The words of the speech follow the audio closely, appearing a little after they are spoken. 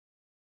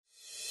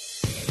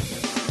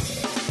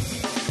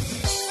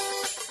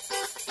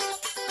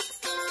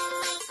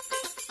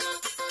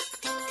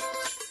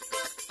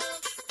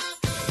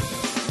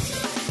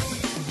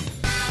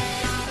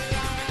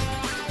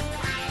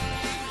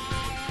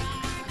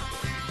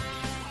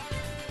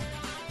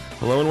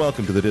Hello and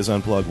welcome to the DIS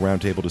Unplugged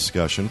Roundtable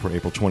discussion for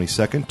April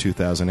 22nd,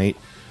 2008.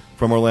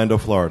 From Orlando,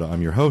 Florida,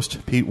 I'm your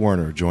host, Pete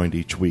Werner, joined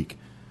each week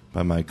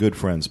by my good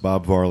friends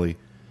Bob Varley,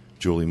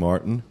 Julie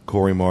Martin,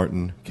 Corey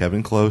Martin,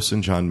 Kevin Close,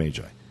 and John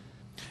Magi.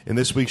 In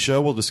this week's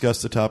show, we'll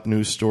discuss the top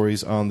news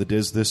stories on the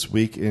DIS this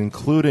week,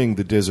 including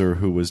the Dizzer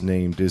who was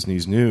named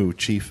Disney's new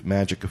chief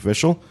magic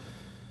official.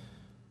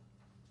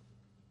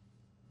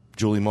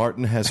 Julie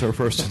Martin has her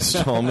first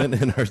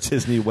installment in her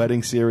Disney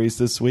wedding series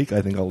this week.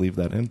 I think I'll leave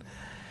that in.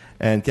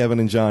 And Kevin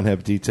and John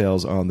have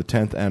details on the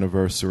 10th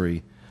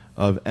anniversary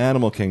of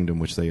Animal Kingdom,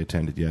 which they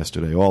attended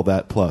yesterday. All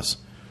that plus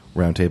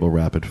Roundtable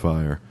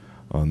Rapid-Fire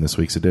on this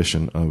week's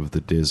edition of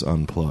the DIS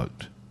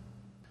Unplugged.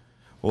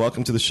 Well,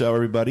 welcome to the show,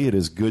 everybody. It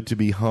is good to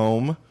be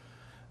home.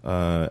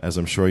 As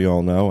I'm sure you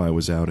all know, I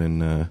was out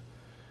in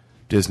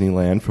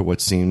Disneyland for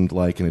what seemed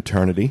like an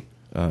eternity.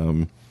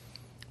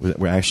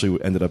 We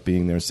actually ended up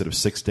being there instead of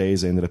 6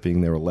 days. I ended up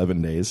being there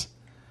 11 days.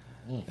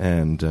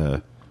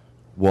 And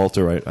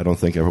Walter, I don't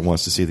think ever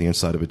wants to see the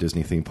inside of a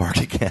Disney theme park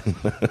again.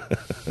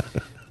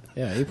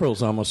 Yeah,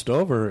 April's almost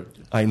over.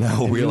 I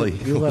know, and really.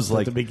 You left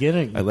at the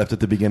beginning. I left at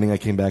the beginning. I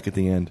came back at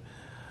the end.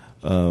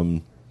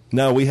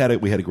 No, we had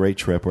a great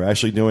trip. We're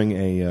actually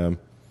doing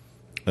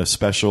a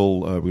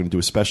special. We're going to do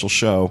a special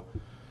show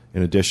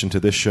in addition to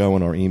this show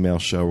and our email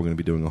show. We're going to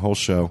be doing a whole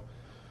show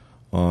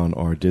on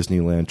our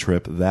Disneyland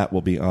trip. That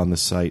will be on the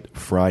site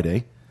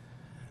Friday,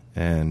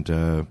 and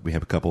we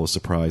have a couple of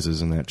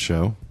surprises in that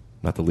show.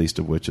 Not the least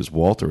of which is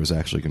Walter is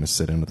actually going to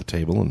sit in at the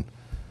table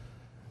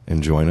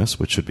and join us,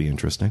 which should be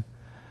interesting.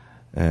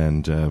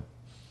 And it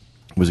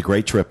was a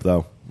great trip,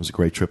 though. It was a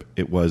great trip.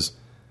 It was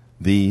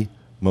the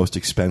most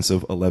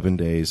expensive 11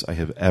 days I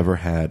have ever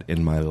had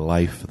in my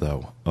life,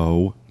 though.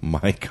 Oh,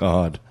 my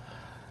God.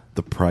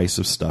 The price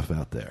of stuff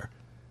out there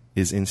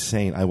is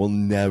insane. I will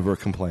never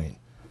complain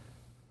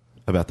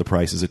about the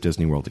prices at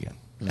Disney World again.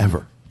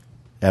 Ever.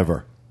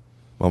 Ever.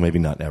 Well, maybe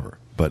not ever,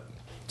 but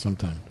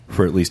sometime.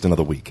 For at least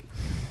another week.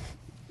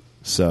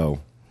 So,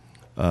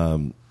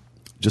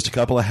 just a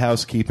couple of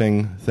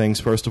housekeeping things.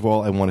 First of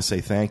all, I want to say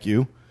thank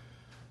you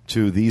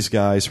to these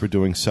guys for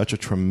doing such a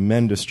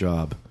tremendous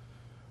job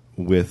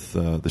with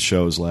the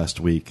shows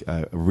last week.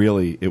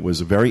 Really, it was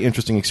a very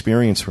interesting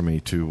experience for me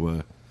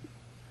to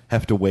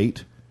have to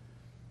wait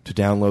to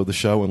download the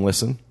show and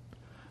listen.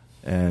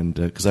 And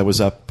because I was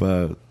up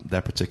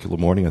that particular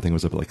morning, I think it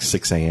was up at like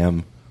 6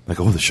 a.m. Like,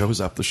 oh, the show's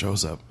up, the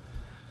show's up.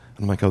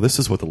 And I'm like, oh, this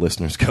is what the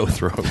listeners go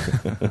through.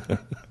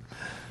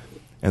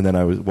 And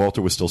then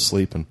Walter was still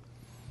sleeping,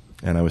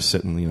 and I was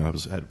sitting. You know,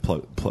 I had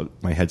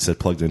my headset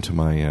plugged into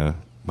my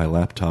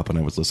laptop, and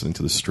I was listening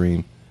to the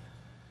stream.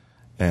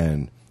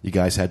 And you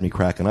guys had me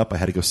cracking up. I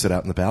had to go sit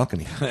out in the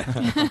balcony.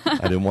 I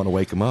didn't want to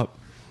wake him up,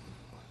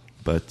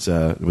 but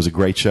it was a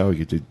great show.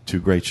 You did two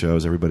great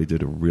shows. Everybody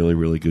did a really,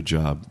 really good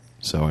job.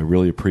 So I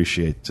really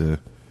appreciate that.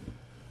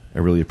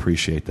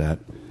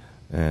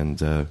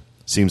 And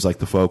seems like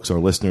the folks, our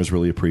listeners,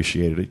 really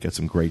appreciated it. Got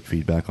some great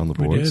feedback on the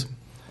boards. We did.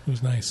 It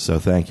was nice. So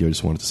thank you. I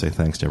just wanted to say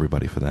thanks to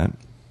everybody for that.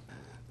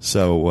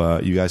 So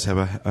you guys have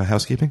a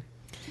housekeeping?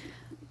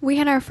 We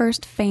had our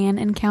first fan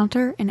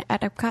encounter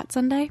at Epcot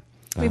Sunday.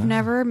 We've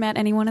never met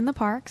anyone in the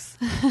parks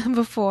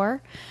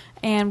before,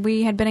 and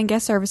we had been in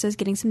guest services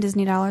getting some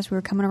Disney dollars. We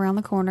were coming around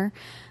the corner.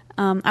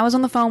 I was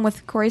on the phone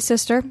with Corey's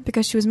sister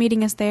because she was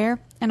meeting us there,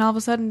 and all of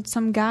a sudden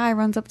some guy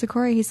runs up to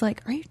Corey. He's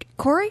like, "Are you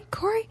Corey?"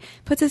 Corey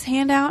puts his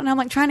hand out, and I'm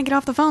like trying to get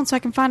off the phone so I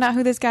can find out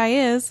who this guy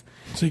is.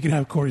 So you can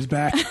have Corey's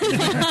back.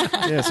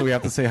 Yeah, so we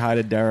have to say hi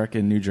to Derek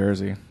in New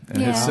Jersey.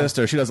 And his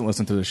sister, she doesn't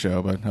listen to the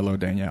show, but hello,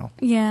 Danielle.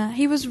 Yeah,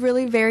 he was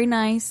really very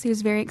nice. He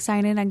was very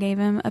excited. I gave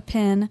him a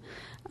pin.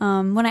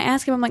 When I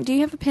asked him, I'm like, do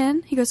you have a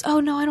pin? He goes,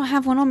 oh, no, I don't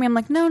have one on me. I'm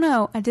like,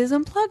 no, a DIS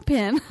Unplugged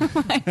pin.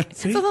 Like,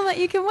 something that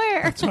you can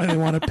wear. That's why they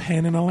want a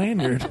pin and a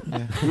lanyard.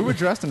 Yeah. We were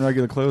dressed in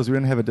regular clothes. We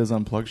didn't have a DIS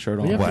Unplugged shirt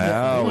on.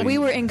 Wow. We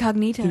were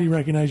incognito. Did he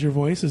recognize your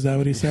voice? Is that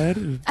what he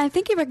said? I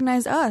think he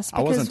recognized us because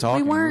I wasn't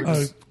talking.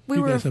 we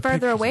were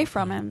further away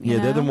from him. Yeah,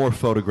 know? they're the more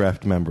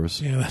photographed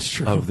members. Yeah, that's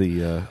true. Of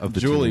the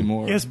Julie team.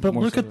 more. Yes, but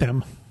more look so. at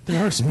them. They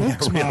are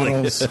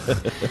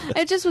spokesmodels.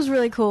 It just was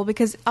really cool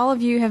because all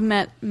of you have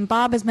met.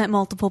 Bob has met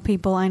multiple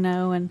people, I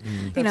know, and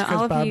you know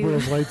all of Bob you.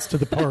 wears lights to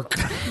the park.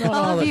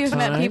 all of you have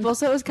met people,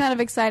 so it was kind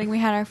of exciting. We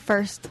had our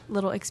first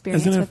little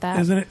experience with that.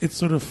 Isn't it? It's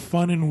sort of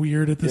fun and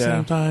weird at the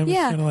same time.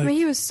 Yeah, it's like, I mean,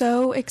 he was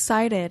so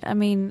excited. I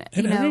mean,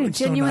 And everyone's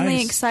so genuinely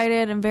nice.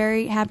 excited and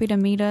very happy to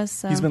meet us.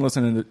 So. He's been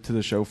listening to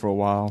the show for a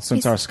while,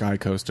 since our Sky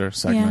Coaster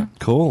segment.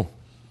 Cool.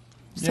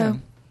 So,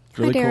 It's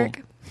really hi, Derek.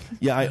 cool.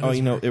 Yeah,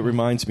 it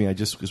reminds me.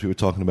 Because we were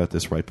talking about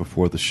this right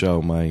before the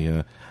show.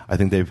 I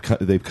think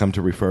they've come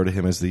to refer to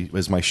him as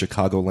my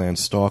Chicagoland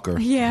stalker.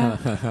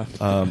 Yeah.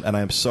 And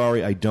I'm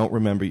sorry, I don't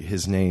remember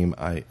his name.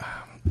 I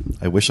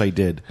wish I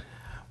did,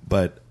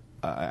 but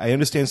I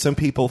understand some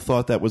people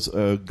thought that was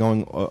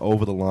going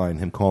over the line.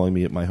 Him calling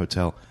me at my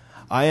hotel.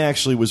 I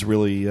actually was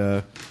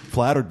really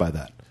flattered by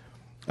that.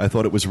 I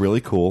thought it was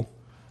really cool.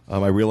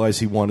 I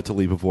realized he wanted to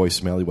leave a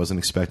voicemail. He wasn't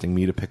expecting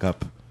me to pick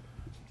up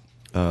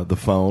the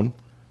phone.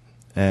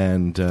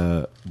 And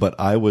but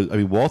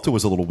Walter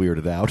was a little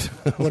weirded out.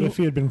 What if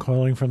he had been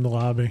calling from the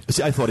lobby?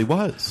 See, I thought he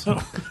was.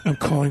 I'm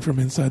calling from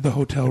inside the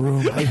hotel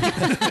room.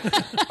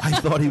 I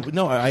thought he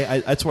no.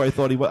 That's where I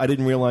thought he was. I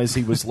didn't realize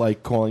he was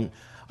like calling.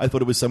 I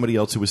thought it was somebody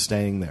else who was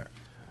staying there,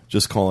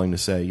 just calling to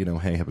say,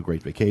 hey, have a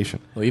great vacation.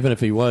 Well, even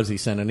if he was, he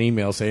sent an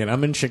email saying,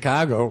 "I'm in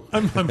Chicago.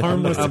 I'm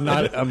harmless. I'm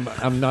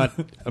not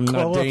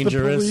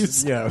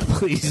dangerous. Yeah,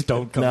 please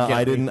don't come." No, get I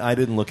me." didn't. I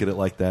didn't look at it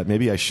like that.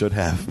 Maybe I should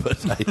have,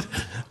 but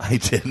I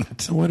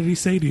didn't. So what did he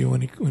say to you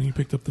when he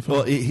picked up the phone?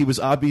 Well, he was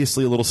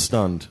obviously a little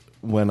stunned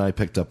when I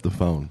picked up the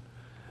phone,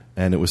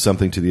 and it was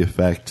something to the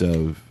effect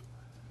of,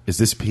 "Is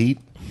this Pete?"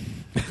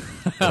 And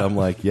I'm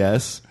like,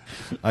 "Yes."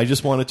 I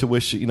just wanted to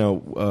wish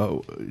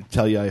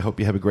tell you I hope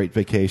you have a great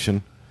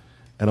vacation.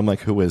 And I'm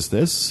like, who is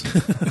this?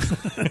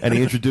 And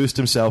he introduced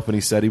himself, and he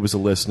said he was a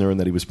listener and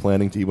that he was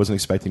he wasn't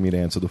expecting me to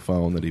answer the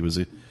phone, that he was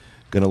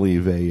going to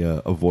leave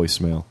a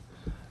voicemail.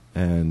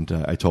 And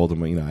I told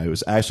him, I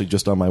was actually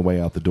just on my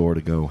way out the door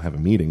to go have a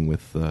meeting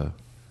with the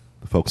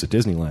folks at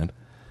Disneyland.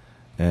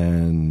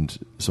 And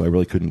so I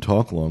really couldn't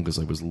talk long because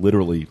I was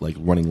literally like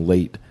running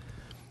late.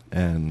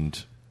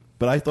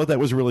 But I thought that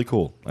was really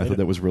cool. I thought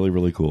that was really,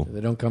 really cool. They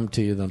don't come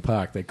to you in the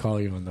park. They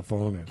call you on the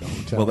phone at the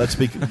hotel. Well, let's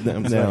speak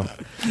now.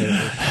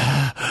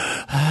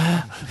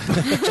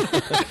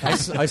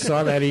 I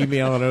saw that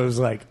email and I was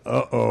like,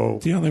 uh-oh.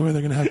 The only way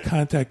they're going to have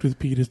contact with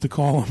Pete is to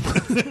call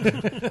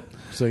him.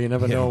 So you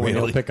never know when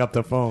he'll pick up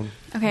the phone.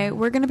 Okay,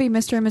 we're going to be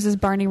Mr. and Mrs.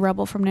 Barney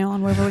Rubble from now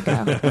on, wherever we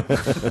go.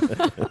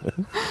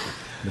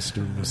 Mr.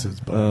 and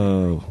Mrs. Barney.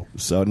 Oh,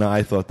 so no,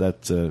 I thought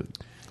that...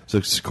 So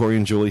Corey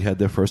and Julie had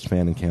their first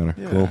fan encounter.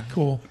 Yeah.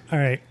 Cool. All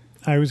right.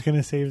 I was going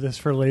to save this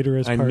for later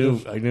as I part knew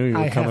of... you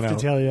were coming out. I have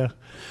to tell you,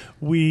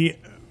 we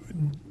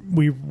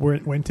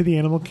went to the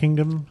Animal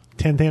Kingdom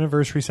 10th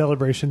anniversary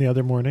celebration the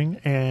other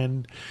morning,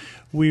 and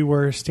we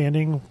were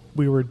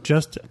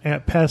just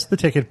past the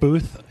ticket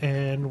booth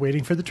and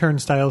waiting for the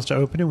turnstiles to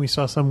open, and we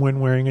saw someone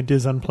wearing a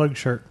DIS Unplugged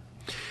shirt.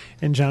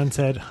 And John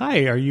said,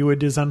 "Hi, are you a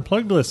DIS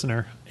Unplugged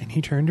listener?" And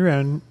he turned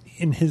around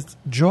and his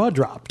jaw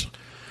dropped.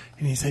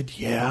 And he said,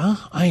 "Yeah,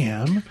 I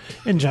am."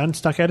 And John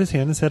stuck out his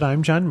hand and said,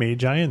 "I'm John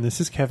Magi, and this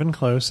is Kevin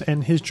Close."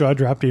 And his jaw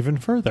dropped even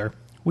further.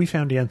 We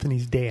found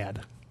Anthony's dad.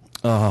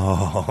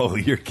 Oh,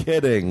 you're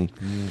kidding.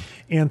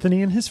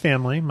 Anthony and his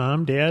family,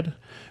 mom, dad,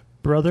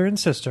 brother, and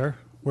sister,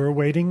 were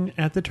waiting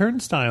at the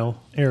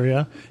turnstile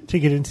area to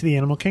get into the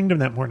Animal Kingdom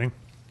that morning.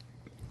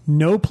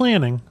 No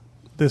planning.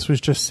 This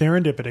was just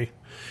serendipity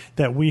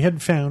that we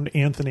had found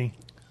Anthony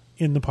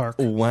in the park.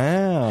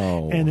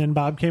 Wow. And then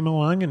Bob came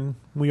along, and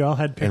we all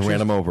had pictures. And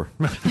ran him over.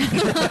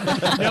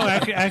 No,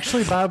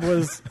 actually, Bob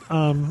was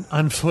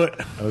on foot.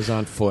 I was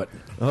on foot.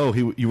 Oh,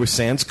 you were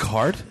sans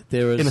cart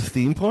in a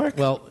theme park?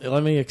 Well,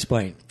 let me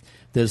explain.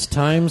 There's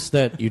times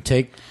that you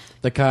take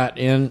the cart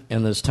in,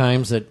 and there's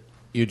times that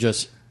you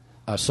just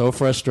are so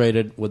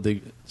frustrated with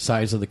the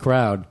size of the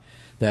crowd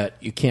that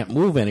you can't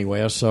move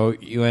anywhere, so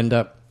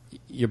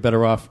you're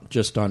better off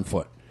just on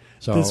foot.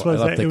 So This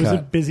was it was a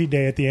busy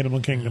day at the Animal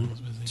Kingdom.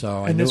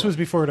 So this was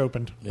before it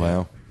opened. Yeah.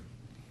 Wow.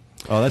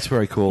 Oh, that's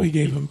very cool. We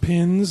gave him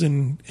pins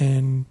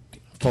and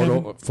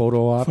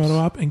photo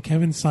op, and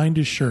Kevin signed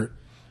his shirt.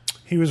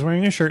 He was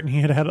wearing a shirt, and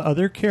he had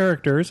other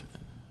characters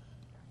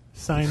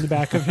sign the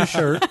back of his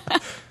shirt.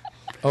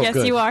 Oh, yes,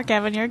 good. you are,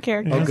 Kevin. You're a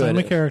character. Yes, good. I'm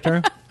a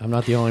character. I'm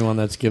not the only one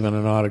that's given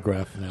an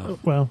autograph now.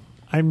 Well,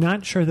 I'm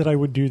not sure that I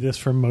would do this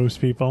for most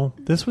people.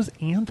 This was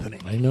Anthony.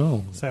 I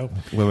know. So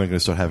Women are going to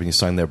start having you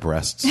sign their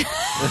breasts. Okay,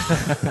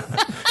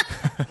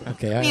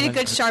 I Need a haven't-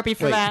 good Sharpie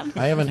for wait, that.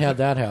 I haven't had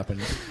that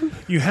happen.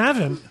 you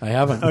haven't. I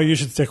haven't. Oh, you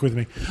should stick with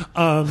me.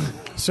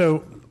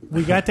 So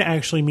we got to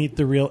actually meet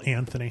the real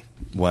Anthony.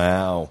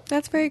 Wow.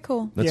 That's very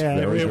cool. That's yeah,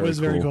 very, it was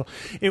very very cool.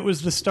 It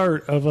was the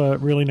start of a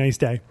really nice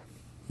day.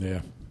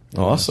 Yeah.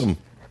 Awesome.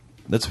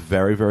 That's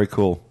very, very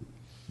cool.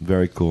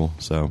 Very cool.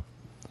 So,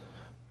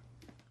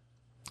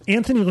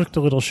 Anthony looked a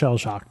little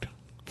shell-shocked.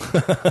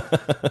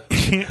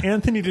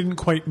 Anthony didn't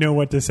quite know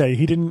what to say.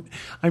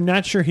 I'm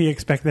not sure he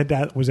expected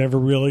that was ever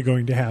really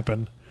going to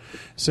happen.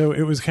 So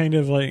it was kind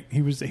of like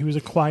he was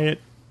a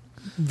quiet,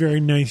 very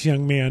nice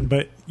young man,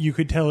 but you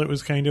could tell it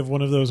was kind of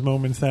one of those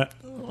moments that,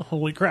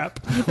 holy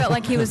crap. He felt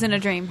like he was in a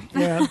dream.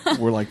 Yeah.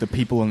 We're like the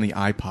people in the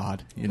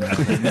iPod,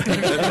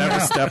 that never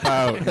step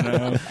out.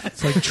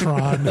 It's like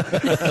Tron.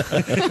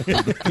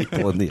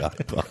 people in the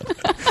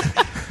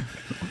iPod.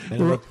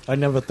 I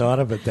never thought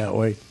of it that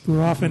way.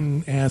 We're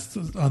often asked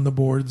on the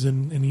boards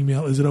and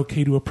email, is it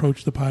okay to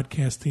approach the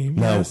podcast team?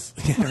 No. Yes.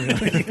 Yeah,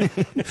 really.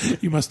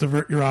 You must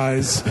avert your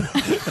eyes.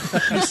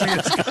 You see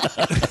us.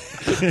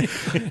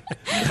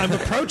 I'm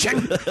approaching.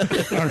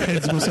 Our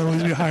heads must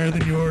always be higher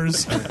than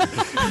yours.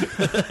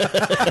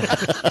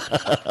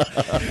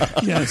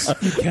 Yes,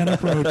 you can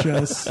approach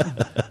us.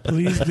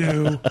 Please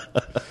do.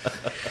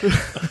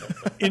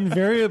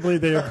 Invariably,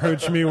 they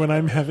approach me when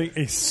I'm having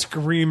a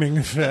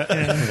screaming fit.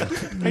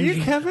 And, are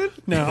you Kevin?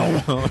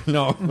 No.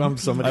 No, I'm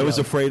somebody I was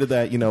else. afraid of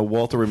that.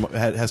 Walter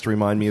has to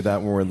remind me of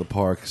that when we're in the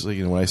park. So,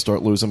 when I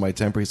start losing my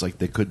temper, he's like,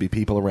 there could be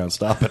people around.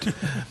 Stop it.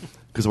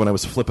 Because when I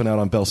was flipping out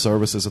on Bell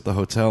Services at the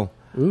hotel.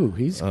 Ooh,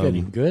 he's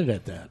getting good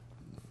at that.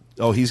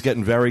 Oh, he's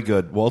getting very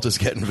good. Walter's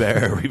getting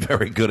very,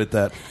 very good at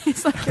that.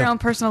 He's like your own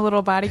personal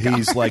little bodyguard.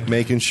 He's like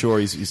making sure,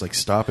 he's like,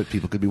 stop it.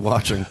 People could be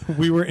watching.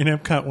 We were in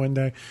Epcot one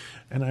day,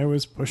 and I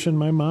was pushing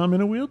my mom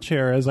in a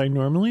wheelchair, as I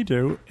normally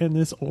do, and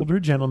this older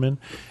gentleman,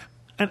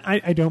 and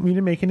I don't mean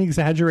to make an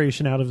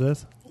exaggeration out of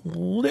this,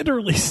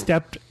 literally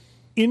stepped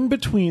in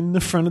between the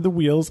front of the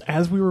wheels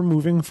as we were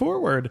moving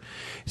forward.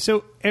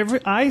 So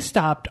I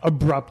stopped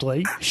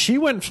abruptly. She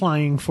went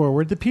flying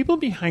forward. The people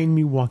behind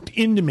me walked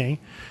into me,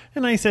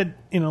 and I said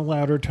in a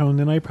louder tone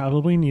than I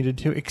probably needed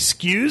to,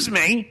 "Excuse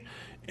me."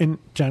 And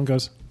John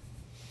goes,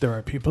 "There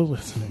are people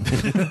listening."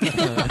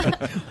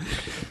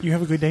 You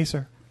have a good day,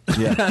 sir.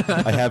 Yeah,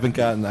 I haven't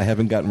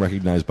gotten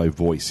recognized by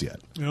voice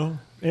yet. No,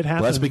 it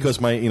happens. Well, that's because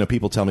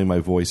people tell me my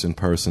voice in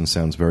person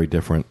sounds very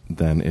different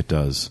than it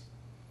does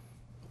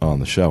on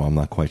the show. I'm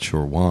not quite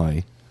sure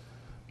why,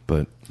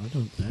 but I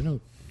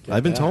don't.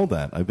 I've been told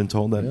that. I've been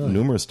told that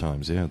numerous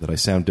times. Yeah, that I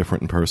sound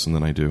different in person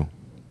than I do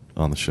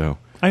on the show.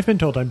 I've been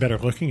told I'm better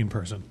looking in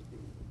person.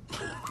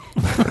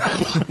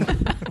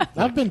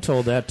 I've been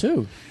told that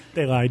too.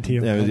 They lied to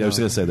you. Yeah, I was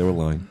going to say they were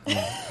lying.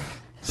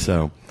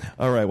 So,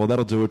 all right. Well,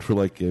 that'll do it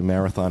for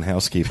marathon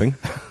housekeeping.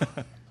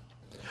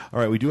 All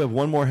right, we do have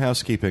one more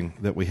housekeeping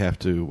that we have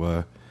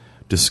to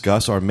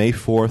discuss. Our May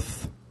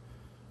 4th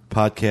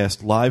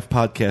live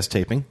podcast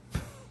taping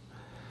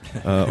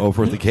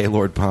over at the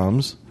Gaylord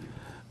Palms.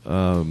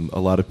 A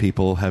lot of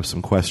people have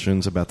some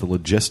questions about the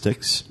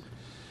logistics.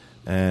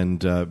 And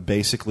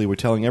basically, we're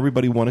telling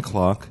everybody 1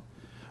 o'clock.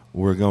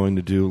 We're going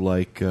to do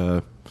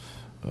hors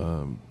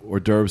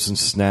d'oeuvres and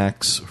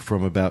snacks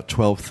from about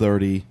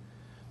 12:30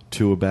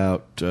 to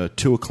about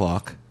 2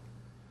 o'clock.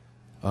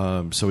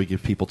 So we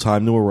give people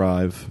time to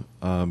arrive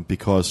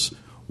because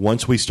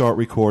once we start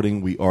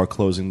recording, we are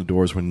closing the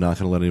doors. We're not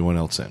going to let anyone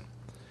else in.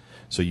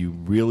 So you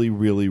really,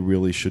 really,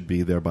 really should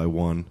be there by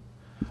 1.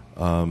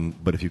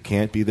 But if you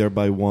can't be there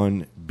by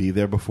 1, be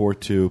there before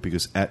 2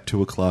 because at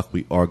 2 o'clock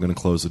we are going to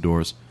close the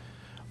doors.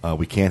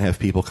 We can't have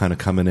people kind of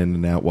coming in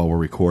and out while we're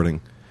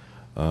recording.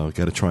 We've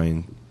got to try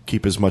and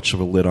keep as much of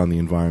a lid on the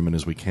environment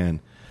as we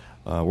can.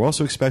 We're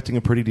also expecting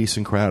a pretty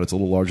decent crowd. It's a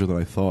little larger than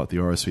I thought, the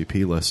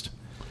RSVP list.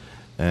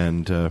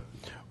 And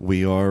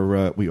we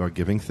are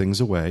giving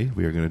things away.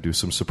 We are going to do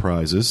some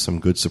surprises, some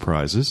good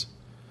surprises.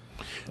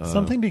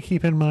 Something to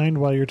keep in mind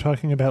while you're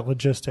talking about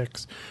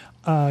logistics.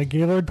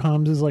 Gaylord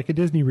Palms is like a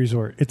Disney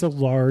resort. It's a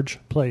large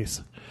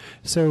place.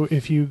 So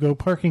if you go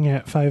parking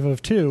at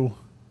 502,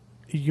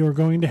 you're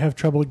going to have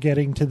trouble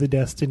getting to the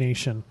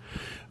destination.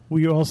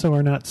 We also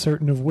are not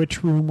certain of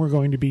which room we're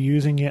going to be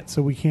using yet,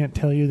 so we can't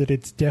tell you that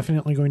it's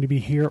definitely going to be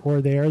here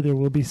or there. There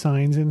will be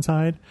signs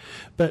inside.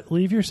 But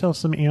leave yourself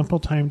some ample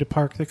time to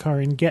park the car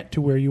and get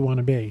to where you want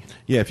to be.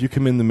 Yeah, if you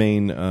come in the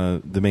main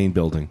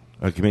building,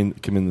 come in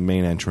the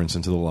main entrance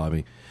into the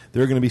lobby,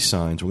 there are going to be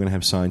signs. We're going to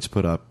have signs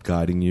put up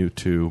guiding you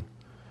to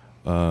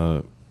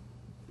where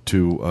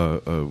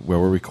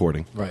we're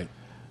recording. Right.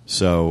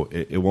 So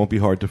it won't be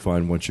hard to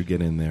find once you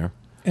get in there.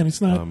 And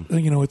it's not,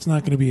 it's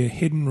not going to be a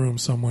hidden room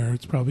somewhere.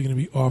 It's probably going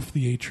to be off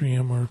the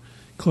atrium or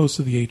close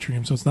to the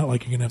atrium. So it's not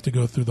like you're going to have to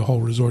go through the whole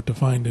resort to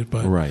find it.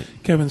 But right.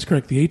 Kevin's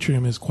correct. The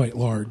atrium is quite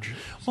large.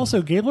 So.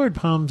 Also, Gaylord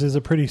Palms is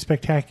a pretty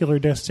spectacular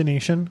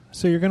destination.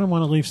 So you're going to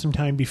want to leave some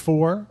time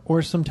before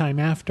or some time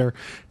after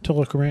to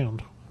look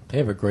around. They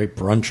have a great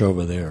brunch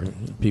over there.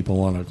 People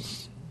want to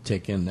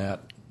take in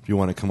that. If you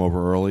want to come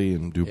over early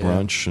and do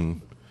brunch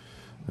and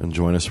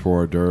join us for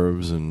hors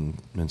d'oeuvres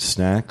and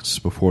snacks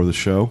before the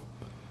show.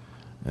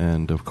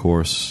 And, of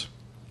course,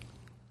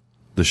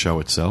 the show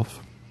itself.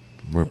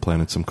 We're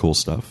planning some cool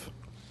stuff.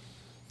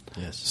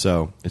 Yes.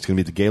 So it's going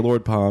to be the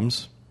Gaylord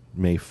Palms,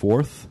 May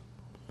 4th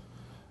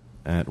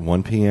at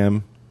 1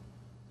 p.m.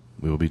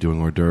 We will be doing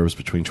hors d'oeuvres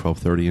between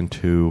 12:30 and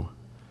 2,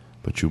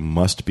 but you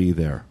must be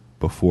there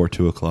before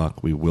 2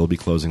 o'clock. We will be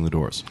closing the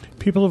doors.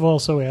 People have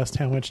also asked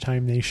how much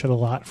time they should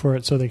allot for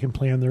it so they can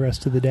plan the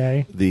rest of the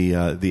day.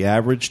 The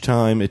average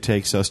time it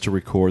takes us to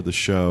record the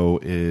show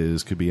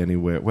could be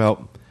anywhere.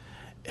 Well,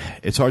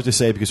 it's hard to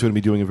say because we're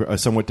going to be doing a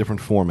somewhat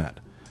different format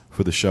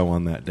for the show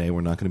on that day.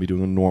 We're not going to be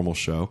doing a normal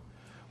show.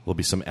 There'll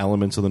be some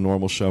elements of the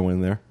normal show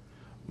in there,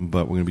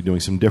 but we're going to be doing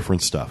some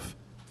different stuff.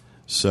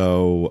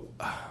 So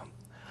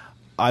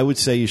I would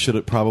say you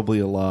should probably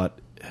allot,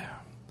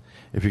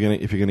 if you're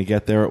going to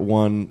get there at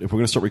 1, if we're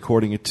going to start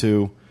recording at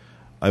 2,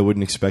 I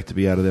wouldn't expect to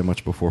be out of there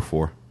much before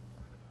 4,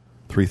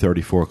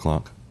 3:30, 4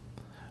 o'clock.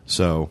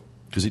 So,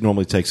 because it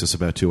normally takes us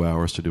about 2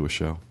 hours to do a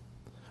show.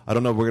 I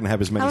don't know if we're going to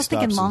have as many stops. I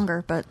was thinking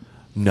longer, but...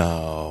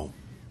 No.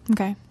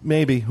 Okay.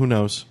 Maybe. Who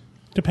knows?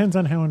 Depends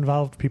on how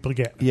involved people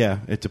get. Yeah,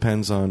 it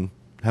depends on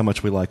how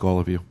much we like all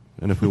of you.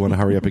 And if we want to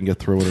hurry up and get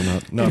through it or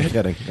not. No, I'm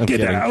kidding.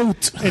 Get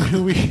out!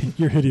 And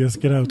you're hideous,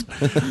 get out.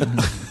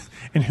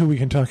 And who we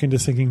can talk into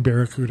singing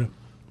Barracuda.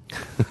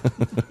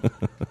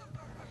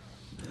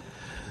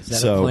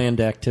 Is that a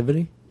planned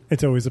activity?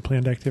 It's always a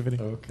planned activity.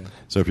 Okay.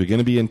 So if you're going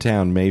to be in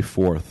town May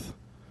 4th,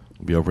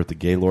 we'll be over at the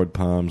Gaylord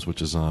Palms,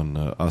 which is on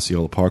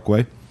Osceola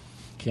Parkway.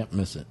 Can't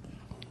miss it.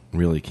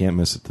 Really, can't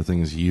miss it. The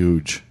thing is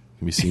huge. It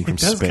can be seen from It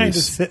does space. kind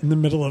of sit in the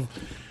middle of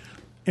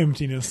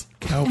emptiness.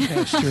 Cow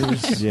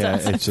pastures. Yeah,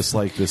 it's just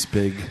like this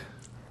big,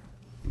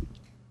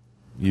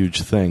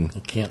 huge thing.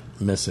 You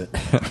can't miss it.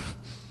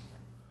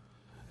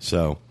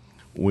 So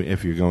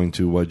if you're going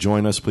to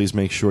join us, please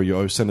make sure you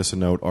always send us a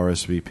note,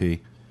 RSVP.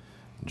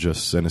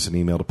 Just send us an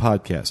email to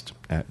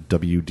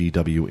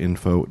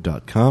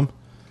podcast@wdwinfo.com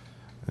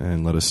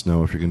and let us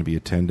know if you're going to be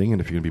attending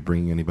and if you're going to be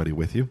bringing anybody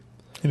with you.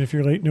 And if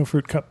you're late, no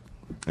fruit cup.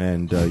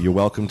 And you're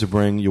welcome to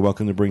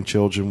bring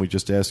children. We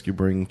just ask you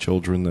bring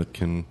children that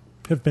can,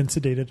 Have been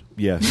sedated.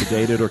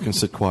 sedated or can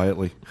sit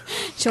quietly.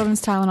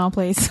 Children's Tylenol,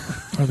 please.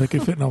 Or they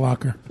could fit in a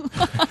locker.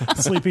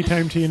 Sleepy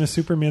time tea and a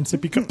Superman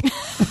sippy cup.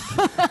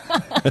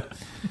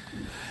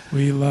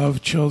 We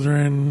love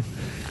children.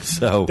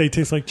 So They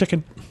taste like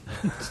chicken.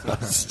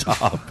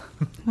 stop.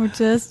 We're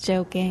just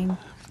joking.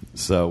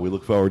 So we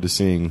look forward to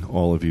seeing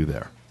all of you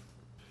there.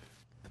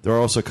 There are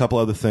also a couple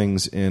other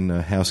things in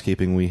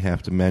housekeeping we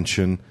have to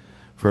mention.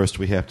 First,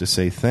 we have to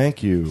say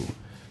thank you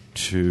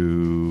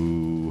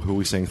to... Who are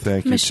we saying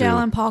thank you to? Michelle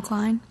and Paul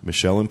Klein.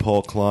 Michelle and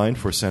Paul Klein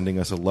for sending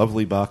us a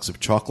lovely box of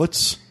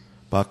chocolates.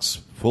 Box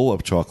full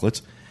of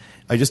chocolates.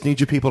 I just need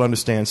you people to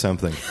understand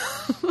something.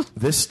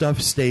 This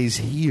stuff stays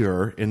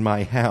here in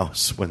my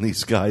house when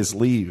these guys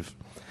leave.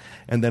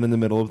 And then in the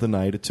middle of the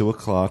night at 2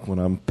 o'clock when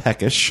I'm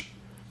peckish...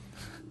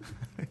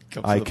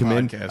 I come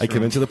into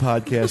the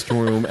podcast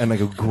room and I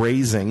go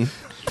grazing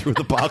through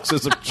the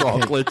boxes of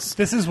chocolates.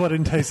 This is what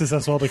entices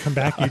us all to come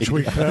back each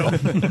week, though.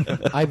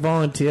 I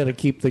volunteer to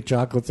keep the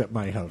chocolates at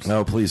my house.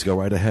 No, please go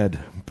right ahead.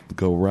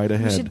 Go right We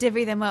should ahead.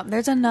 divvy them up.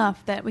 There's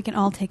enough that we can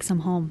all take some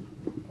home.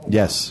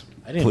 Yes,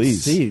 I didn't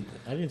please. see.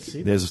 I didn't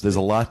see. There's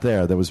a lot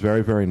there. That was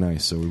very, very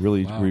nice. So we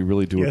really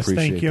do Yes,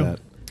 appreciate thank you. that.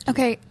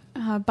 Okay,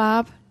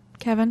 Bob,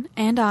 Kevin,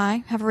 and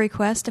I have a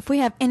request. If we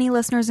have any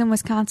listeners in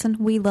Wisconsin,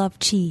 we love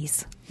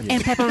cheese.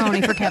 And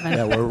pepperoni for Kevin.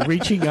 Yeah, we're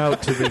reaching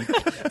out to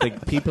the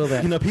people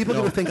that People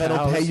are going to think I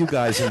don't pay you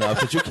guys enough,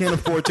 that you can't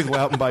afford to go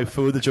out and buy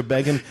food, that you're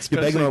begging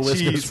our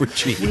listeners for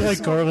cheese. We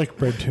like garlic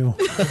bread, too.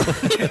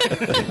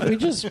 We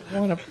just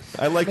want to.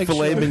 I like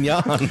filet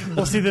mignon.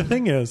 Well, see, the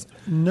thing is,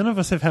 none of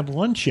us have had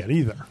lunch yet,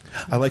 either.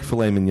 I like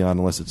filet mignon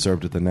unless it's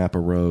served at the Napa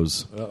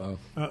Rose.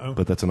 Uh-oh.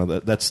 But that's another.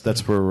 That's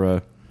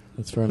for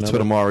That's for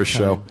tomorrow's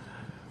show. time.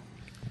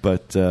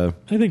 But I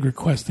think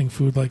requesting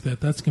food like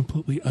that's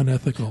completely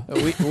unethical.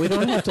 We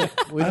don't have to.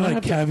 We I don't like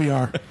have to.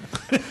 caviar.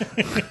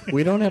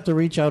 We don't have to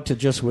reach out to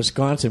just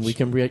Wisconsin. We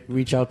can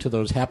reach out to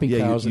those happy Yeah,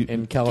 cows you-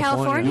 in California.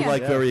 California. you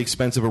like very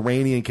expensive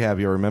Iranian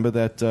caviar. Remember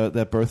that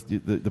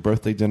the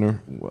birthday dinner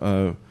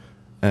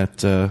at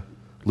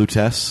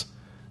Lutece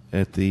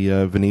at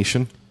the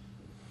Venetian?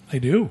 I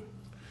do.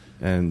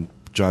 And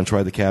John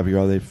tried the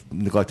caviar. They've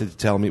neglected to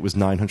tell me it was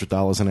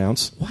 $900 an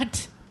ounce.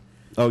 What?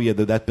 Oh, yeah,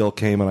 that bill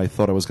came, and I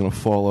thought I was going to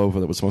fall over.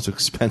 That was the most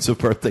expensive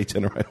birthday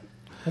dinner.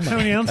 How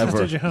many ounces Ever.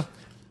 did you have?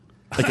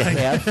 Like a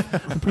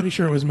half. I'm pretty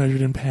sure it was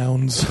measured in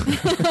pounds.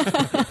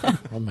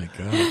 Oh my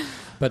god!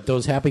 But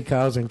those happy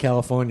cows in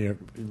California,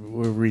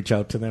 we'll reach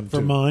out to them too.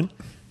 Vermont.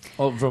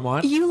 Oh,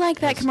 Vermont. You like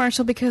that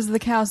commercial because the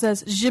cow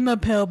says, "Je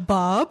m'appelle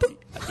Bob."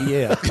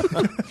 Yeah.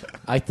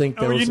 I think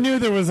there Oh, was. you knew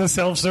there was a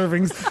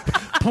self-serving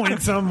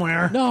point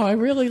somewhere. No, I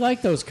really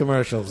like those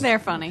commercials. They're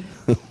funny.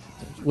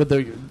 With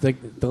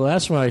the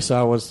last one I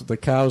saw was the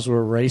cows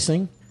were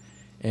racing,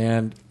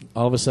 and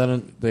all of a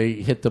sudden they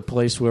hit the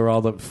place where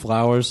all the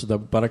flowers, the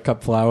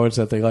buttercup flowers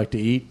that they like to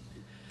eat,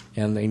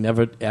 and they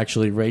never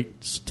actually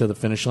raced to the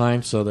finish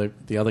line. So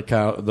the other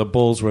the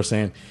bulls were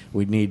saying,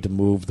 "We need to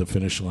move the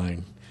finish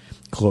line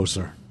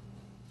closer."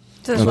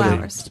 To the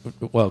flowers.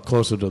 Well,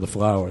 closer to the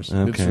flowers.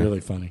 It's Okay. really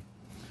funny.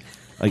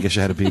 I guess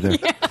you had to be there.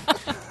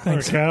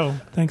 Thanks, cow.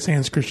 Thanks,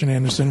 Hans Christian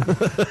Andersen.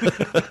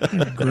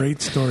 You're a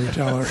great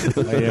storyteller.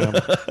 I am.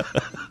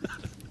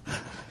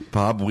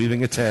 Bob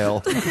weaving a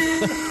tale.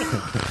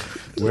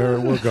 Where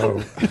it will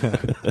go.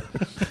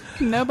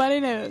 Nobody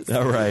knows.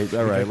 All right.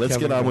 Let's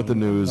get on with the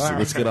news.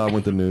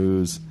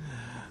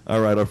 All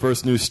right, our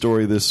first news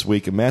story this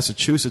week. A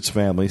Massachusetts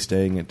family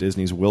staying at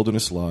Disney's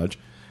Wilderness Lodge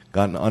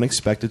got an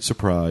unexpected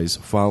surprise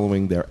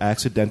following their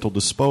accidental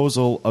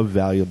disposal of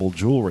valuable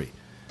jewelry.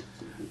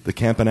 The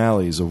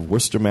Campanellis of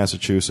Worcester,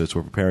 Massachusetts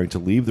were preparing to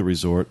leave the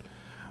resort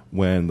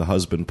when the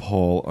husband,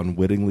 Paul,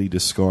 unwittingly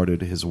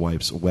discarded his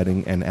wife's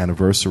wedding and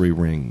anniversary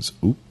rings.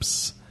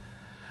 Oops.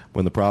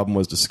 When the problem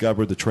was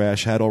discovered, the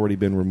trash had already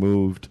been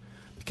removed.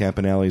 The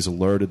Campanellis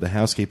alerted the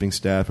housekeeping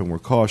staff and were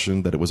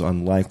cautioned that it was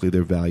unlikely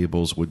their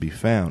valuables would be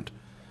found.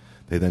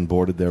 They then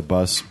boarded their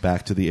bus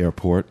back to the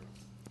airport.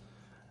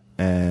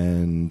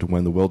 And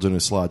when the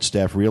Wilderness Lodge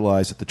staff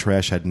realized that the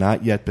trash had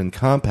not yet been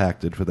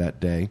compacted for that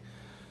day,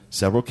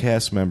 several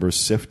cast members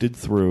sifted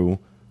through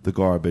the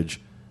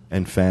garbage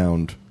and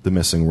found the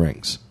missing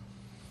rings.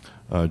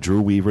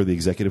 Drew Weaver, the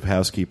executive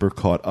housekeeper,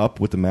 caught up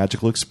with the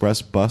Magical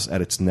Express bus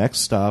at its next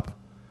stop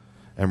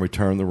and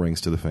return the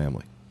rings to the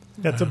family.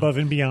 That's above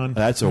and beyond.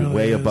 That's It really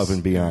way is. above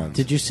and beyond.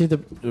 Did you see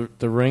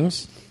the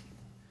rings?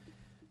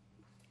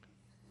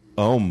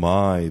 Oh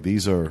my!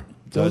 Those are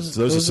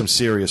some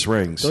serious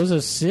rings. Those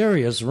are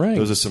serious rings.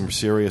 Those are some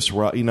serious.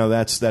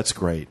 That's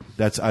great.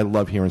 I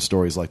love hearing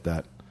stories like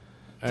that.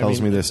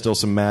 Tells me there's still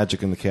some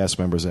magic in the cast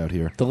members out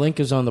here. The link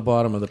is on the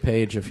bottom of the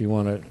page if you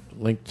want to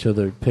link to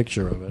the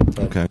picture of it. But,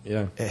 Okay.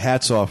 Yeah.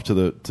 Hats off to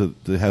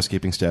the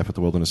housekeeping staff at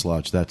the Wilderness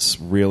Lodge. That's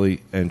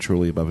really and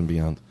truly above and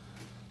beyond.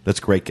 That's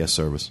great guest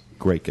service.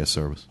 Great guest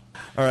service.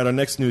 All right, our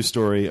next news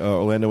story,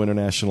 Orlando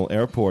International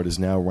Airport is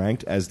now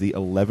ranked as the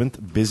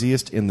 11th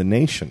busiest in the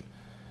nation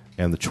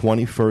and the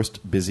 21st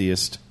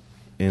busiest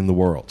in the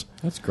world.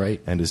 That's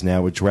great. And is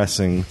now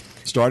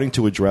starting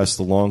to address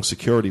the long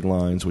security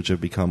lines, which have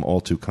become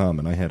all too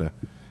common. I had an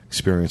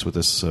experience with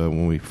this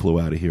when we flew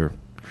out of here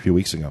a few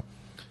weeks ago.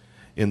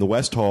 In the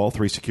West Hall,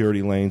 3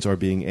 security lanes are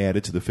being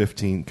added to the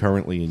 15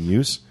 currently in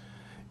use.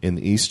 In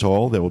the East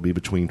Hall, there will be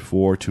between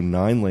 4 to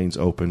 9 lanes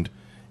opened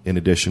in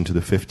addition to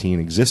the 15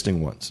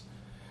 existing ones.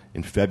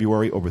 In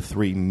February, over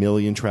 3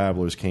 million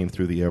travelers came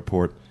through the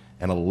airport,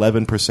 an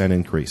 11%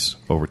 increase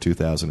over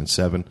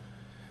 2007.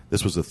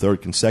 This was the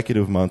 3rd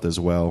consecutive month as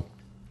well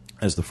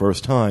as the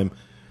first time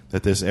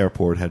that this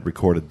airport had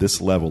recorded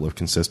this level of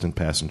consistent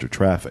passenger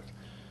traffic.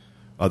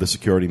 Other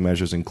security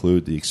measures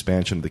include the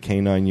expansion of the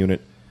K-9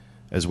 unit,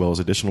 as well as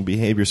additional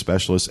behavior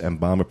specialists and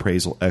bomb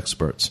appraisal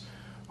experts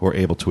who are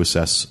able to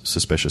assess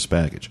suspicious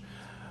baggage.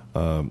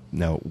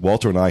 Now,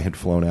 Walter and I had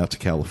flown out to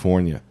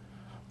California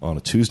on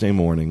a Tuesday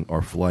morning.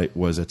 Our flight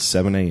was at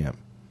 7 a.m.,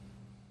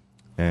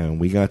 and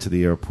we got to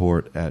the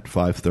airport at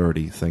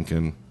 5:30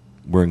 thinking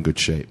we're in good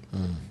shape.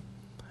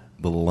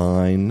 The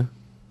line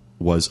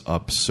was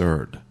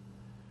absurd.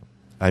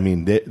 I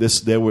mean,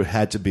 there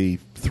had to be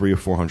 300 or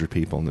 400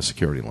 people in the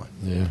security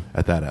line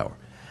at that hour.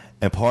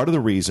 And part of the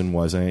reason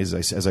was,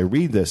 as I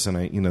read this,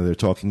 and they're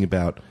talking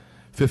about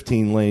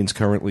 15 lanes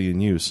currently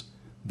in use,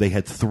 they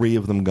had 3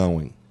 of them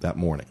going that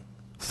morning.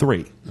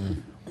 3.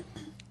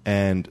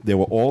 And there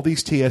were all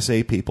these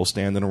TSA people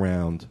standing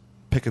around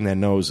picking their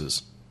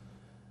noses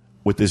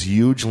with this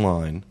huge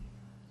line.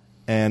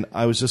 And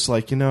I was just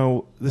like,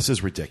 this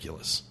is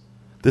ridiculous.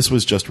 This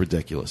was just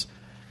ridiculous.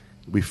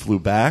 We flew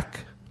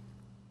back.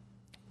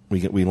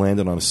 We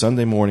landed on a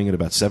Sunday morning at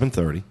about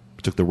 7:30. We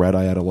took the red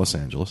eye out of Los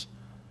Angeles.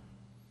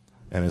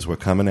 And as we're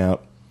coming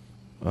out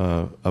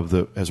to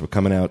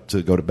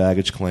go to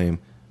baggage claim,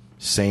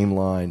 same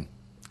line,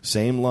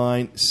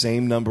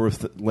 same number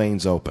of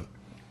lanes open.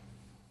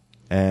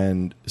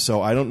 And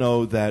so I don't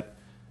know that,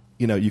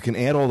 you can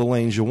add all the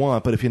lanes you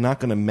want, but if you're not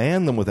going to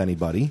man them with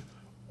anybody,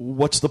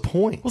 what's the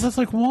point? Well, that's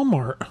like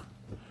Walmart.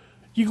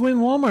 You go in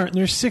Walmart and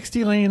there's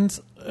 60 lanes,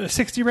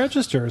 60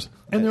 registers,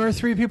 and there are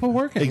 3 people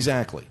working.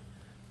 Exactly.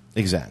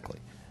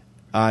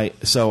 Great.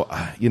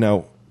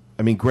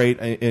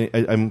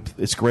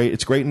 It's great.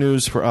 It's great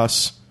news for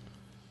us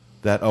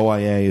that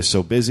OIA is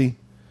so busy,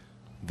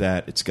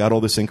 that it's got all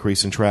this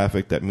increase in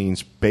traffic. That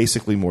means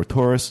basically more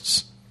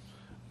tourists,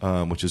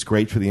 which is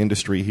great for the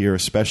industry here,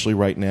 especially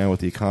right now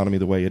with the economy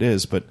the way it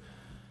is. But,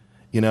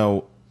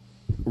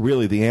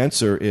 really the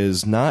answer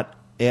is not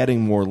adding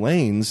more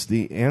lanes.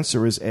 The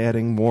answer is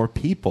adding more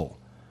people.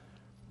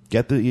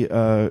 Get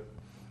the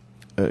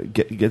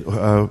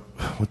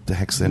what the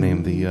heck's their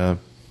name? The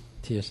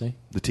TSA.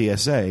 The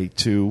TSA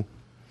to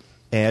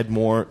add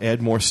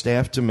more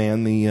staff to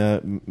man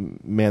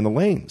the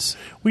lanes.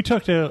 We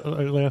talked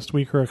last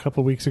week or a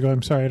couple of weeks ago,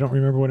 I'm sorry, I don't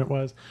remember when it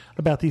was,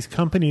 about these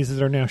companies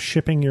that are now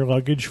shipping your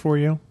luggage for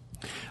you.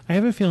 I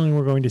have a feeling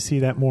we're going to see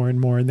that more and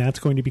more, and that's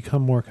going to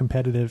become more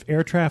competitive.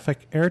 Air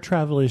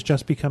travel is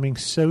just becoming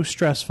so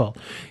stressful.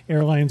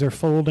 Airlines are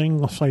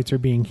folding, flights are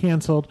being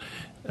canceled.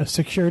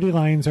 Security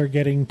lines are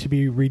getting to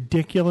be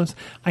ridiculous.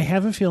 I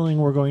have a feeling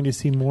we're going to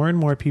see more and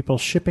more people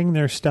shipping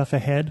their stuff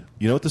ahead.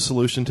 You know what the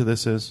solution to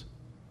this is?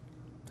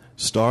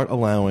 Start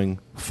allowing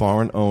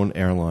foreign-owned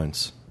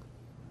airlines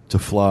to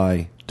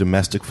fly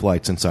domestic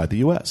flights inside the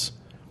U.S.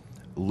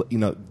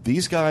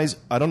 These guys,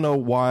 I don't know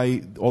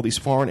why all these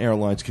foreign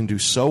airlines can do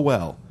so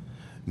well,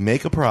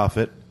 make a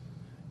profit,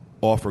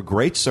 offer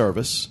great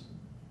service,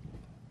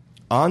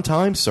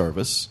 on-time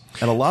service,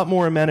 and a lot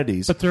more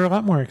amenities. But they're a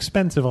lot more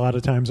expensive a lot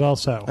of times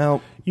also.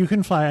 Now, you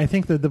can fly, I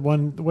think that the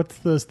one, what's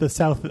the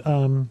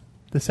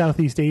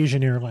Southeast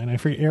Asian airline? I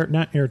forget,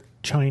 not Air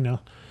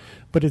China,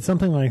 but it's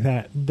something like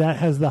that. That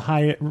has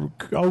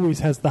always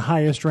has the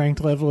highest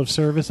ranked level of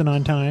service and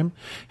on time.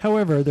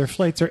 However, their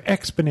flights are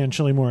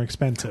exponentially more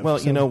expensive.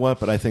 Well, you know what?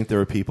 But I think there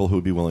are people who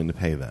would be willing to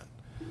pay that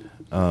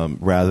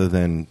rather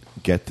than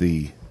get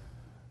the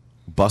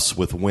bus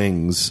with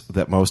wings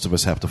that most of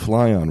us have to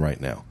fly on right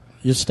now.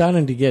 You're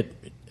starting to get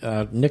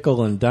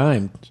nickel and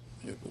dime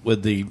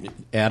with the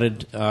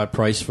added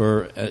price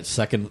for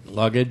second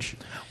luggage.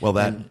 Well,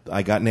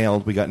 I got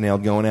nailed. We got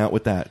nailed going out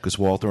with that because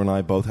Walter and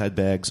I both had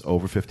bags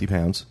over 50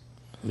 pounds.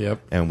 Yep.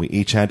 And we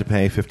each had to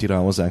pay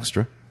 $50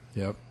 extra.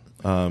 Yep.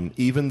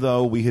 Even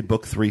though we had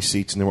booked 3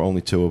 seats and there were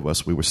only 2 of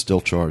us, we were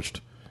still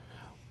charged.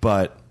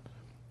 But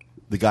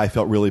the guy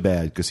felt really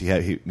bad because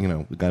the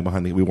guy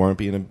behind we weren't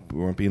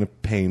being a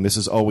pain. This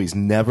is always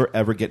never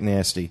ever get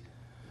nasty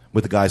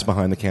with the guys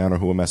behind the counter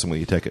who are messing with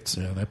your tickets.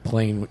 Yeah, that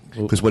plane.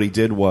 Because what he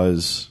did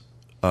was,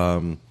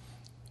 he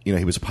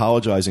was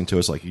apologizing to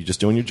us like, you're just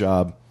doing your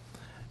job.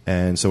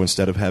 And so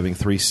instead of having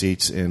 3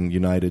 seats in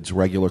United's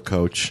regular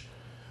coach,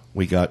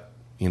 we got,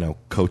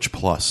 Coach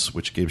Plus,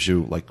 which gives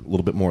you like a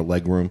little bit more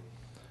leg room.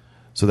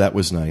 So that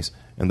was nice.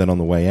 And then on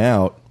the way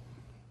out,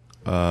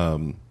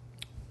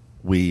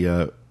 we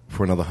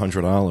for another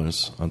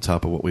 $100 on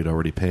top of what we'd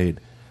already paid,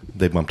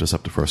 they bumped us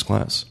up to first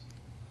class.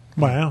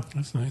 Wow.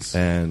 That's nice.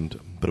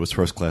 But it was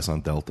first class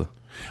on Delta.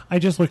 I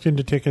just looked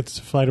into tickets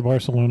to fly to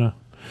Barcelona.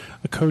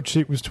 A coach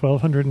seat was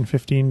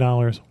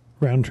 $1,215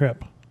 round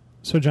trip.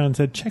 So John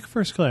said, check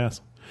first class.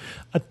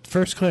 A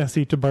first class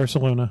seat to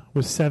Barcelona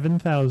was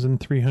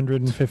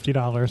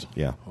 $7,350.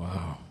 Yeah.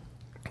 Wow.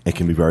 It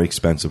can be very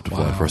expensive to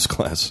fly first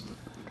class.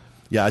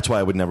 Yeah, that's why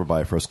I would never buy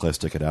a first class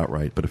ticket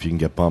outright. But if you can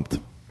get bumped.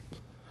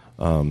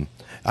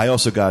 I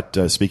also got,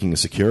 speaking of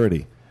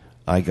security,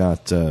 I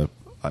got,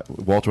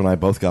 Walter and I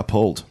both got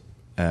pulled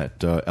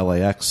at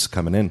LAX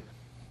coming in,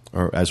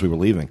 or as we were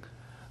leaving.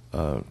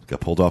 Got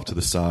pulled off to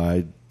the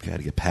side, had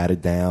to get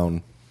patted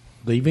down.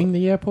 Leaving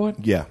the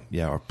airport? Yeah,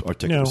 our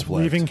ticket was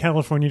flagged. Leaving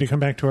California to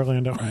come back to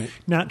Orlando. Right.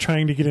 Not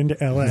trying to get into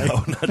LA.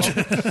 No, not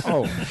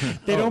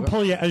They don't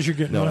pull you as you're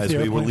getting off as the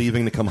we airplane. were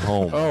leaving to come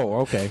home. Oh,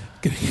 okay.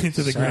 Getting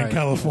into the Grand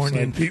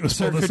California and Pete was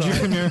pulled Could you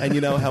aside. come here? And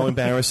you know how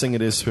embarrassing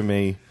it is for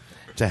me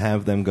to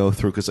have them go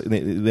through, because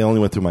they only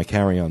went through my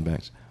carry-on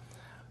bags.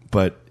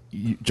 But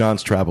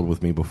John's traveled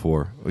with me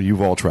before. Or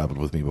you've all traveled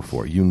with me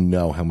before. You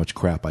know how much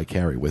crap I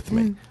carry with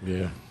me.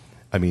 Yeah.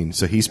 I mean,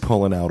 so he's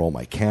pulling out all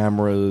my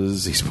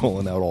cameras. He's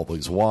pulling out all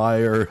these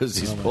wires.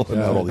 He's pulling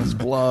out all these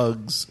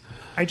plugs.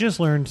 I just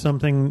learned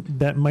something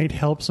that might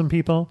help some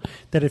people,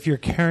 that if you're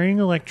carrying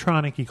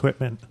electronic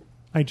equipment,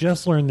 I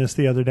just learned this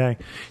the other day,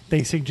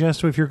 they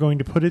suggest if you're going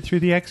to put it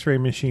through the x-ray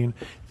machine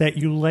that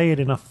you lay it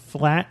in as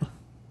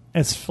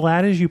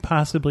flat as you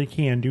possibly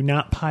can. Do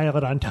not pile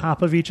it on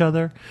top of each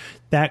other.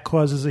 That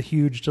causes a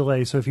huge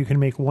delay. So if you can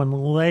make one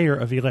layer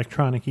of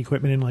electronic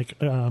equipment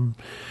and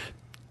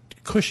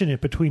cushion it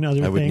between other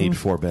things. I would need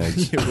 4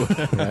 bags.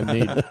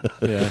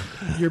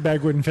 Your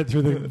bag wouldn't fit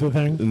through the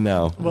thing?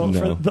 No. Well, no.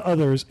 for the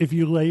others, if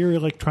you lay your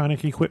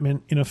electronic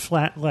equipment in a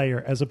flat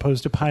layer as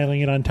opposed to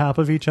piling it on top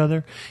of each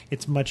other,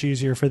 it's much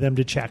easier for them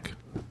to check.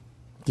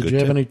 Did Good you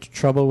have tip. any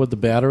trouble with the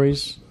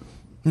batteries?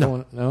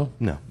 No. No?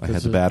 No, I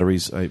had the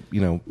batteries. I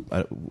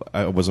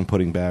wasn't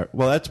putting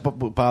Well, that's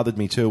what bothered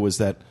me too, was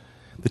that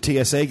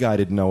the TSA guy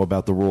didn't know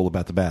about the rule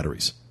about the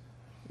batteries.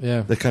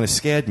 Yeah. That kind of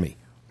scared me.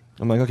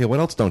 I'm like, okay, what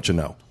else don't you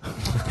know?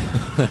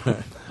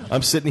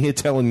 I'm sitting here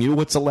telling you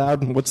what's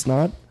allowed and what's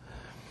not.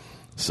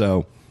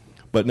 So,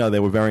 but no,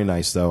 they were very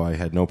nice though. I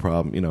had no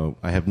problem.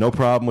 I have no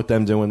problem with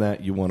them doing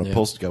that. You want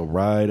to go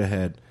right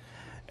ahead.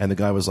 And the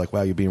guy was like,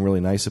 wow, you're being really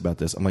nice about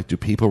this. I'm like, do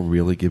people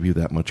really give you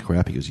that much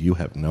crap? He goes, you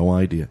have no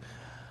idea.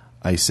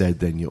 I said,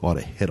 then you ought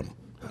to hit them.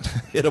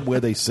 Hit them where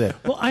they sit.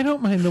 Well, I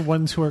don't mind the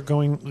ones who are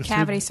going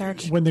Cavity through,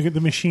 search. when the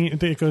machine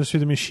it goes through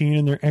the machine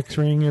and they're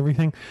X-raying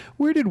everything.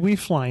 Where did we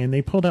fly? And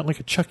they pulled out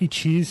like a Chuck E.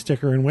 Cheese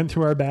sticker and went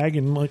through our bag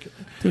and like.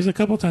 There's a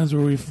couple times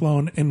where we've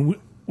flown and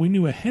we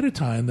knew ahead of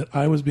time that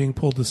I was being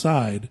pulled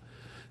aside.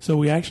 So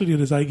we actually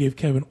did is I gave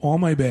Kevin all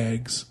my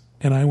bags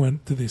and I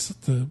went to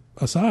the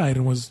aside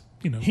and was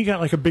He got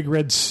like a big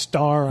red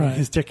star on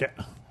his ticket.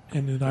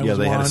 And then I was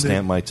they had to wanded.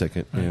 stamp my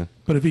ticket. Right. Yeah.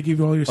 But if he gave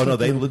you all your Oh stuff, no,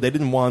 they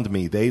didn't wand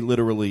me. They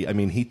literally,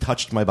 he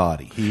touched my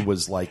body. He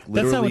was like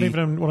literally. That's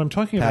not what I'm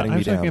talking about. patting I'm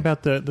me talking down.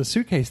 about the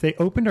suitcase. They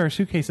opened our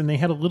suitcase and they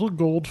had a little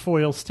gold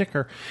foil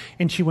sticker,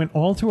 and she went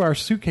all through our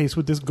suitcase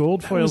with this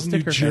gold foil was New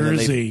sticker.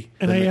 Jersey.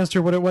 And I asked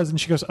her what it was,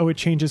 and she goes, "Oh, it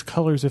changes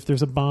colors if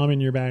there's a bomb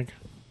in your bag."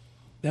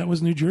 That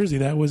was New Jersey.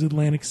 That was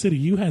Atlantic City.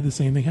 You had the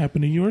same thing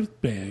happen to your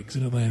bags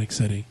in Atlantic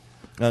City.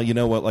 You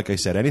know what? Like I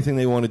said, anything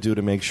they want to do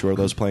to make sure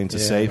those planes are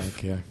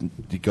safe,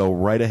 you go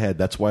right ahead.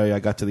 That's why I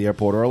got to the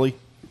airport early.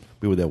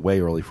 We were there way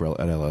early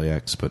at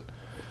LAX, but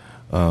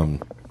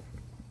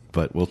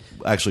we'll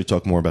actually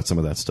talk more about some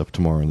of that stuff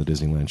tomorrow in the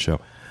Disneyland show.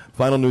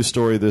 Final news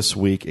story this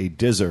week: a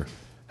Dizzer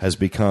has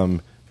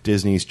become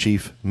Disney's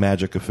chief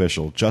magic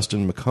official.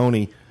 Justin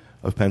McConey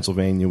of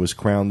Pennsylvania was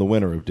crowned the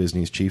winner of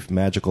Disney's chief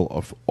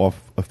magical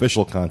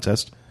official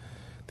contest.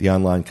 The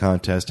online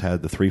contest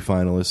had the 3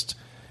 finalists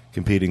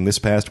competing this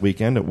past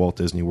weekend at Walt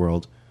Disney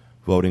World.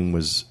 Voting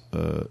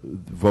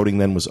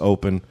then was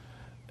open,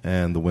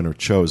 and the winner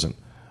chosen.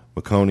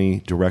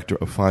 McConey, Director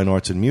of Fine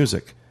Arts and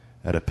Music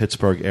at a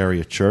Pittsburgh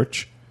area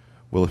church,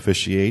 will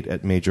officiate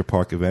at major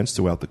park events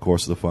throughout the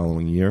course of the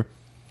following year.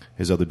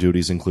 His other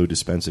duties include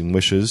dispensing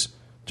wishes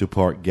to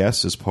park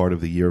guests as part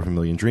of the Year of a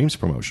Million Dreams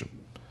promotion.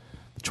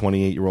 The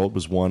 28-year-old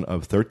was one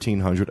of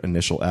 1,300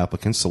 initial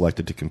applicants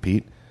selected to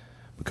compete.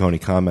 McConey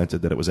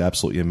commented that it was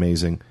absolutely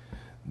amazing,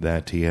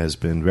 that he has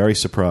been very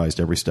surprised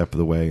every step of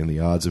the way, and the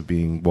odds of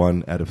being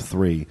 1 out of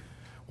 3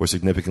 were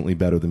significantly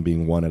better than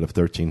being 1 out of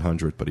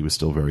 1,300, but he was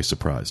still very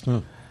surprised.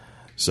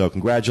 So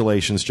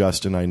congratulations,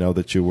 Justin. I know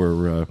that you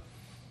were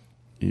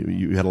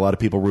you had a lot of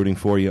people rooting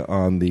for you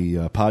on the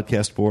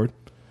podcast board,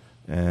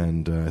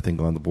 and I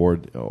think on the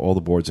board, all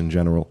the boards in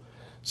general.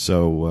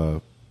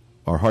 So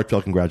our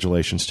heartfelt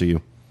congratulations to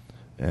you.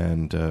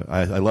 And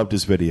I loved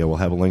his video. We'll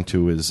have a link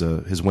to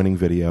his winning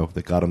video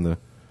that got him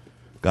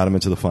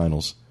into the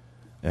finals,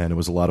 and it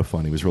was a lot of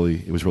fun. It was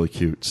really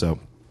cute. So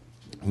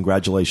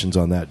congratulations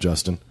on that,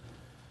 Justin.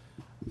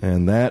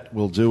 And that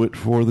will do it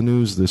for the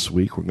news this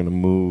week. We're going to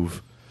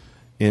move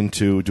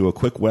into do a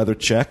quick weather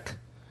check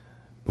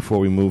before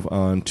we move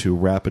on to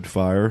rapid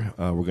fire.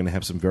 We're going to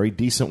have some very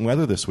decent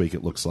weather this week,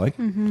 it looks like.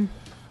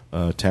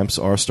 Temps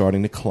are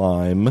starting to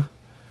climb.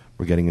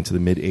 We're getting into the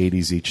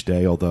mid-80s each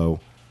day, although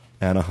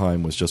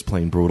Anaheim was just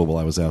plain brutal while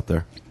I was out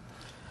there.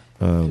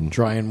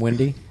 Dry and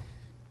windy?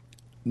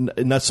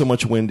 Not so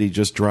much windy,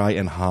 just dry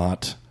and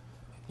hot,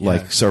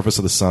 like surface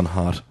of the sun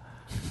hot.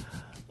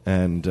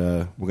 And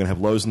we're going to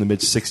have lows in the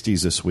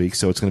mid-60s this week,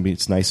 so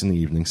it's nice in the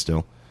evening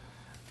still.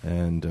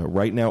 And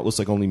right now it looks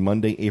like only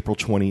Monday, April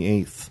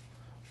 28th,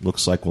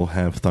 looks like we'll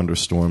have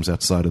thunderstorms.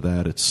 Outside of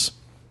that, it's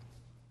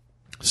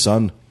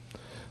sun.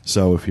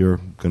 So if you're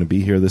going to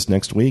be here this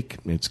next week,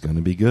 it's going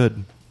to be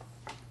good.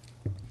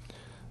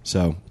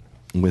 So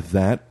with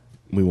that,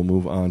 we will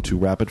move on to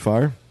rapid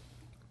fire.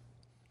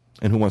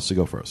 And who wants to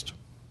go first?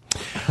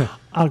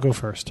 I'll go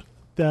first.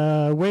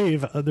 The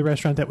Wave, the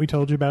restaurant that we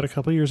told you about a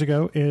couple of years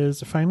ago,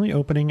 is finally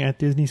opening at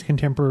Disney's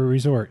Contemporary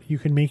Resort. You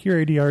can make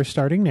your ADRs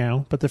starting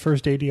now, but the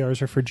first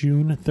ADRs are for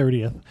June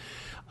 30th.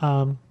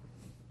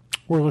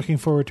 We're looking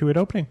forward to it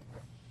opening.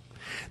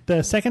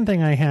 The second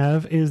thing I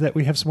have is that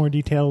we have some more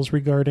details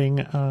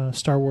regarding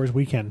Star Wars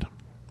weekend.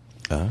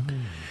 I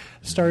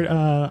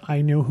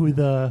know who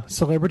the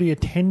celebrity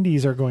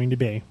attendees are going to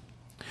be.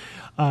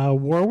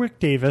 Warwick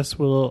Davis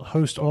will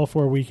host all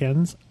 4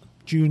 weekends.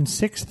 June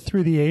 6th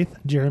through the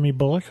 8th, Jeremy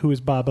Bulloch, who is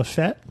Boba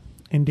Fett,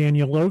 and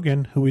Daniel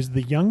Logan, who is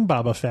the young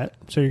Boba Fett.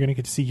 So you're going to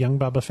get to see young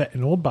Boba Fett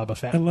and old Boba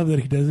Fett. I love that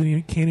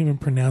he can't even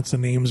pronounce the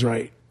names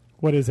right.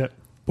 What is it?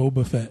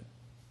 Boba Fett.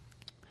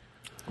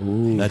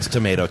 Ooh. That's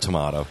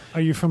tomato.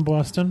 Are you from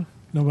Boston?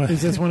 No, but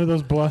is this one of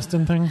those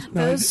Boston things?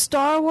 Those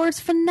Star Wars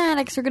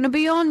fanatics are going to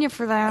be on you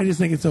for that. I just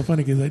think it's so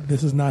funny because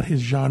this is not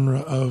his genre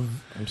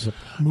of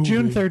movie.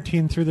 June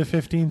 13th through the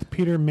 15th,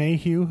 Peter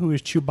Mayhew, who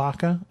is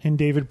Chewbacca, and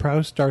David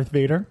Prowse, Darth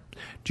Vader.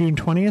 June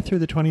 20th through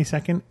the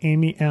 22nd,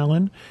 Amy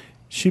Allen.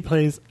 She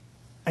plays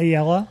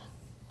Ayala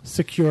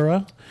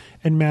Secura,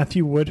 and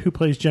Matthew Wood, who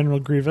plays General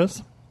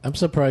Grievous. I'm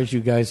surprised you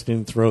guys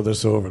didn't throw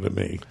this over to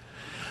me.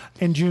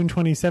 And June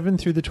 27th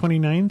through the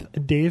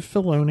 29th, Dave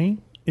Filoni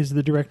is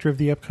the director of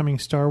the upcoming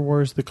Star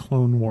Wars The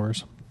Clone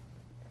Wars.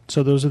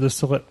 So those are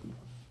the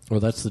Well,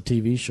 that's the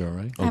TV show,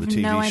 right? I have the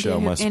TV no idea show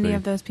who must any be.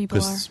 of those people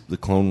are. The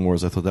Clone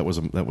Wars, I thought that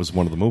was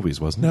one of the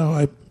movies, wasn't it?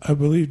 No, I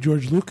believe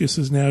George Lucas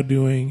is now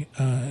doing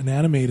an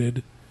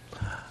animated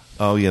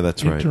Oh, yeah,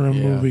 that's right.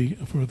 interim movie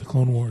for the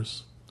Clone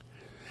Wars.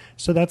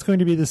 So that's going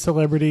to be the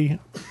celebrity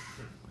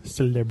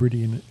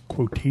in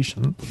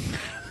quotation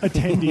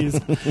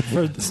attendees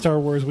for the Star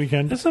Wars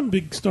weekend. There's some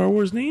big Star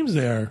Wars names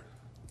there.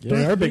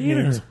 They are big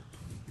names.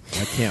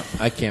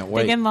 I can't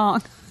wait. Big and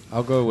long.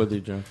 I'll go with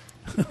you, John.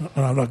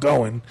 I'm not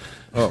going.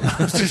 Oh,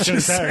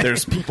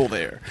 There's people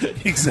there.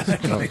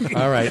 Exactly.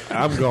 all right.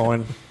 I'm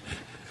going.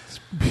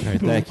 All right,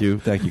 thank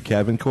you,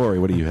 Kevin. Corey,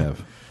 what do you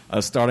have?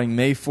 Starting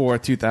May 4,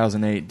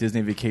 2008,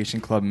 Disney Vacation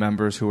Club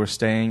members who are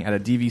staying at a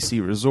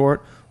DVC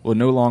resort will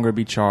no longer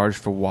be charged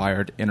for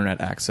wired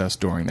internet access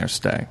during their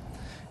stay.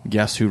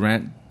 Guests who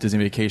rent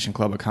Disney Vacation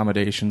Club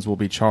accommodations will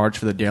be charged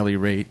for the daily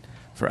rate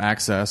for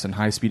access, and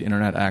high-speed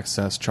internet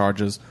access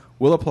charges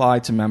will apply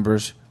to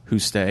members who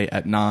stay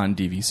at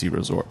non-DVC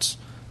resorts.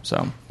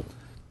 So,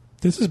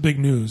 This is big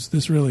news.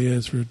 This really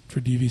is for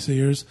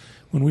DVCers.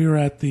 When we were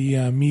at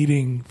the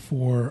meeting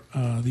for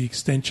the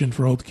extension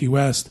for Old Key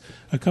West,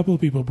 a couple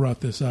of people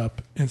brought this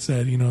up and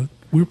said,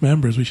 we're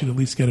members. We should at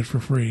least get it for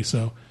free.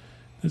 So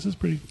this is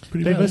pretty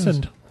They bad news.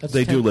 listened.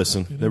 They do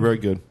listen. They're very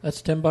good.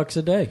 That's $10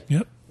 a day.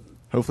 Yep.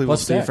 hopefully we'll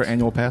What's see it next? for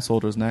annual pass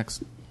holders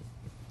next.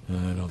 I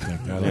don't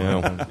think that.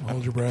 Yeah.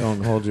 Hold your breath.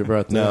 Don't hold your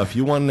breath. Now, there. if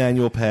you want an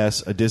annual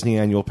pass, a Disney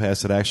annual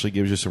pass that actually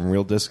gives you some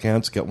real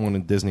discounts, get one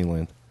in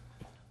Disneyland.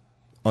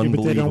 but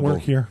Unbelievable. they don't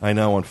work here. I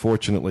know,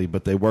 unfortunately,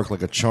 but they work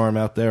like a charm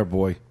out there,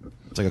 boy.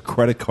 It's like a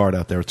credit card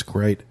out there. It's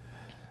great.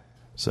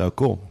 So,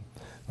 cool.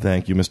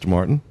 Thank you, Mr.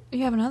 Martin.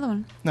 You have another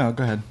one. No,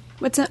 go ahead.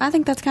 I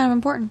think that's kind of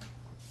important.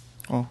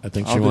 Well, I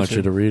think I'll she do wants too.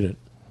 you to read it.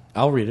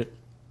 I'll read it.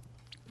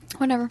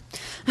 Whatever.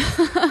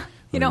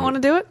 You don't want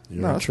to do it?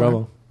 You're No, in that's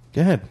trouble.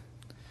 Go ahead.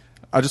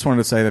 I just wanted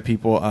to say that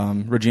people,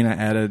 Regina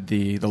added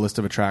the list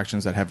of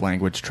attractions that have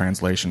language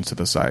translations to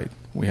the site.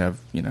 We have,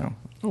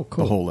 Oh,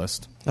 cool. the whole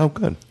list. Oh,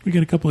 good. We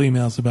get a couple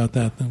emails about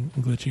that. Then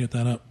I'm glad you get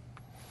that up.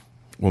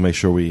 We'll make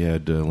sure we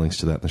add links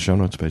to that in the show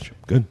notes page.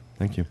 Good.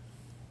 Thank you.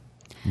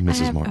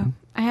 Mrs. Martin.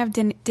 I have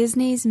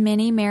Disney's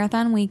Mini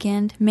Marathon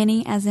Weekend.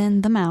 Mini as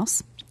in the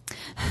mouse,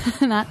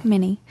 not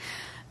Minnie.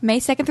 May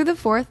 2nd through the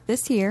 4th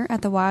this year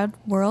at the Wild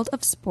World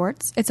of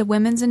Sports. It's a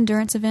women's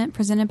endurance event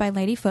presented by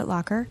Lady Foot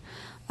Locker.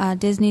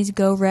 Disney's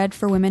Go Red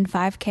for Women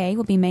 5K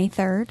will be May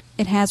 3rd.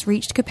 It has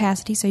reached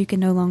capacity, so you can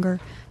no longer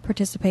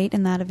participate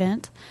in that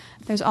event.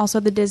 There's also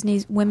the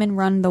Disney's Women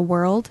Run the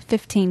World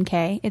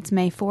 15K. It's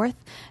May 4th,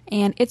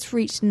 and it's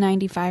reached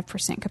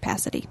 95%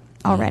 capacity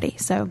already,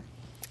 so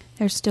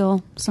there's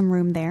still some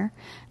room there.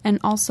 And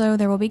also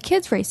there will be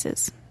kids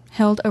races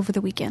held over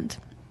the weekend.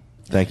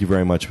 Thank you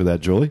very much for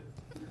that, Julie.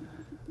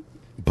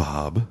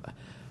 Bob.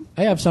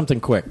 I have something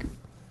quick.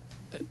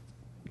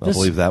 I'll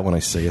believe that when I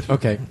see it.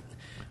 Okay.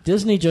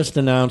 Disney just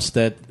announced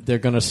that they're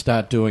going to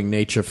start doing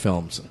nature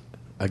films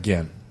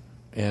again.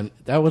 And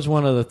that was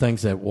one of the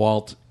things that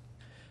Walt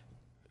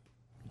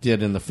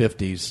did in the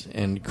 50s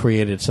and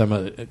created some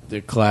of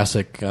the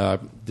classic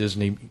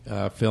Disney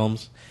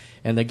films.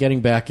 And they're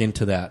getting back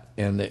into that.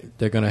 And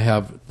they're going to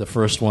have the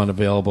first one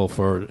available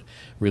for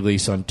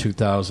release on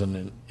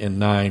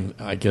 2009,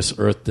 I guess,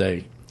 Earth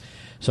Day.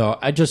 So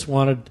I just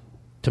wanted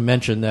to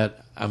mention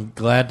that I'm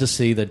glad to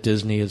see that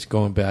Disney is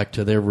going back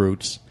to their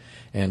roots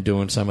and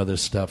doing some of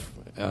this stuff,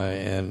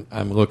 and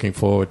I'm looking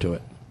forward to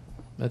it.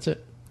 That's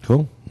it.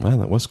 Cool. Wow,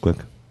 that was quick.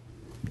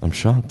 I'm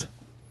shocked.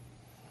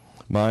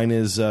 Mine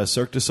is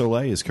Cirque du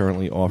Soleil is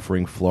currently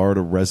offering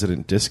Florida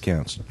resident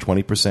discounts,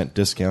 20%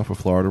 discount for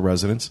Florida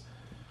residents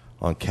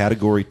on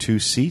Category 2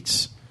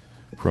 seats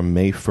from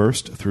May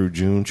 1st through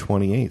June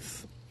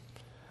 28th.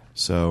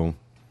 So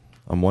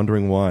I'm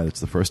wondering why. It's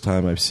the first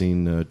time I've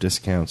seen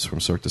discounts from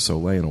Cirque du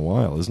Soleil in a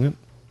while, isn't it?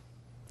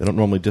 They don't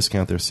normally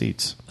discount their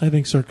seats. I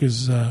think Cirque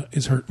is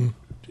hurting.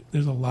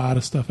 There's a lot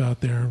of stuff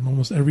out there.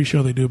 Almost every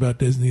show they do about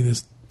Disney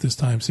this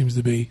time seems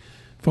to be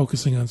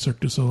focusing on Cirque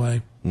du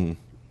Soleil. I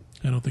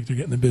don't think they're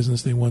getting the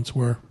business they once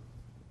were.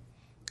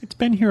 It's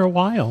been here a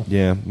while.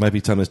 Yeah, might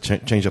be time to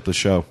change up the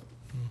show.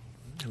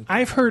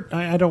 I've heard.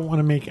 I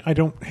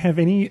don't have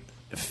any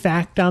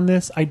fact on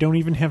this. I don't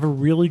even have a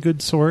really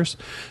good source,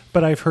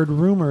 but I've heard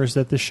rumors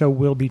that the show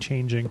will be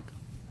changing.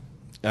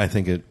 I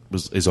think it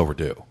is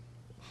overdue.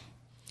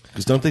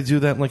 Because don't they do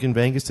that like in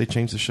Vegas? They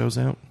change the shows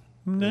out?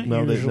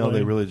 No,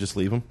 they really just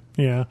leave them?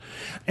 Yeah.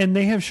 And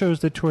they have shows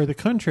that tour the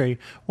country.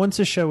 Once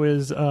a show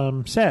is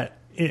set,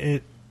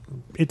 it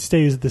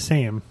stays the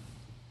same.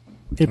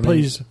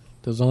 Plays.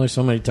 There's only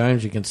so many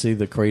times you can see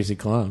the crazy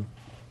clown.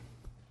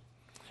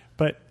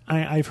 But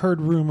I've heard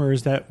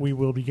rumors that we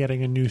will be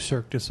getting a new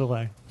Cirque du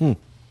Soleil.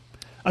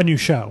 A new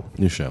show.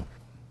 New show.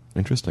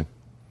 Interesting.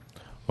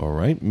 All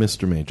right,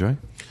 Mr. Magi.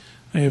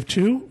 I have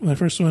two. My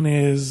first one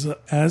is,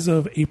 as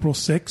of April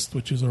 6th,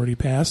 which is already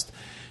passed,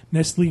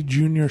 Nestle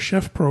Junior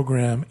Chef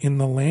Program in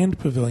the Land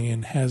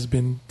Pavilion has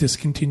been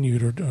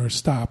discontinued or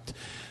stopped.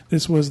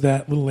 This was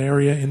that little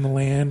area in the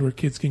land where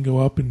kids can go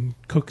up and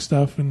cook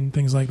stuff and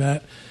things like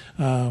that.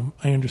 I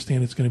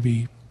understand it's going to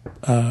be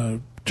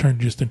turned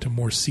just into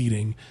more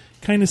seating.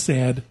 Kind of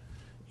sad,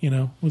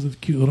 it was a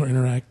cute little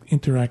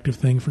interactive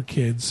thing for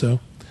kids, so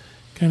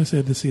kind of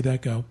sad to see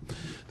that go.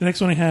 The next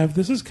one I have,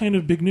 this is kind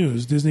of big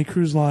news. Disney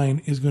Cruise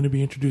Line is going to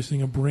be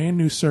introducing a brand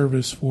new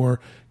service for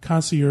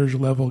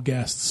concierge-level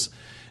guests.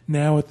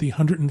 Now at the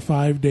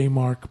 105-day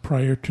mark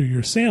prior to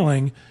your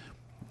sailing,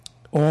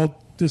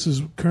 this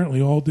is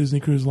currently all Disney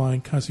Cruise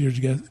Line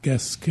concierge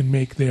guests can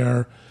make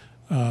their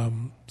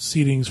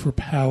seatings for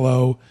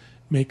Palo,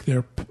 make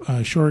their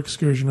shore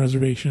excursion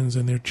reservations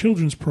and their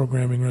children's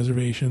programming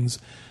reservations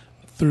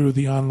through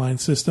the online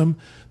system.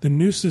 The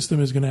new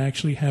system is going to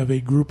actually have a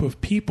group of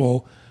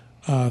people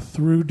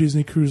through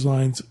Disney Cruise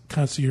Line's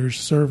concierge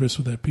service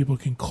so that people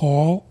can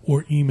call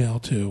or email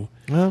to.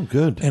 Oh,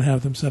 good. And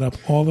have them set up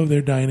all of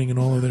their dining and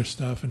all of their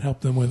stuff and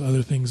help them with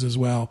other things as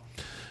well.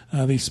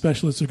 These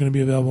specialists are going to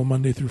be available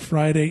Monday through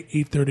Friday,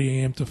 8:30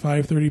 a.m. to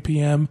 5:30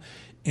 p.m.,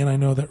 and I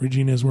know that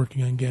Regina is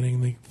working on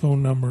getting the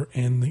phone number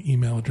and the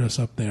email address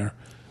up there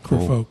for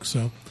folks.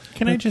 So,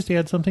 can I just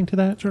add something to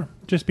that? Sure.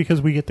 Just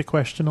because we get the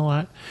question a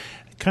lot.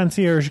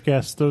 Concierge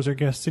guests, those are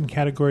guests in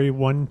category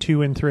 1,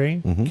 2, and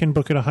 3, can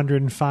book at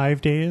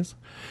 105 days.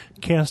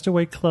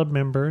 Castaway Club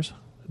members,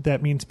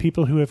 that means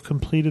people who have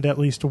completed at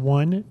least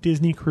one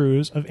Disney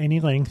cruise of any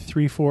length,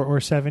 3, 4,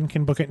 or 7,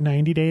 can book at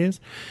 90 days.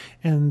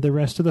 And the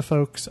rest of the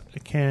folks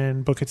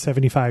can book at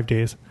 75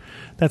 days.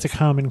 That's a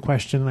common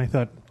question, and I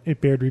thought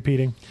it bared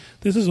repeating.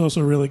 This is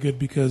also really good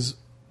because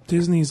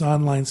Disney's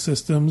online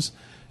systems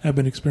have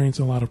been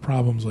experiencing a lot of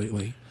problems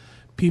lately.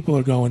 People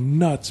are going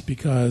nuts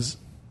because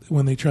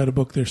when they try to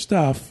book their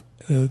stuff,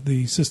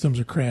 the systems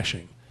are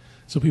crashing.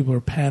 So people are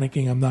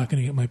panicking, I'm not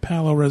going to get my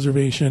Palo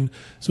reservation.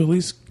 So at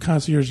least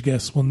concierge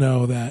guests will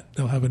know that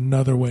they'll have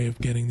another way of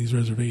getting these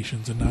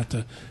reservations and not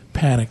to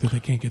panic that they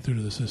can't get through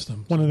to the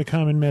system. One of the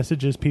common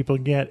messages people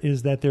get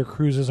is that their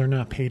cruises are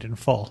not paid in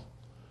full,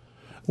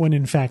 when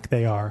in fact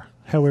they are.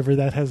 However,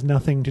 that has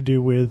nothing to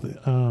do with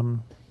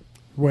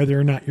whether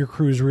or not your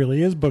cruise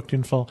really is booked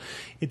in full.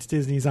 It's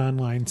Disney's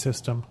online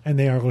system, and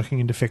they are looking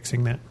into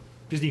fixing that.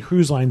 Disney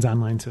Cruise Line's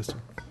online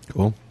system.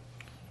 Cool.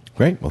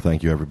 Great. Well,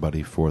 thank you,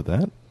 everybody, for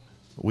that.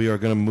 We are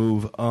going to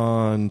move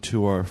on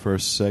to our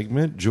first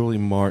segment. Julie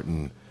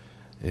Martin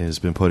has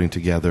been putting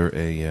together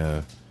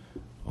a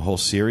whole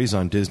series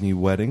on Disney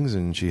weddings,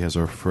 and she has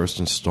our first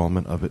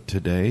installment of it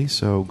today.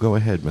 So go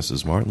ahead,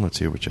 Mrs. Martin. Let's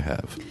hear what you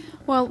have.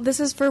 Well, this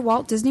is for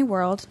Walt Disney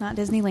World, not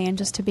Disneyland,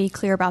 just to be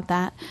clear about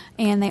that.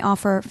 And they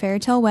offer fairy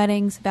tale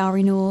weddings, vow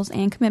renewals,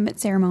 and commitment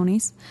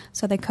ceremonies.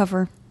 So they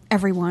cover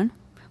everyone,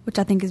 which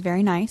I think is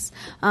very nice.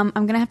 I'm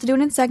going to have to do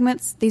it in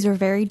segments. These are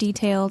very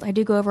detailed. I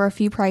do go over a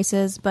few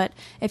prices, but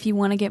if you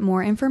want to get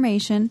more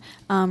information,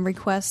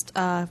 request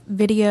a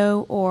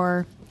video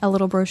or a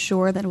little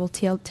brochure that will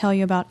tell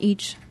you about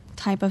each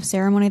type of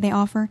ceremony they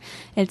offer.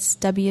 It's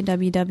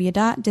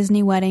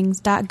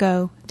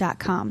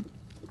www.disneyweddings.go.com.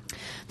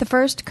 The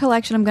first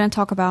collection I'm going to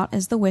talk about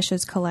is the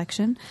Wishes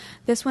collection.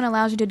 This one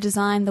allows you to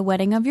design the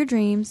wedding of your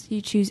dreams.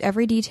 You choose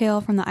every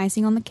detail from the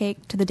icing on the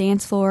cake to the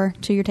dance floor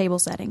to your table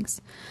settings.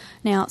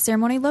 Now,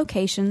 ceremony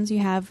locations, you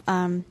have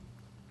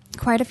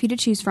quite a few to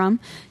choose from.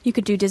 You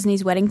could do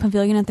Disney's Wedding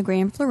Pavilion at the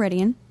Grand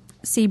Floridian,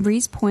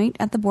 Seabreeze Point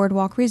at the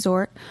Boardwalk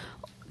Resort,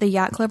 the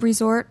Yacht Club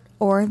Resort,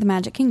 or the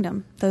Magic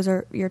Kingdom. Those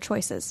are your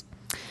choices.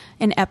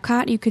 In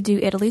Epcot, you could do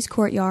Italy's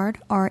Courtyard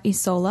or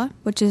Isola,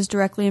 which is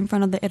directly in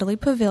front of the Italy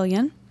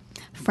Pavilion.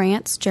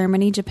 France,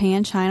 Germany,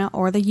 Japan, China,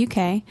 or the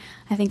UK.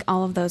 I think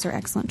all of those are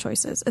excellent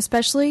choices,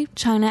 especially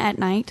China at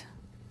night.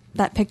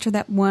 That picture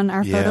that won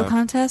our photo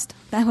contest,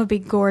 that would be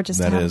gorgeous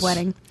to have a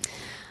wedding.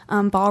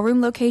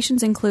 Ballroom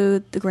locations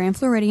include the Grand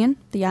Floridian,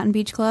 the Yacht and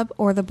Beach Club,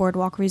 or the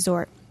Boardwalk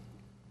Resort.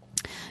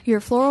 Your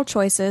floral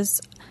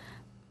choices,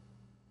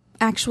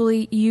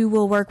 actually, you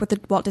will work with the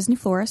Walt Disney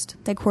florist.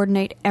 They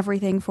coordinate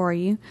everything for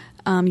you,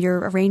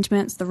 your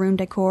arrangements, the room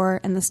decor,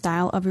 and the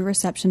style of your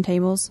reception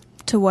tables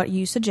to what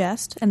you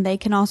suggest, and they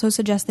can also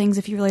suggest things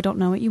if you really don't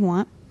know what you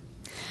want.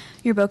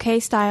 Your bouquet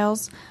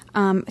styles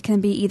can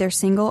be either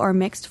single or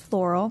mixed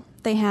floral.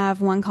 They have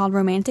one called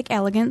Romantic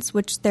Elegance,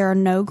 which there are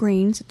no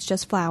greens, it's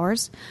just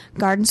flowers.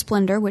 Garden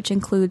Splendor, which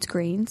includes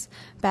greens.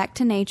 Back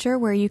to Nature,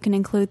 where you can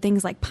include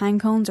things like pine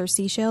cones or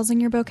seashells in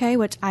your bouquet,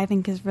 which I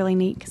think is really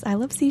neat because I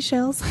love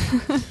seashells.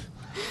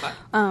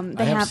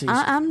 They have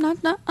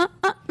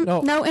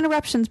no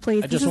interruptions,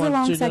 please. This is a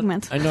long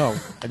segment. I know.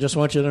 I just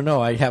want you to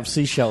know I have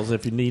seashells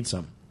if you need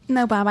some.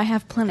 No, Bob, I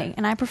have plenty,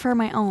 and I prefer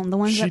my own, the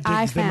ones that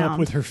I found. She digs them up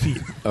with her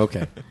feet.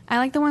 Okay. I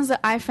like the ones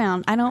that I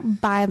found. I don't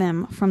buy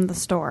them from the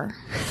store.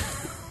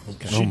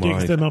 Okay. She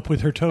digs them up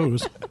with her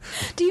toes.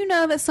 Do you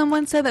know that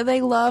someone said that they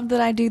love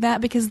that I do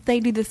that because they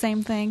do the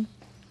same thing?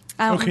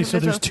 Okay, so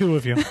there's two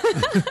of you.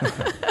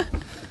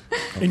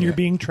 And you're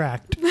being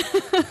tracked.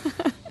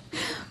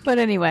 But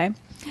anyway,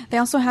 they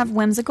also have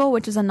Whimsical,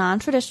 which is a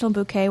non-traditional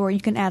bouquet where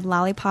you can add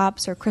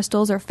lollipops or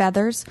crystals or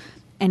feathers,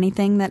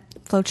 anything that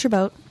floats your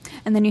boat.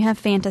 And then you have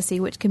Fantasy,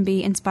 which can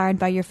be inspired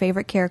by your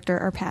favorite character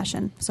or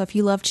passion. So if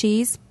you love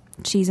cheese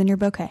in your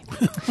bouquet.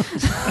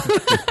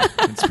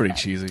 It's pretty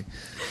cheesy.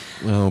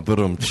 Oh, but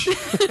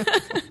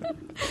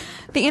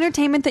The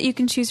entertainment that you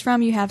can choose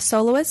from, you have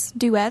soloists,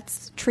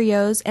 duets,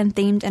 trios, and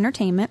themed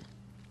entertainment.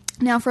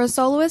 Now, for a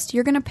soloist,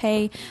 you're going to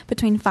pay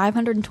between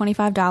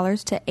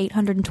 $525 to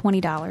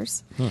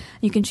 $820.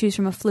 You can choose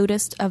from a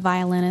flutist, a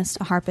violinist,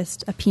 a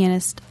harpist, a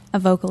pianist, a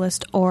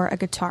vocalist, or a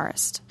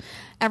guitarist.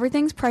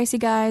 Everything's pricey,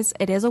 guys.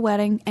 It is a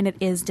wedding, and it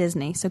is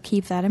Disney, so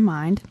keep that in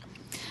mind.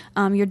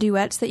 Your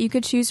duets that you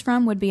could choose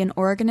from would be an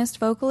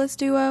organist-vocalist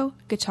duo,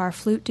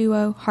 guitar-flute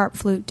duo,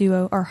 harp-flute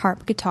duo, or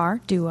harp-guitar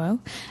duo,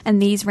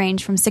 and these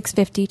range from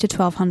 $650 to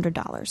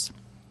 $1,200.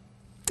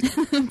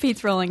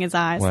 Pete's rolling his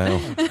eyes. wow.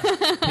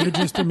 You're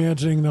just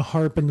imagining the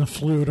harp and the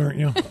flute, aren't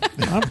you?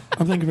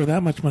 I'm thinking for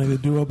that much money, the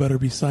duo better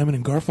be Simon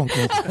and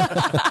Garfunkel.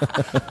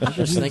 I'm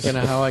just thinking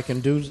of how I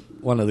can do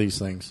one of these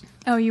things.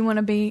 Oh, you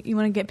want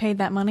to get paid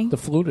that money? The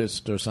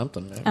flutist or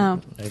something. Oh.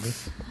 Maybe.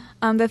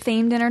 The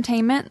themed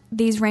entertainment,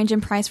 these range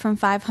in price from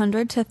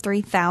 $500 to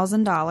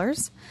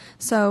 $3,000.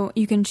 So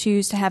you can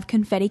choose to have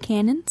confetti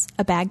cannons,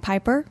 a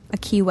bagpiper, a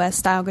Key West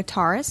style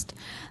guitarist,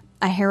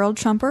 a herald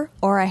trumper,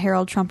 or a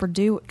herald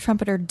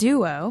trumpeter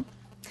duo.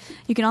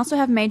 You can also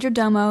have Major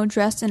Domo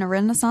dressed in a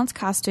Renaissance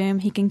costume.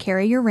 He can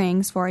carry your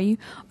rings for you,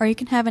 or you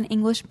can have an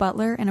English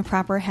butler in a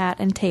proper hat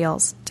and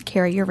tails to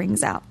carry your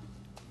rings out.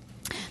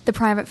 The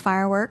private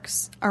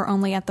fireworks are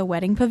only at the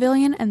wedding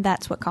pavilion, and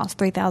that's what costs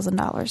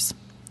 $3,000.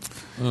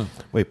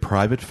 Wait,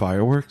 private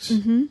fireworks?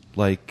 Mm-hmm.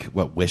 Like,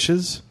 what,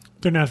 Wishes?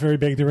 They're not very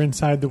big. They're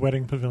inside the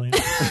wedding pavilion.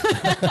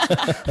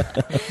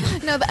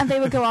 No, they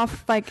would go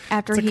off like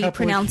after he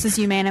pronounces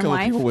you man and Couple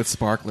wife. people with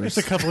sparklers.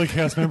 There's a couple of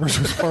cast members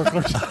with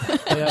sparklers.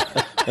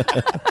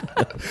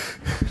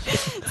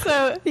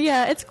 So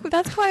yeah,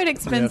 that's quite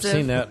expensive. Yeah, I've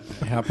seen that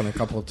happen a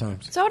couple of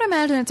times. So I would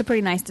imagine it's a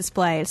pretty nice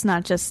display. It's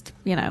not just,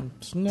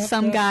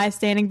 some guy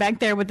standing back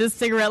there with his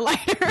cigarette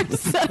lighter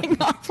setting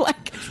off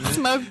like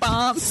smoke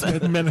bombs.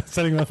 Men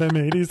setting off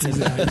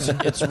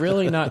M80s. It's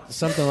really not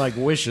something like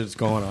Wishes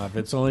going off.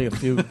 It's only a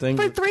few things.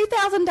 For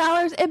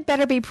 $3,000, it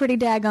better be pretty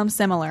daggum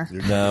similar.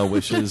 No,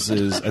 Wishes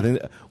is, I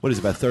think, what is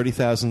it, about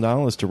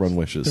 $30,000 to run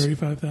Wishes?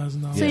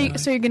 $35,000.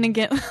 So you're going to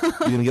get... You're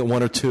going to get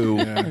one or two.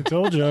 I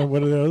told you.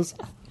 What are those?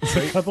 It's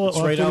a couple of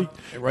Right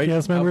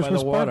cast members out by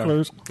with the water.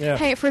 sparklers. Yeah.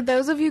 Hey, for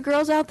those of you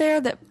girls out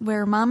there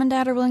where mom and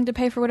dad are willing to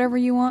pay for whatever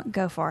you want,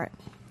 go for it.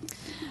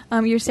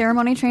 Your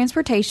ceremony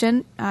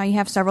transportation, you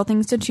have several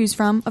things to choose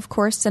from. Of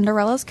course,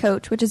 Cinderella's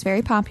coach, which is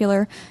very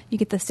popular. You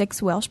get the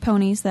 6 Welsh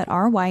ponies that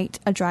are white,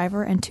 a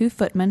driver, and 2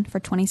 footmen for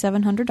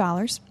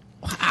 $2,700.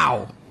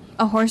 Wow.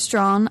 A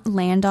horse-drawn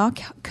landau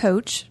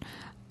coach,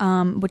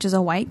 which is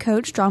a white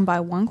coach drawn by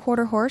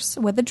 1/4 horse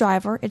with a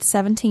driver. It's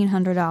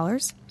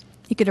 $1,700.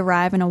 You could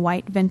arrive in a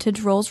white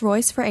vintage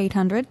Rolls-Royce for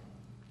 $800.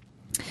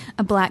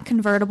 A black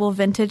convertible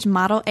vintage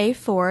Model A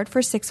Ford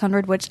for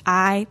 $600, which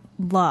I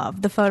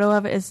love. The photo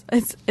of it is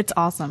it's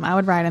awesome. I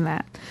would ride in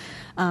that.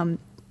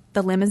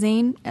 The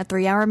limousine, a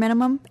 3-hour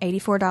minimum,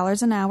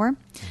 $84 an hour.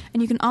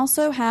 And you can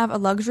also have a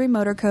luxury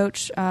motor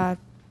coach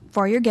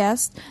for your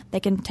guests. They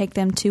can take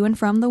them to and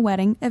from the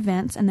wedding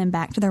events and then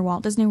back to their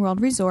Walt Disney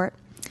World resort.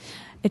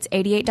 It's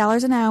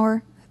 $88 an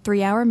hour,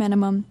 3-hour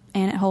minimum,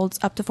 and it holds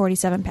up to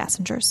 47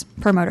 passengers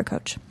per motor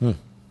coach.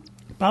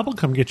 Bob will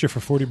come get you for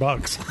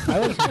 $40.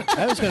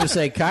 I was going to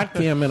say cot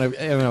cam in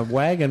a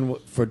wagon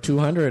for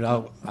 $200.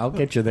 I'll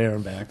get you there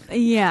and back.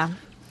 Yeah.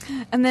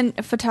 And then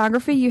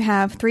photography, you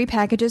have 3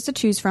 packages to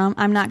choose from.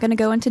 I'm not going to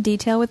go into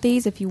detail with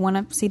these. If you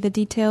want to see the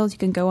details, you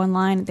can go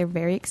online. They're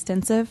very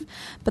extensive,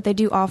 but they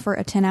do offer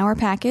a 10-hour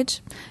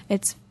package.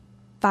 It's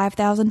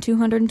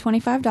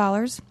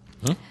 $5,225.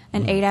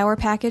 An 8-hour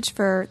package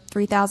for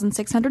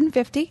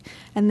 $3,650,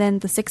 and then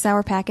the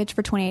 6-hour package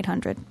for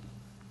 $2,800.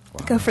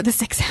 Wow. Go for the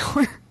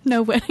 6-hour.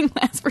 No wedding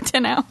lasts for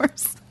 10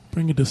 hours.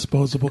 Bring a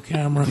disposable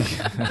camera.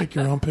 Take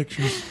your own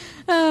pictures.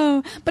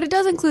 Oh, but it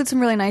does include some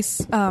really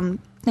nice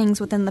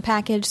things within the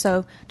package,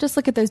 so just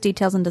look at those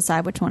details and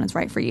decide which one is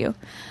right for you.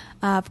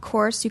 Of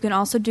course, you can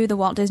also do the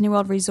Walt Disney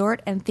World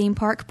Resort and Theme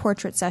Park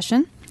Portrait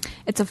Session.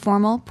 It's a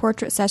formal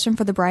portrait session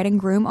for the bride and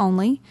groom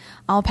only.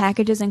 All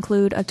packages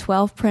include a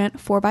 12-print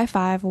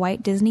 4x5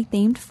 white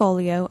Disney-themed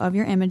folio of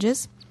your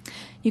images.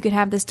 You could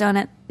have this done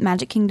at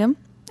Magic Kingdom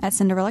at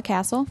Cinderella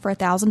Castle for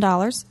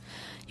 $1,000.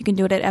 You can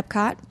do it at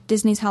Epcot,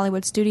 Disney's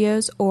Hollywood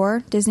Studios,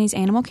 or Disney's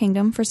Animal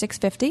Kingdom for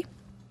 $650.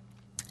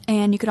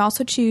 And you could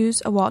also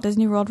choose a Walt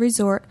Disney World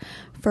Resort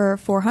for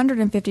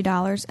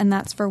 $450, and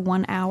that's for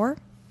 1 hour.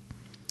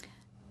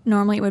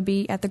 Normally it would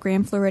be at the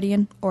Grand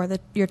Floridian or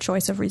your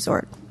choice of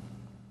resort.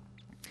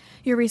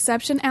 Your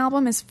reception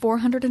album is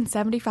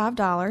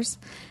 $475.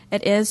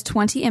 It is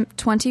 20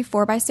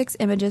 4x6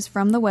 images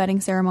from the wedding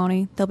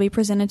ceremony. They'll be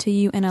presented to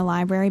you in a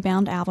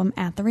library-bound album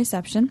at the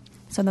reception.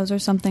 So those are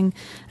something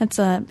that's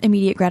a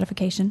immediate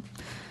gratification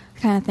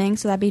kind of thing.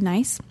 So that'd be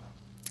nice.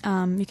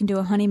 You can do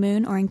a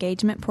honeymoon or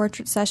engagement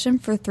portrait session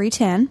for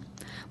 $310,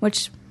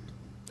 which,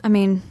 I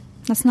mean,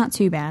 that's not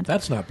too bad.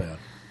 That's not bad.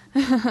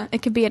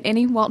 It could be at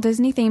any Walt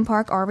Disney theme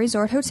park or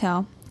resort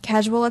hotel.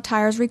 Casual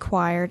attire is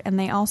required, and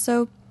they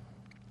also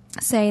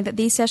say that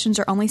these sessions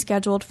are only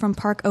scheduled from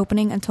park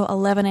opening until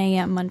 11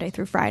 a.m. Monday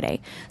through Friday.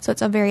 So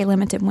it's a very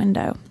limited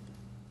window.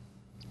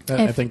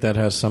 I think that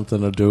has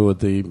something to do with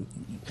the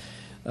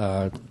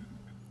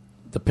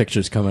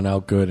pictures coming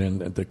out good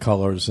and the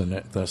colors and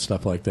the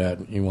stuff like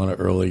that. You want an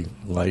early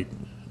light.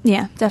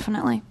 Yeah,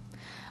 definitely.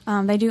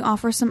 They do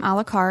offer some a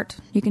la carte.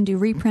 You can do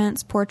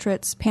reprints,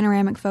 portraits,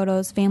 panoramic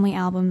photos, family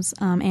albums,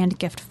 and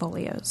gift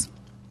folios.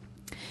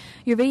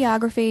 Your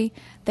videography,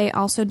 they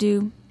also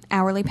do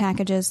hourly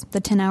packages,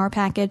 the 10-hour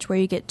package where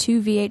you get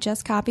 2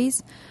 VHS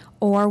copies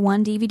or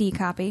 1 DVD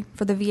copy.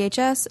 For the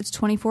VHS, it's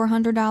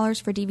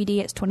 $2,400. For DVD,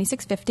 it's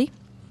 $2,650.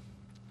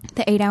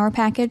 The 8-hour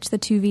package, the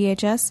 2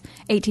 VHS,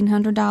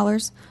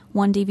 $1,800.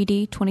 1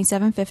 DVD,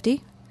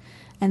 $2,750.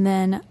 And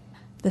then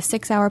the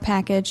 6-hour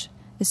package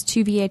is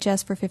 2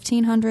 VHS for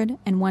 $1,500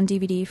 and 1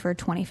 DVD for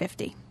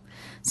 $2,050.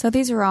 So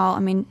these are all, I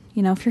mean,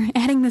 you know, if you're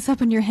adding this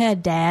up in your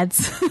head,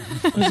 dads.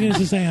 I was going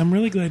to say, I'm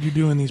really glad you're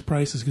doing these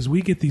prices because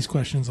we get these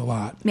questions a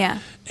lot. Yeah.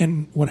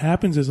 And what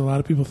happens is a lot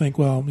of people think,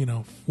 well, you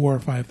know, $4,000 or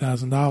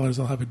 $5,000,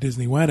 I'll have a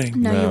Disney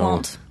wedding. No, you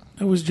won't.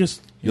 It was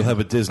just... You'll have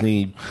a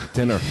Disney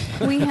dinner.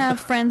 We have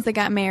friends that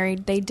got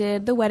married. They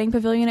did the wedding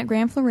pavilion at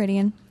Grand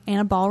Floridian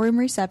and a ballroom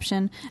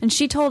reception, and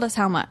she told us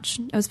how much.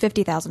 It was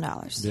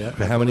 $50,000. Yeah.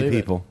 For how many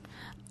people?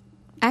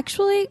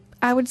 Actually,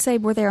 I would say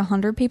were there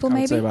 100 people I would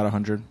maybe? say about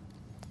 100.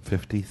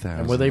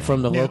 50,000. Were they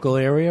from the local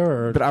area?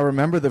 Or? But I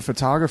remember the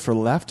photographer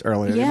left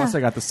earlier. Yeah. They must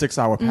have got the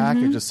 6-hour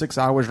package. The 6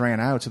 hours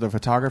ran out, so the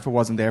photographer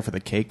wasn't there for the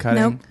cake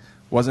cutting. Nope.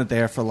 Wasn't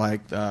there for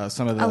like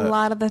some of the A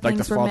lot of the like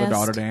things the were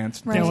father-daughter missed.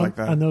 dance, Right. things Now, like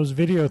that. on those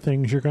video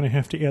things, you're going to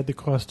have to add the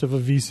cost of a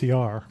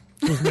VCR.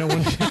 There's no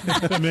one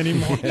can them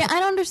anymore. Yeah,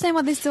 I don't understand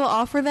why they still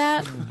offer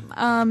that.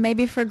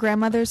 Maybe for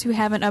grandmothers who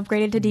haven't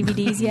upgraded to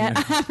DVDs yet.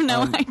 I have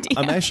no idea.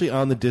 I'm actually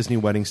on the Disney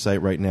wedding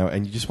site right now,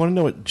 and you just want to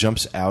know what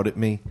jumps out at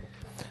me?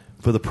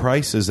 For the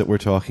prices that we're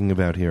talking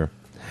about here,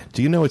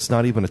 do you know it's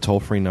not even a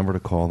toll-free number to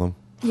call them?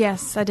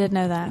 Yes, I did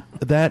know that.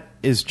 That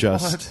is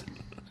just...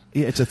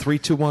 Yeah, it's a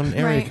 321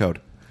 area Right.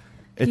 code.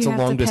 It's You a have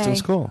to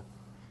long-distance pay. call.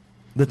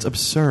 That's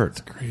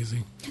absurd.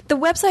 crazy. The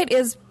website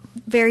is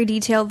very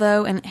detailed,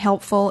 though, and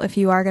helpful if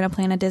you are going to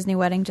plan a Disney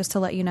wedding, just to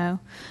let you know.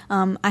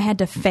 I had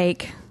to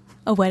fake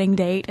a wedding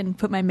date and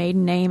put my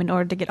maiden name in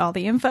order to get all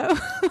the info.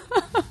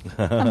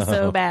 I'm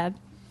so bad.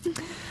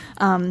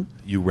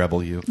 You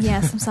rebel, you.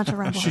 Yes, I'm such a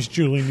rebel. She's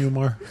Julie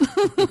Newmar.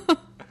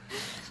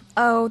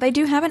 Oh, they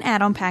do have an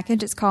add-on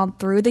package. It's called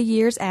Through the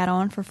Years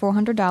Add-on for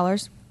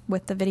 $400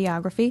 with the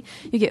videography.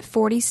 You get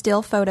 40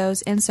 still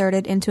photos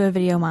inserted into a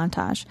video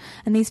montage.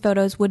 And these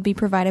photos would be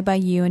provided by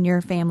you and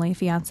your family,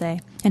 fiance,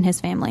 and his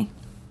family.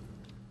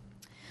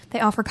 They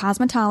offer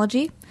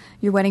cosmetology.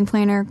 Your wedding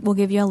planner will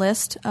give you a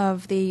list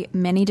of the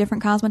many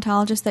different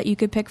cosmetologists that you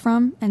could pick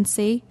from and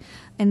see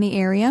in the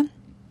area,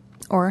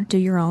 or do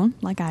your own,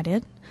 like I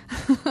did.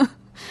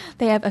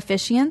 They have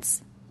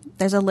officiants.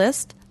 There's a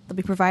list. They'll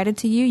be provided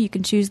to you. You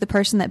can choose the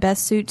person that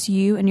best suits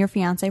you and your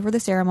fiance for the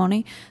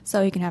ceremony.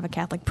 So you can have a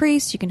Catholic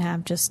priest. You can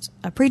have just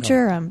a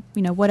preacher,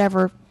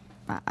 whatever,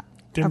 Didn't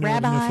a know what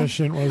rabbi. an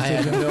officiant was. I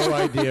had no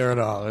idea at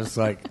all. It's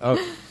like,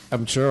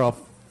 I'm sure I'll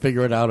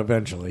figure it out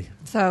eventually.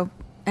 So,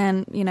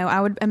 and, I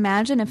would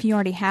imagine if you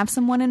already have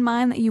someone in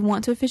mind that you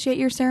want to officiate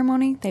your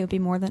ceremony, they would be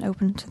more than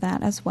open to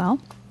that as well.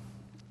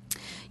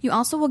 You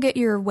also will get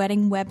your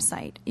wedding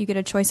website. You get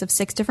a choice of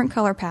 6 different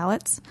color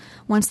palettes.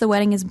 Once the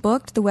wedding is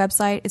booked, the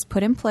website is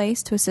put in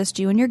place to assist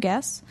you and your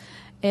guests.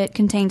 It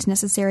contains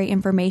necessary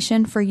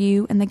information for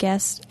you and the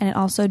guests, and it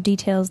also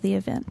details the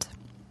event.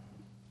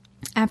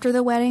 After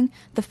the wedding,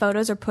 the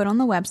photos are put on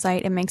the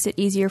website. It makes it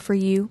easier for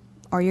you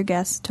or your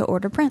guests to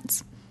order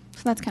prints.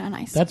 So that's kind of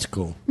nice. That's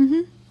cool.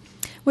 Mm-hmm.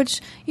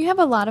 Which you have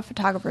a lot of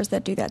photographers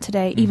that do that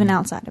today, even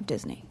outside of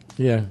Disney.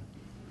 Yeah.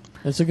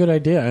 That's a good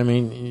idea. I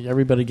mean,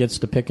 everybody gets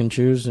to pick and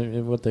choose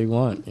what they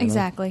want.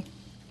 Exactly.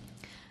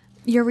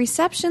 Your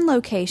reception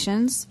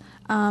locations,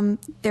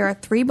 there are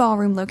 3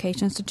 ballroom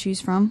locations to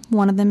choose from.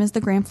 One of them is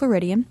the Grand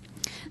Floridian.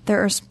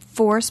 There are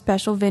 4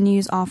 special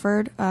venues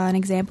offered. An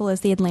example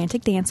is the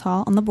Atlantic Dance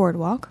Hall on the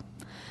boardwalk.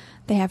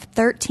 They have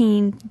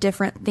 13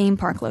 different theme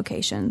park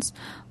locations.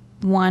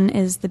 One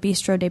is the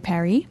Bistro de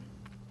Paris,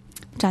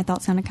 which I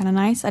thought sounded kind of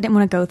nice. I didn't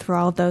want to go through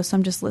all of those, so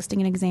I'm just listing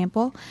an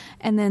example.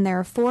 And then there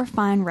are 4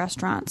 fine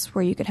restaurants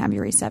where you could have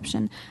your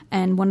reception,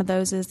 and one of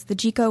those is the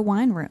Jico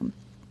Wine Room.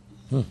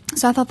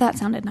 So I thought that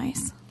sounded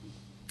nice.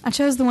 I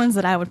chose the ones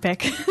that I would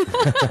pick.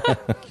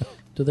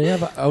 Do they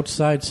have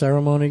outside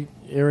ceremony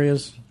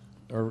areas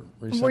or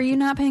reception? Were you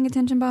not paying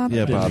attention, Bob?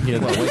 Yeah, Bob. Did you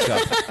Come hear on,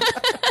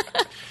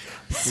 that?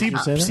 wake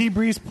up. Sea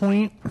Breeze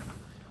Point.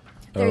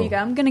 There you go.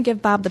 I'm going to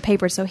give Bob the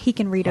paper so he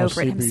can read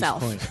over it Seabreeze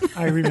himself. Point.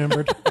 I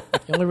remembered.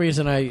 The only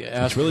reason I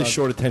asked It's really about-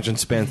 short attention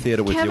span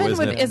theater with Kevin you,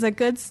 isn't it? is a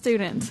good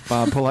student.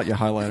 Bob, pull out your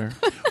highlighter.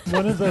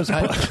 One of those.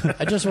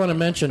 I just want to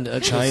mention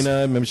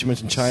China. Remember she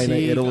mentioned China,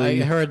 See,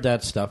 Italy. I heard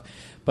that stuff,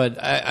 but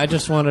I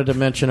just wanted to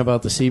mention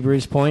about the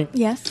Seabreeze Point.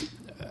 Yes.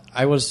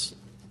 I was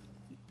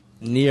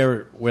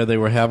near where they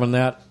were having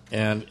that,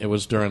 and it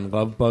was during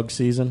love bug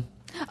season.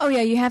 Oh,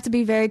 yeah. You have to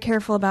be very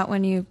careful about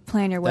when you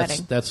plan your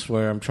wedding. That's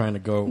where I'm trying to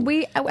go.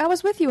 I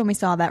was with you when we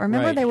saw that.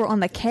 Remember, Right. They were on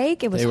the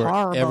cake. It was They were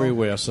horrible.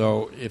 everywhere.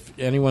 So if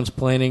anyone's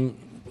planning,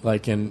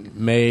 like in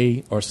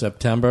May or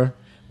September,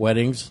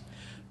 weddings,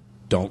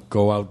 don't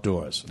go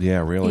outdoors.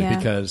 Yeah, really. Yeah.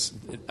 Because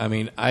I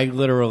mean, I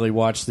literally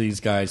watched these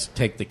guys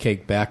take the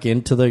cake back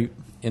into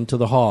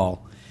the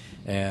hall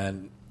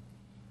and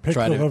Pick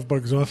try the to love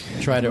bugs off.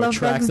 try to Love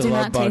attract bugs the do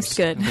love not bugs. taste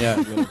good. Yeah,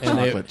 and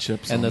Chocolate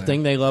chips and on the there.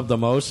 thing they love the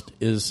most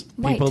is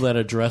people White. that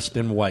are dressed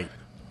in white.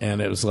 And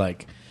it was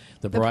like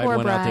the bride poor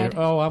went out there. bride.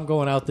 Oh, I'm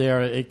going out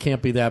there. It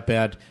can't be that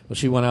bad. Well,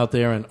 she went out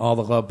there, and all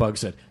the love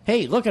bugs said,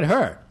 "Hey, look at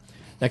her."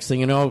 Next thing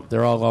you know,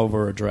 they're all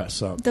over her dress.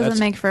 So Doesn't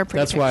make for a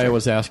pretty That's why I picture.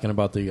 was asking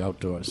about the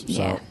outdoors.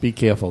 Yeah. So be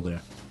careful there.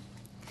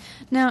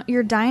 Now,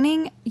 your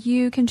dining,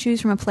 you can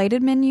choose from a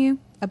plated menu,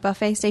 a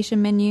buffet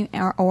station menu,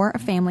 or a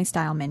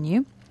family-style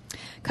menu.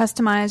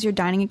 Customize your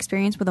dining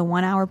experience with a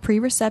 1-hour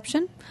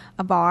pre-reception,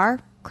 a bar,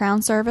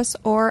 crown service,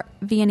 or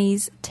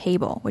Viennese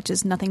table, which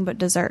is nothing but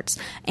desserts.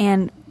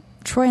 And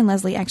Troy and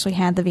Leslie actually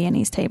had the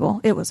Viennese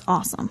table. It was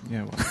awesome.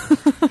 Yeah,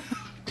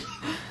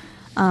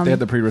 well. They had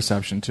the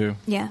pre-reception, too.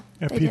 Yeah,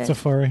 A they pizza did.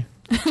 fari.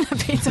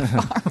 Pizza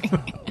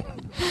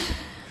Fari.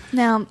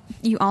 Now,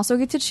 you also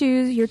get to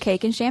choose your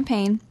cake and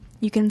champagne.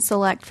 You can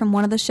select from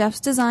one of the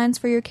chef's designs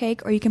for your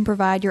cake, or you can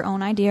provide your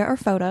own idea or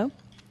photo.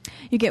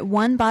 You get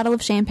 1 bottle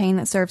of champagne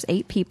that serves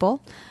 8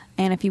 people,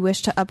 and if you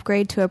wish to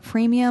upgrade to a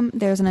premium,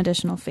 there's an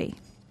additional fee.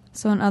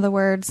 So, in other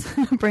words,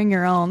 bring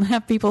your own.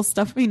 Have people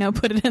stuff,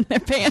 put it in their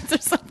pants or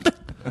something.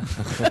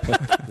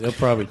 They'll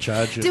probably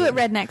charge you. Do it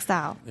redneck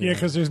style. Yeah,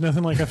 because there's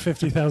nothing like a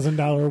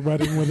 $50,000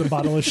 wedding with a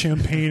bottle of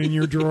champagne in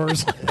your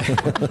drawers.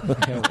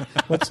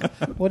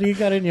 What do you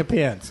got in your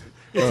pants?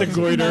 It's a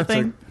goiter.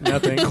 Nothing.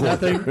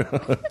 Nothing.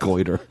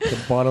 Goiter.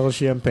 A bottle of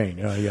champagne.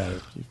 Oh, yeah.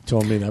 You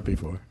told me that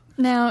before.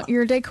 Now,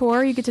 your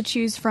decor, you get to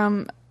choose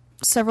from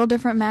several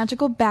different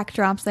magical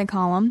backdrops, they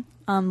call them,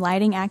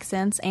 lighting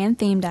accents and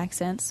themed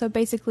accents. So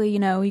basically,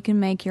 you can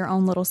make your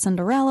own little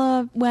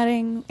Cinderella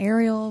wedding,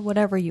 Ariel,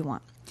 whatever you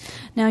want.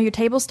 Now, your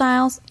table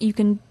styles, you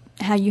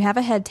have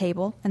a head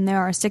table, and there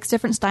are 6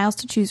 different styles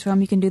to choose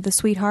from. You can do the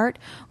Sweetheart,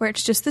 where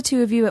it's just the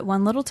 2 of you at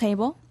one little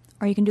table,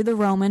 or you can do the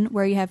Roman,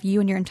 where you have you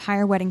and your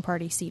entire wedding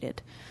party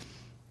seated.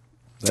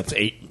 That's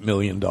 $8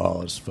 million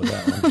for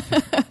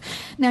that one.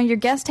 Now, your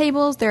guest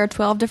tables, there are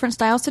 12 different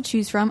styles to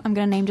choose from. I'm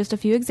going to name just a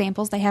few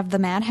examples. They have the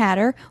Mad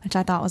Hatter, which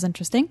I thought was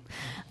interesting,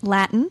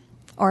 Latin,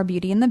 or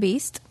Beauty and the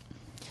Beast.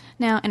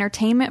 Now,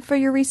 entertainment for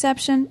your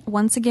reception,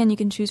 once again, you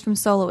can choose from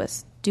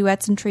soloists,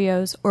 duets and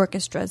trios,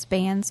 orchestras,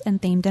 bands,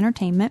 and themed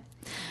entertainment.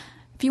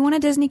 If you want a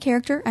Disney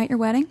character at your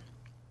wedding,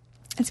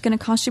 it's going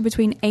to cost you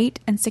between $800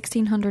 and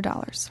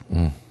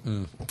 $1,600.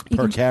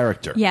 Per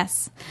character.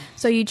 Yes.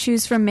 So you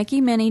choose from Mickey,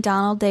 Minnie,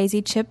 Donald,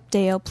 Daisy, Chip,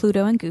 Dale,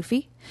 Pluto, and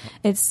Goofy.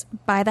 It's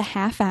by the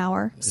half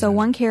hour. So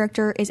one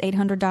character is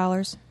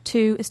 $800,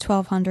 2 is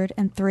 $1,200,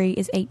 and 3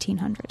 is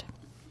 $1,800.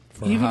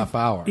 For a half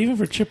hour. Even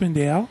for Chip and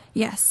Dale?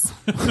 Yes.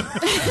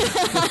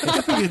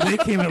 I figured they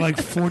came at like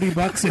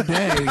 $40 a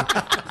day.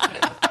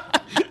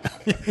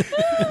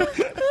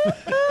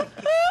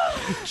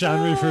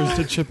 John refers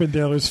to Chip and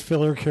Dale as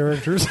filler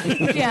characters.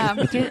 Yeah.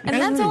 And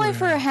that's only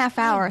for a half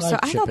hour. So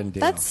I Chip don't... and Dale.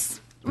 That's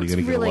You're going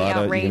to really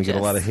outrageous. You're going to get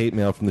a lot of hate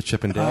mail from the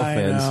Chip and Dale I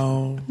fans.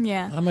 know.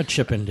 Yeah. I'm a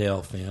Chip and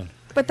Dale fan.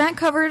 But that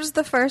covers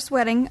the first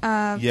wedding,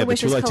 Yeah, the but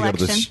Wishes you like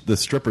collection. to go to the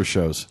stripper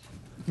shows.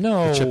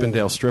 No. The Chip and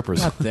Dale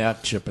strippers. Not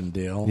that Chip and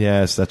Dale.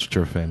 Yes, that's what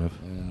you're a fan of.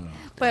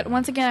 But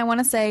once again, I want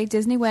to say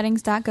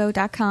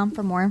DisneyWeddings.go.com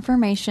for more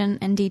information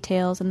and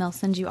details, and they'll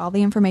send you all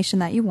the information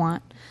that you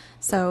want.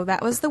 So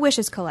that was the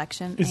Wishes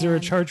collection. Is there a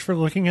and- charge for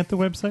looking at the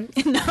website?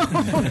 No,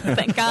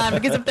 thank God,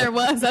 because if there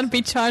was, I'd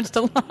be charged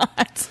a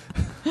lot.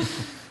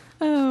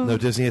 No,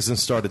 Disney hasn't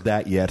started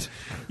that yet.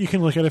 You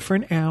can look at it for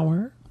an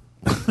hour.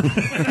 With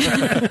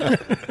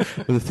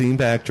a theme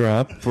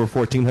backdrop for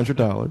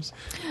 $1,400.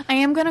 I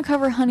am going to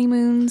cover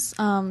honeymoons,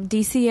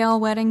 DCL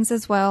weddings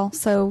as well,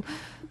 so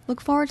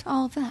look forward to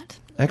all of that.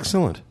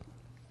 Excellent.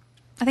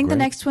 I think Great. the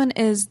next one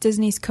is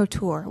Disney's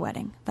Couture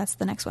wedding. That's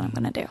the next one I'm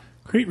going to do.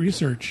 Great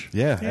research.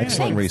 Yeah,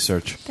 excellent Thanks.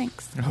 research.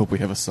 Thanks. I hope we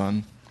have a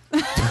son. I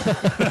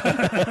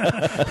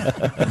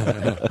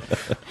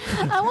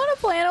want to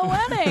plan a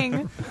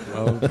wedding.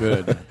 Oh,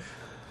 good.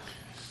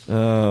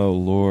 Oh,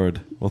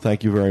 Lord. Well,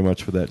 thank you very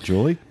much for that,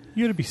 Julie.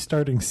 You got to be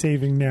starting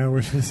saving now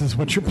if this is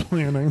what you're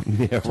planning.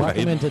 Yeah, Talk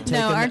him right. into taking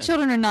No, our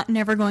children are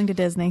never going to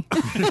Disney.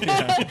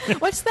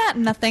 What's that?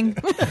 Nothing.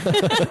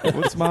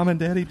 What's mom and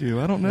daddy do?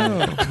 I don't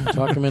know.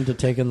 Talk him into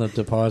taking the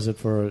deposit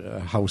for a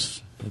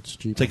house. It's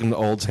cheap. Take them to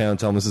Old Town,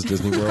 tell them this is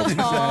Disney World.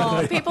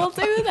 Oh, people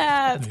do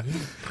that.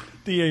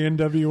 The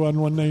ANW on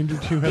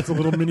 192 has a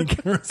little mini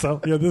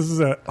carousel. Yeah, this is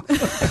it.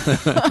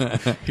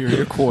 Here are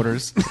your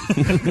quarters.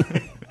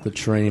 The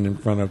train in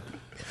front of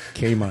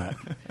Kmart.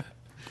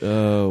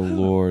 Oh,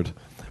 Lord.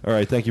 All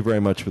right, thank you very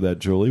much for that,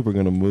 Julie. We're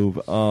going to move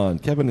on.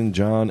 Kevin and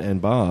John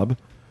and Bob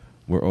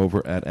were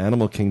over at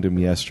Animal Kingdom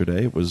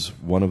yesterday. It was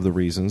one of the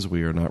reasons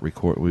we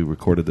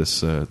recorded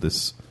this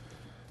this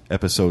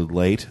episode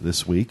late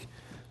this week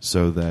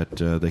so that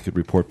they could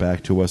report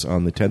back to us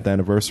on the 10th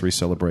anniversary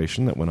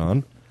celebration that went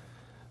on.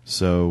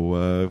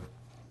 So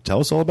tell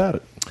us all about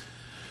it.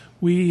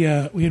 We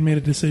had made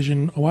a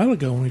decision a while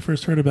ago when we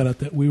first heard about it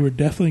that we were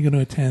definitely going to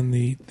attend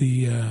the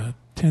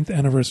 10th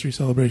anniversary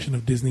celebration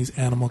of Disney's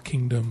Animal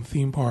Kingdom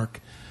theme park.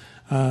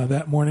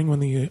 That morning when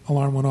the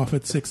alarm went off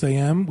at 6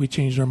 a.m., we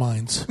changed our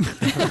minds.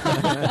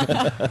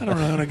 I don't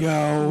know how to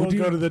go. We'll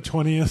go to the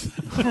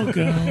 20th. I'll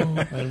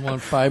go. I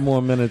want 5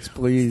 more minutes,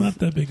 please. Not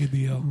that big a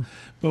deal.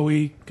 But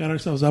we got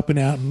ourselves up and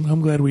out, and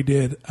I'm glad we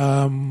did.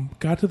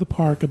 Got to the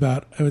park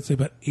about 8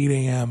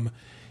 a.m.,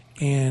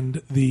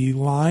 and the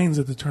lines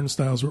at the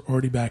turnstiles were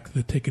already back to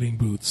the ticketing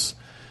booths.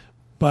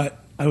 But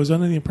I was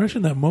under the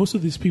impression that most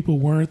of these people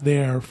weren't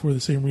there for the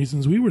same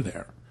reasons we were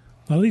there.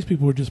 A lot of these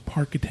people were just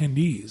park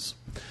attendees.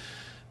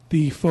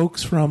 The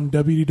folks from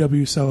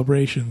WDW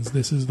Celebrations,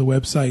 this is the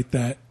website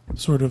that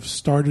sort of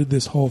started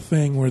this whole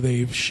thing where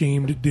they've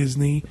shamed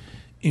Disney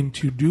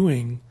into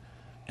doing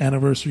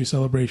anniversary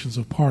celebrations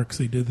of parks.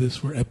 They did this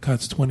for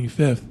Epcot's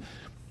 25th.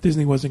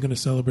 Disney wasn't going to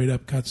celebrate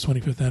Epcot's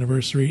 25th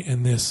anniversary,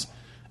 and this,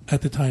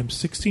 at the time,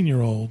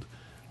 16-year-old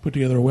put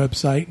together a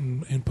website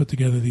and put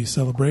together these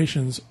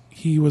celebrations.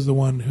 He was the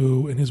one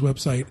who, in his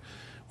website,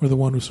 were the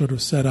one who sort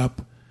of set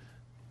up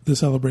the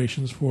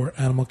celebrations for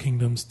Animal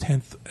Kingdom's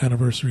 10th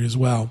anniversary as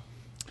well.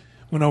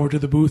 Went over to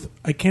the booth.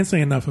 I can't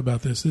say enough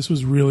about this. This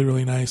was really,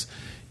 really nice.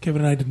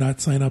 Kevin and I did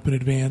not sign up in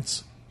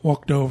advance.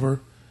 Walked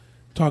over,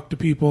 talked to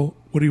people.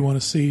 What do you want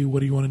to see? What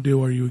do you want to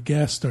do? Are you a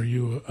guest? Are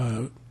you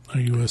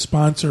a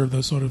sponsor?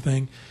 That sort of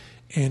thing.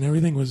 And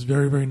everything was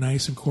very, very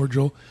nice and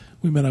cordial.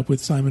 We met up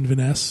with Simon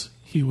Vaness.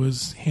 He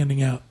was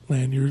handing out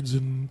lanyards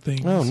and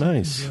things. Oh,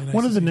 nice. It was really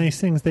One to of the see. nice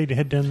things they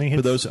had done, they had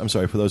For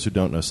those who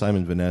don't know,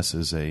 Simon Vaness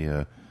is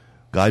a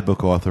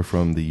guidebook author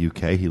from the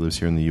UK. He lives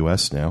here in the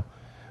US now,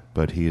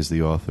 but he is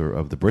the author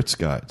of the Brits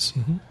Guides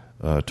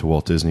to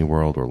Walt Disney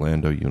World,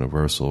 Orlando,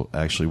 Universal.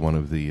 Actually, one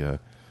of the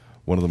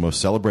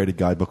most celebrated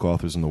guidebook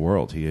authors in the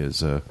world. He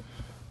is a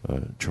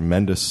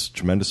tremendous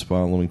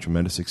following,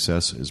 tremendous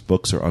success. His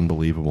books are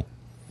unbelievable.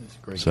 He's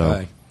a great So-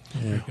 guy.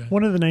 Yeah.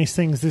 One of the nice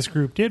things this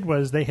group did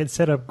was they had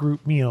set up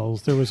group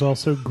meals. There was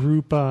also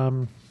group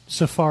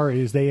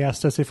safaris. They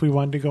asked us if we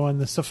wanted to go on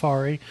the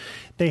safari.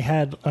 They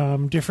had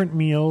different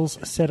meals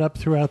set up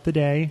throughout the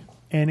day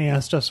and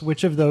asked us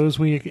which of those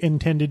we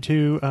intended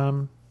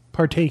to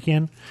partake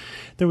in.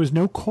 There was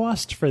no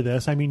cost for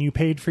this. I mean, you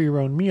paid for your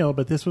own meal,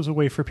 but this was a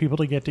way for people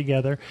to get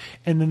together.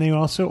 And then they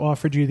also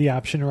offered you the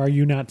option, or are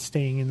you not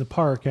staying in the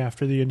park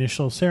after the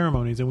initial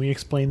ceremonies? And we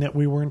explained that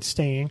we weren't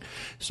staying,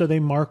 so they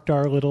marked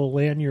our little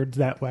lanyards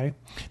that way.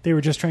 They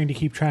were just trying to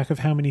keep track of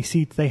how many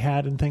seats they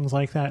had and things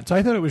like that. So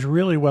I thought it was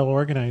really well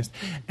organized.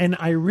 And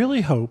I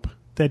really hope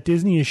that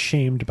Disney is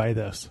shamed by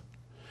this.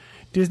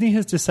 Disney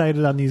has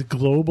decided on these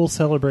global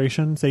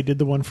celebrations. They did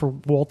the one for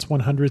Walt's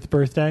 100th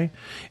birthday,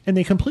 and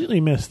they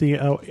completely missed the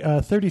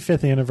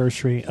 35th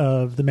anniversary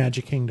of the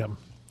Magic Kingdom.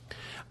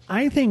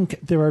 I think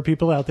there are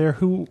people out there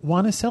who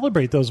want to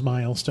celebrate those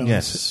milestones.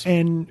 Yes.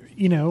 And,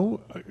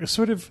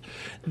 sort of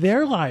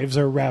their lives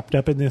are wrapped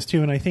up in this,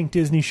 too, and I think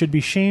Disney should be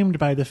shamed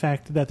by the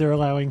fact that they're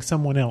allowing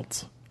someone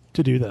else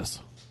to do this.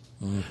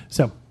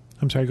 So,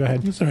 I'm sorry, go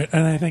ahead. That's all right.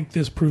 And I think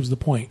this proves the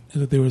point,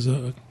 that there was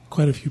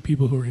quite a few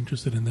people who were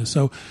interested in this.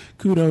 So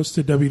kudos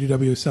to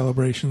WDW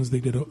Celebrations. They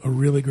did a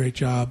really great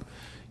job.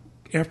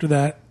 After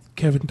that,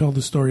 Kevin told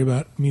the story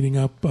about meeting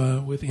up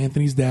with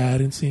Anthony's dad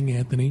and seeing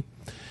Anthony.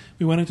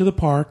 We went into the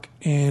park,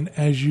 and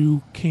as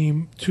you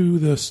came to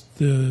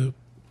the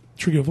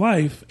Tree of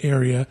Life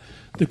area,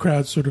 the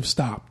crowd sort of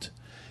stopped.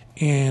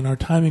 And our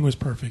timing was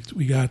perfect.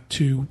 We got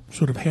to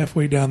sort of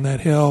halfway down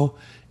that hill,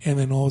 and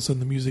then all of a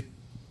sudden the music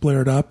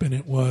blared up, and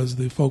it was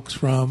the folks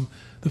from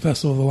the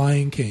Festival of the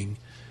Lion King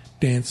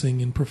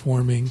dancing and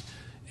performing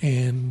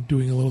and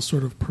doing a little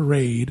sort of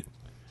parade.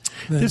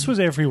 This was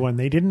everyone.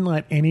 They didn't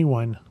let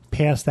anyone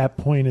pass that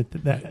point.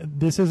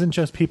 This isn't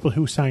just people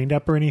who signed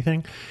up or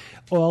anything.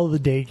 All the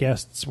day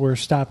guests were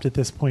stopped at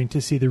this point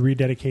to see the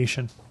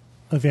rededication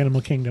of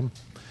Animal Kingdom.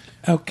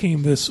 Out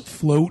came this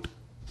float,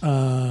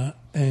 and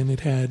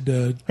it had...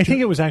 I think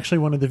it was actually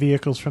one of the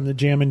vehicles from the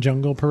Jam and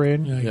Jungle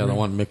Parade. Yeah, the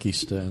one Mickey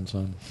stands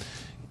on.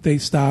 They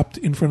stopped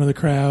in front of the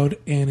crowd,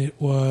 and it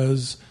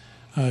was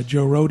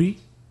Joe Rohde.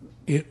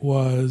 It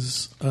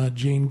was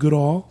Jane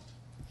Goodall,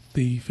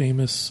 the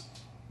famous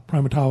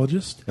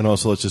primatologist. And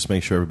also, let's just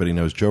make sure everybody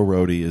knows Joe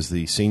Rohde is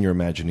the senior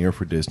Imagineer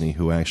for Disney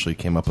who actually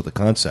came up with the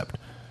concept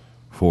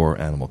for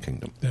Animal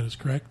Kingdom. That is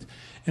correct.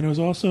 And it was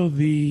also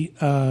the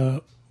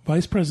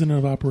Vice President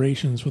of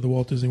Operations for the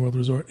Walt Disney World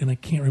Resort, and I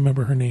can't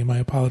remember her name. I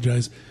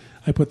apologize.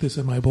 I put this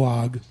in my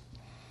blog.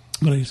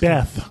 But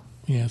Beth.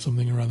 Yeah,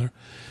 something or other.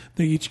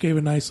 They each gave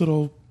a nice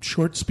little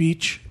short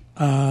speech,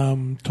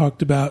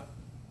 talked about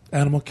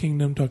Animal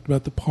Kingdom, talked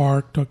about the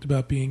park, talked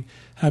about being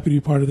happy to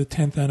be part of the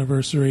 10th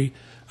anniversary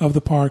of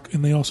the park,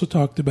 and they also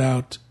talked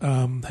about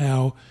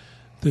how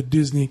the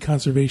Disney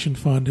Conservation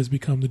Fund has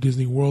become the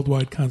Disney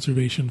Worldwide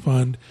Conservation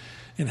Fund,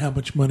 and how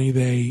much money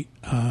they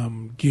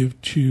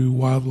give to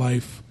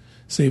wildlife,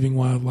 saving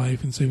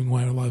wildlife and saving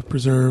wildlife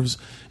preserves,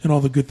 and all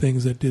the good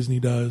things that Disney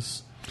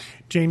does.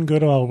 Jane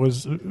Goodall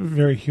was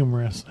very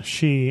humorous.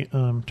 She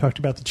talked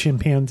about the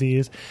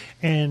chimpanzees,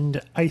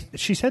 and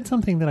she said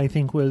something that I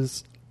think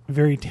was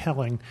very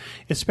telling,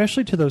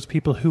 especially to those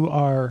people who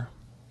are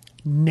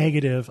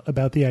negative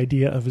about the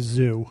idea of a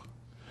zoo.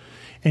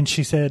 And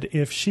she said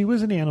if she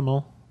was an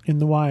animal in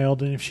the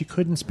wild, and if she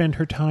couldn't spend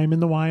her time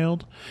in the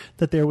wild,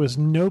 that there was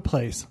no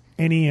place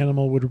any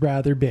animal would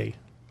rather be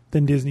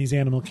than Disney's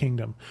Animal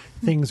Kingdom.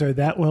 Things are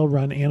that well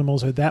run,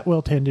 animals are that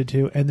well tended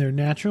to, and their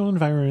natural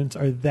environments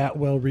are that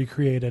well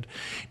recreated.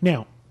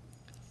 Now,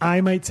 I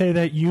might say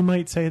that, you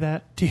might say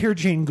that. To hear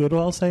Jane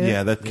Goodall say it...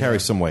 Yeah, that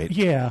carries some weight.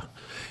 Yeah.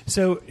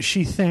 So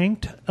she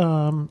thanked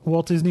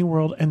Walt Disney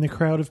World and the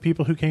crowd of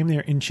people who came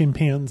there in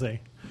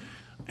chimpanzee.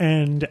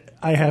 And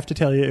I have to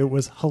tell you, it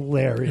was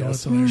hilarious. It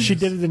was hilarious. She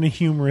did it in a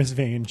humorous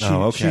vein.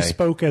 She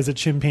spoke as a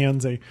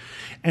chimpanzee.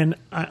 And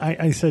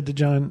I said to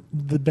John,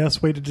 the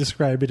best way to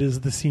describe it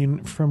is the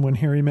scene from When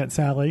Harry Met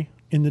Sally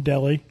in the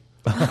deli.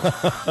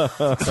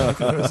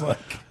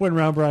 When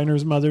Rob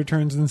Reiner's mother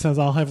turns and says,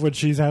 I'll have what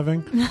she's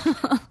having.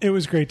 It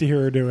was great to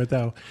hear her do it,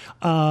 though.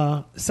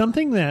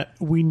 Something that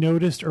we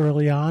noticed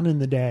early on in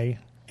the day,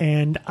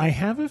 and I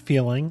have a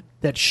feeling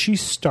that she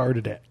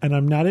started it, and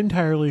I'm not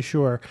entirely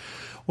sure.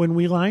 When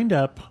we lined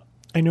up,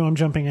 I know I'm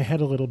jumping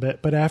ahead a little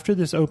bit, but after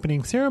this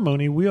opening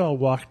ceremony, we all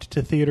walked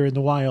to Theater in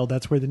the Wild.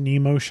 That's where the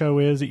Nemo show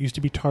is. It used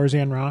to be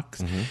Tarzan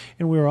Rocks. Mm-hmm.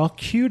 And we were all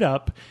queued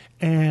up,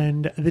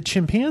 and the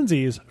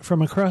chimpanzees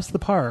from across the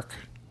park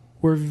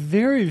were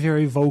very,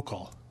 very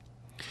vocal.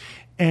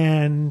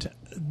 And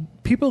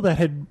people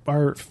that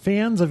are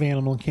fans of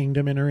Animal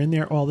Kingdom and are in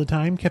there all the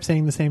time kept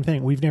saying the same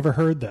thing. We've never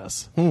heard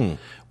this.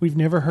 We've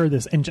never heard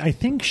this. And I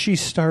think she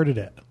started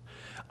it.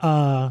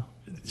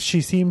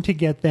 She seemed to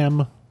get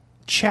them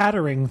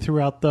chattering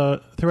throughout.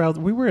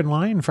 We were in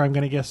line for, I'm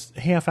going to guess,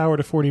 half hour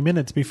to 40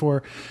 minutes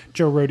before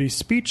Joe Rohde's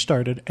speech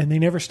started, and they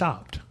never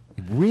stopped.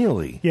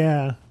 Really?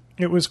 Yeah.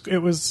 It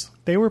was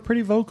they were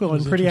pretty vocal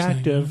and pretty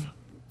active. Yeah.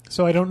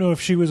 So I don't know if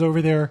she was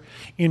over there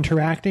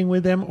interacting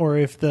with them, or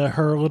if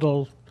her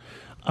little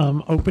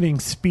opening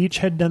speech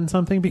had done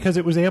something, because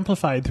it was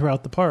amplified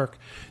throughout the park.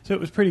 So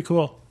it was pretty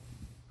cool.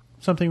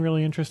 Something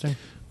really interesting.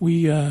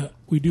 We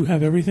do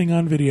have everything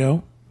on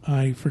video.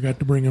 I forgot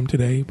to bring them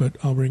today, but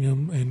I'll bring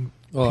them. And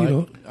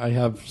I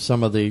have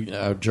some of the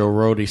Joe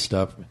Rohde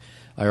stuff.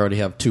 I already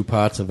have 2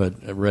 parts of it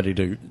ready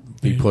to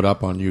be put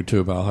up on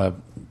YouTube. I'll have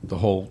the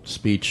whole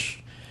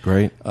speech.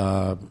 Great.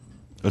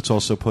 Let's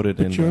also put it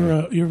in.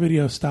 Your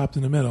video stopped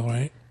in the middle,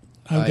 right?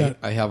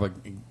 I have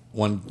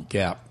one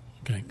gap.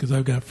 Okay, because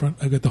I've got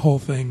the whole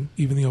thing,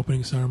 even the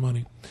opening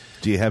ceremony.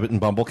 Do you have it in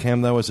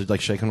Bumblecam though? Is it like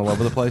shaking all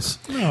over the place?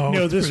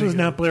 No, this was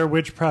not Blair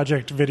Witch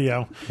Project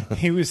video.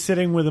 He was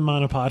sitting with a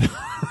monopod.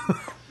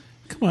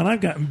 Come on,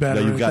 I've gotten better.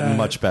 No, you've gotten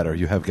much better.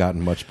 You have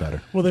gotten much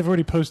better. Well, they've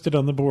already posted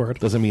on the board.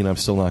 Doesn't mean I'm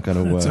still not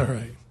going to. That's all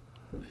right.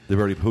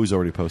 Who's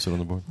already posted on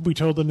the board? We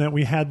told them that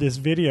we had this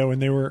video,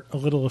 and they were a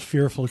little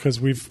fearful because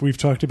we've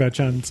talked about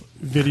John's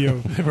video.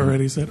 They've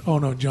already said, "Oh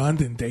no, John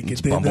didn't take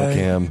It's it, did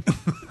Bumblecam.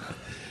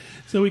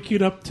 So we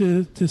queued up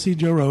to see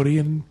Joe Rohde,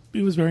 and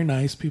it was very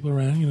nice. People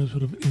around,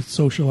 sort of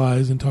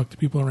socialize and talk to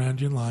people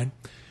around you in line.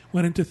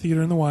 Went into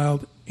Theater in the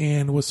Wild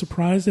and was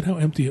surprised at how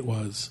empty it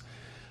was.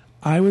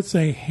 I would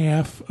say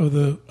half of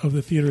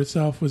the theater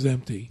itself was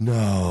empty.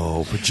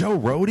 No, but Joe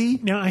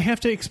Rohde? Now, I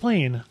have to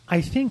explain. I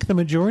think the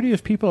majority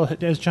of people,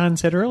 as John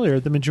said earlier,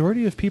 the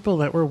majority of people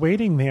that were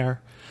waiting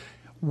there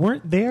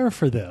weren't there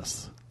for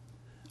this.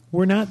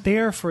 We're not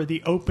there for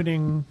the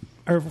opening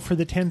or for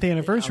the 10th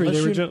anniversary.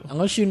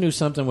 Unless you knew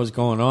something was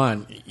going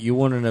on, you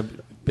wouldn't have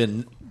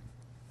been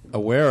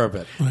aware of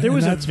it. Right, there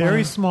was a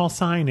very small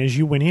sign as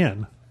you went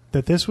in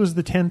that this was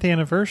the 10th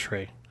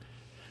anniversary.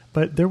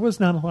 But there was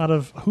not a lot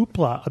of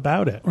hoopla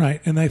about it. Right,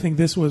 and I think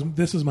this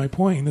is my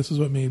point, and this is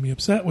what made me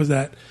upset, was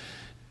that,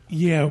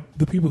 the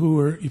people who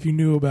were, if you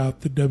knew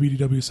about the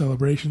WDW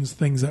celebrations,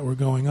 things that were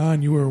going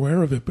on, you were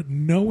aware of it, but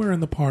nowhere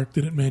in the park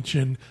did it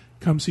mention,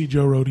 come see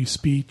Joe Rohde's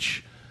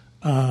speech.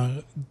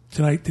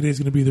 Today's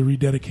going to be the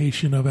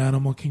rededication of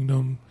Animal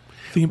Kingdom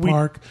theme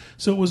park.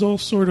 So it was all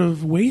sort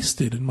of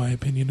wasted, in my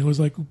opinion. It was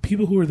like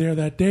people who were there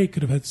that day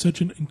could have had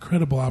such an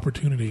incredible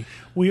opportunity.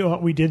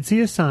 We did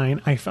see a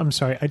sign. I'm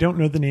sorry, I don't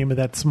know the name of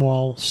that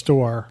small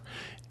store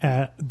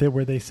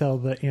where they sell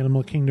the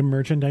Animal Kingdom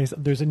merchandise.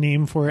 There's a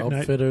name for it.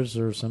 Outfitters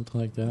or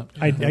something like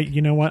that.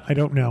 You know what? I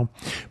don't know.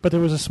 But there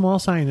was a small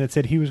sign that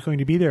said he was going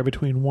to be there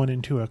between 1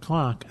 and 2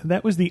 o'clock.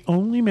 That was the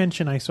only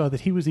mention I saw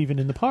that he was even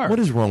in the park. What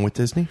is wrong with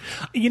Disney?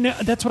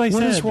 That's what I said.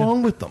 What is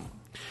wrong with them?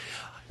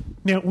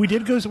 Now, we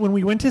did go, when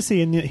we went to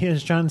see, and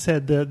as John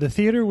said, the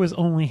theater was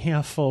only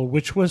half full,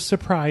 which was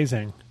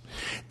surprising.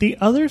 The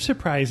other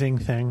surprising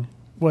thing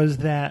was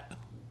that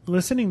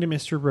listening to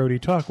Mr. Rohde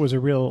talk was a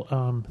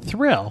real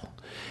thrill.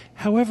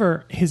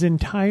 However, his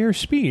entire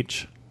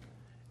speech,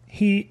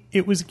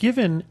 it was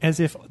given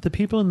as if the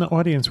people in the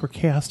audience were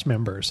cast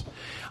members.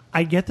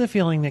 I get the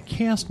feeling that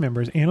cast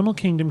members, Animal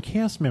Kingdom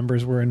cast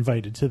members, were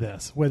invited to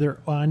this, whether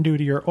on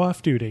duty or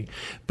off duty.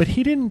 But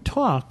he didn't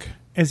talk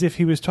as if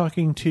he was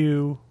talking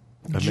to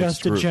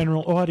just a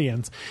general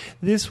audience.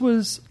 This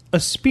was a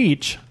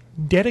speech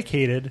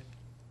dedicated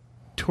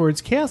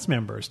towards cast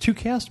members, to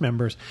cast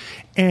members.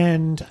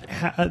 And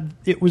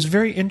it was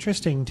very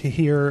interesting to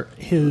hear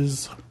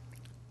his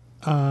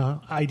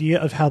idea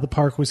of how the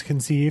park was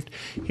conceived.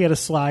 He had a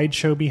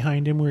slideshow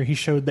behind him where he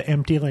showed the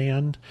empty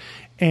land.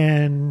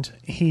 And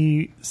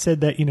he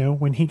said that,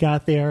 when he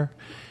got there,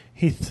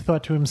 he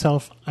thought to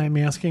himself, I'm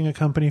asking a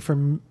company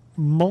for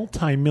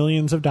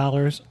multi-millions of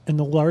dollars and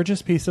the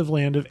largest piece of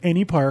land of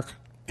any park,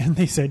 and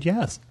they said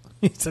yes.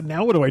 He said,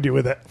 now what do I do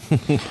with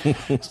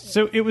it?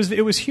 So it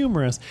was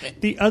humorous.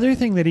 The other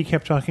thing that he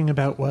kept talking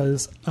about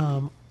was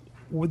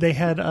they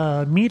had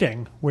a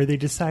meeting where they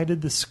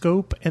decided the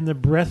scope and the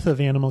breadth of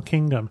Animal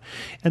Kingdom.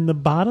 And the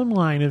bottom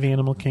line of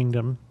Animal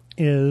Kingdom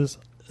is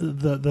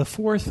the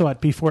forethought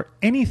before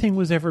anything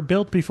was ever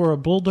built, before a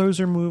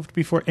bulldozer moved,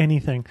 before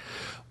anything,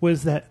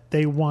 was that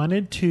they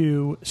wanted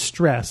to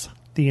stress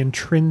the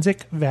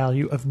intrinsic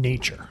value of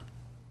nature.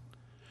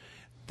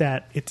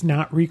 That it's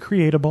not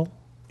recreatable.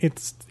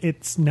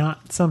 It's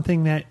not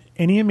something that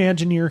any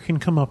Imagineer can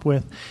come up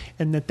with,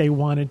 and that they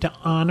wanted to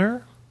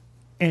honor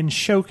and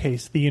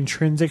showcase the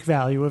intrinsic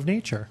value of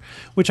nature,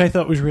 which I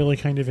thought was really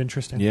kind of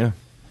interesting. Yeah.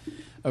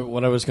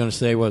 What I was going to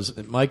say was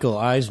that Michael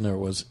Eisner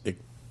was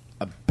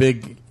a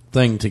big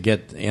thing to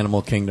get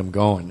Animal Kingdom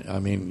going. I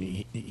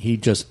mean, he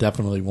just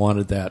definitely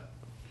wanted that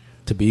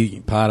to be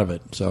part of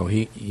it. So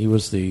he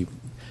was the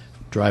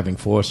driving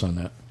force on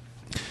that.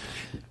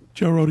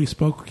 Joe Rohde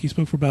spoke. He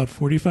spoke for about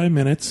 45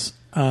 minutes.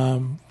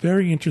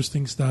 Very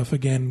interesting stuff.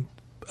 Again,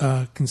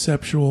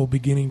 conceptual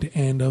beginning to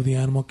end of the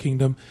Animal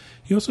Kingdom.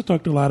 He also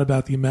talked a lot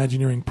about the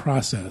Imagineering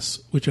process,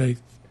 which I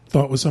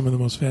thought was some of the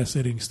most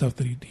fascinating stuff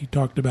that he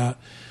talked about.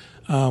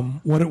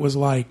 What it was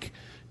like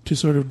to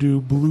sort of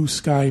do blue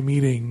sky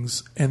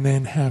meetings and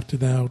then have to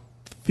now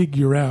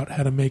figure out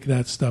how to make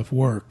that stuff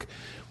work.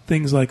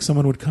 Things like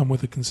someone would come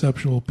with a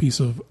conceptual piece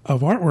of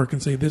artwork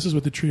and say, this is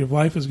what the Tree of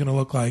Life is going to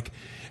look like.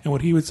 And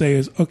what he would say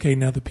is, okay,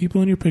 now the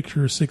people in your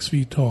picture are 6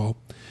 feet tall.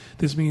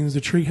 This means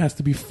the tree has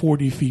to be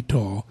 40 feet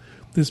tall.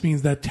 This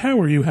means that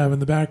tower you have in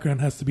the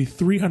background has to be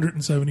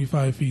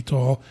 375 feet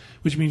tall,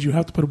 which means you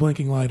have to put a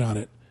blinking light on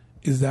it.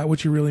 Is that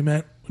what you really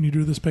meant when you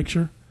drew this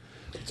picture?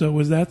 So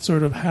was that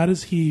sort of, how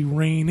does he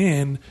rein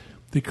in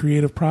the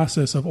creative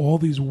process of all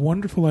these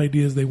wonderful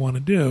ideas they want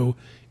to do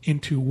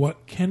into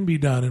what can be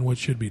done and what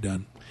should be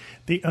done.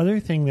 The other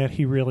thing that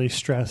he really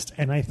stressed,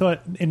 and I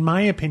thought, in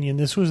my opinion,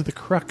 this was the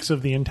crux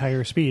of the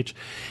entire speech,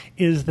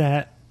 is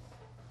that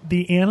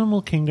the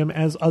Animal Kingdom,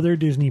 as other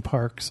Disney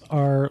parks,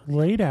 are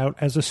laid out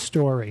as a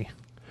story.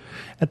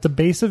 At the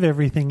base of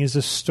everything is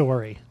a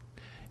story.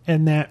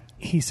 And that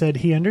he said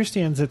he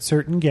understands that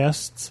certain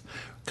guests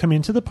come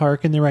into the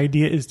park and their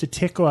idea is to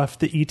tick off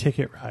the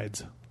e-ticket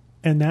rides.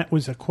 And that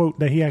was a quote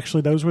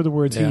that those were the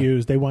words he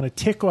used. They want to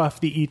tick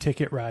off the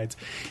e-ticket rides.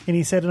 And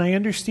he said, and I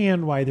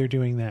understand why they're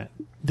doing that.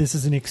 This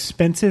is an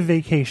expensive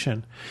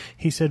vacation.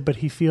 He said, but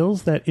he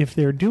feels that if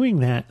they're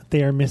doing that,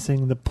 they are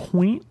missing the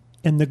point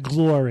and the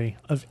glory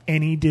of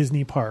any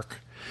Disney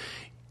park.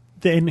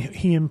 Then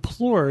he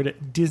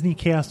implored Disney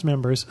cast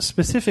members,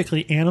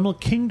 specifically Animal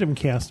Kingdom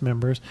cast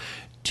members,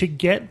 to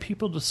get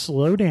people to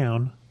slow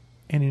down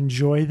and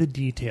enjoy the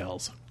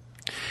details.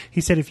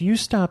 He said, if you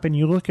stop and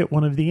you look at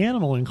one of the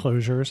animal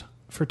enclosures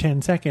for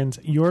 10 seconds,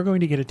 you're going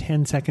to get a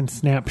 10-second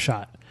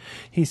snapshot.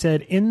 He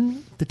said,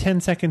 in the 10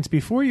 seconds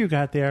before you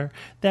got there,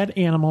 that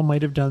animal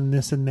might have done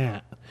this and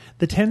that.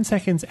 The 10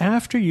 seconds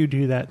after you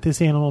do that,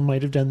 this animal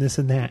might have done this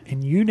and that.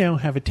 And you now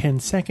have a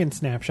 10-second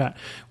snapshot,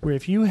 where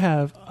if you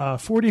have a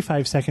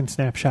 45-second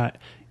snapshot,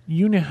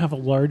 you now have a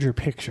larger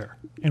picture.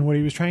 And what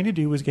he was trying to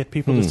do was get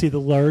people to see the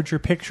larger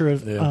picture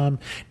of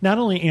not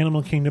only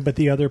Animal Kingdom, but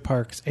the other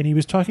parks. And he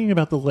was talking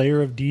about the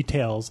layer of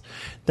details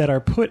that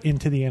are put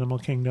into the Animal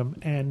Kingdom.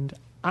 And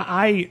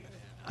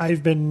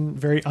I've been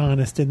very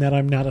honest in that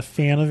I'm not a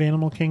fan of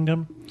Animal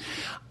Kingdom.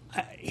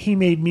 He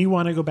made me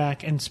want to go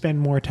back and spend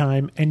more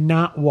time and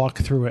not walk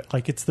through it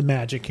like it's the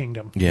Magic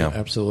Kingdom. Yeah,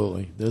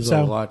 absolutely. There's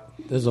a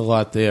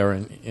lot there,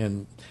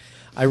 and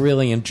I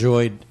really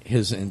enjoyed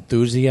his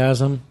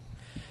enthusiasm.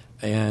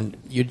 And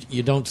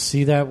you don't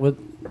see that with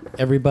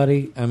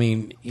everybody. I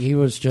mean, he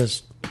was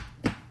just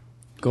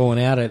going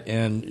at it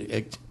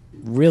and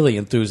really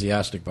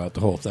enthusiastic about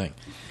the whole thing.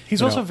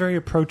 He's also very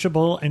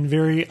approachable and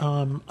very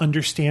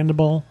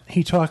understandable.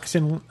 He talks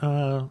in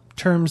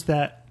terms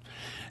that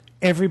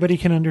everybody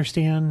can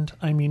understand.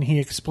 I mean, he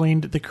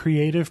explained the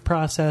creative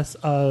process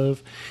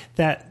of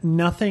that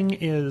nothing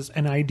is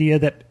an idea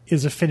that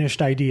is a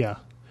finished idea.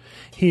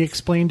 He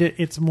explained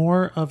it's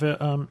more of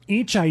a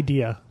each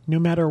idea, no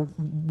matter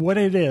what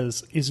it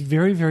is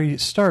very, very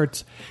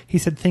starts. He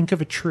said, think of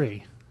a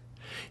tree.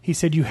 He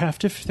said, you have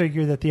to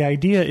figure that the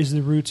idea is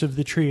the roots of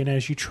the tree, and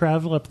as you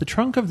travel up the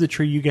trunk of the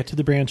tree, you get to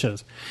the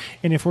branches.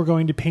 And if we're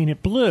going to paint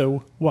it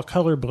blue, what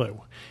color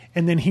blue?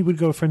 And then he would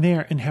go from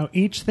there, and how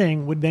each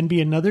thing would then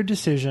be another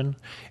decision,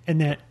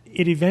 and that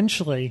it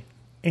eventually,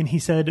 and he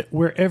said,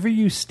 wherever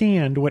you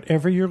stand,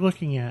 whatever you're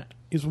looking at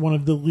is one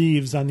of the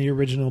leaves on the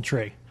original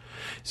tree.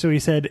 So he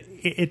said,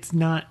 it's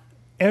not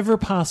ever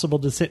possible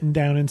to sit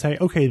down and say,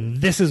 okay,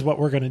 this is what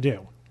we're going to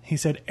do. He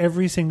said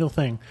every single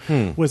thing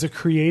was a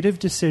creative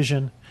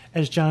decision,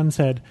 as John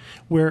said,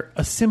 where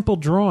a simple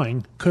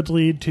drawing could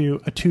lead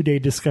to a 2-day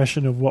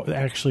discussion of what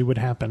actually would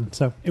happen.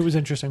 So it was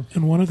interesting.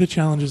 And one of the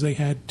challenges they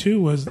had,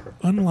 too, was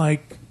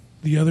unlike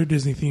the other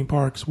Disney theme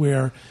parks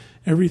where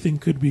everything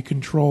could be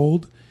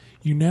controlled,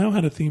 you now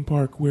had a theme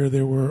park where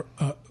there were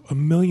a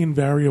million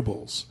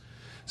variables.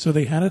 So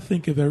they had to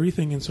think of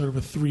everything in sort of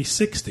a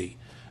 360.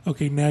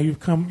 Okay, now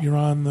you're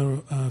on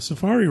the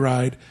safari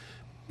ride.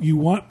 You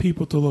want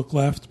people to look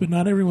left, but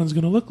not everyone's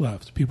going to look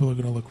left. People are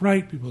going to look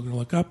right. People are going to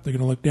look up. They're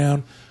going to look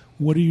down.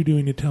 What are you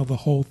doing to tell the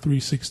whole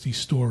 360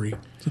 story?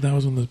 So that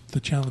was one of the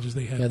challenges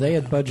they had. Yeah, they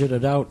had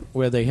budgeted out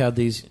where they had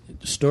these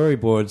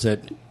storyboards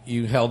that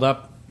you held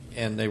up,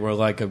 and they were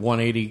like a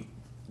 180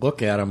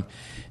 look at them.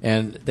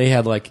 And they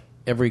had like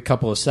every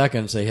couple of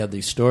seconds, they had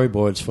these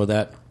storyboards for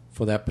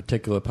that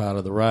particular part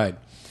of the ride.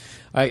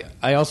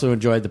 I also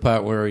enjoyed the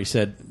part where he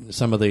said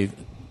some of the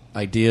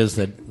ideas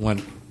that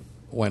went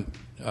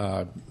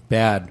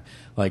bad,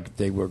 like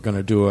they were going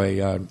to do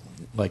a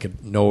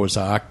Noah's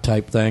Ark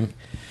type thing,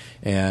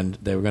 and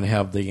they were going to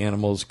have the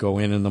animals go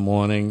in the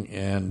morning,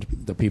 and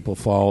the people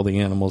follow the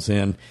animals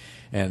in.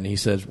 And he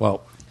says,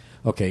 well,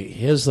 okay,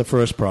 here's the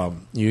first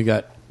problem. You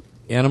got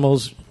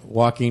animals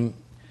walking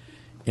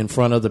in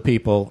front of the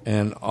people,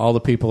 and all the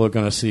people are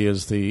going to see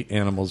is the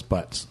animals'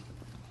 butts.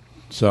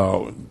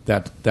 So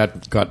that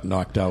got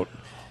knocked out.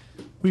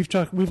 We've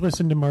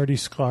listened to Marty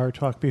Sklar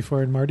talk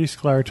before, and Marty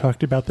Sklar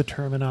talked about the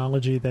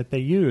terminology that they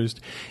used.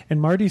 And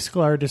Marty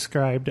Sklar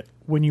described,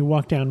 when you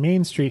walk down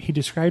Main Street, he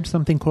described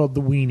something called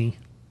the weenie.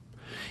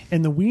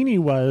 And the weenie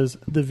was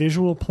the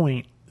visual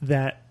point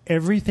that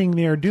everything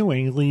they're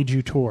doing leads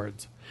you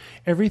towards.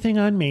 Everything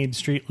on Main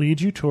Street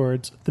leads you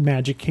towards the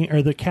Magic King,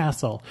 or the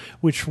castle,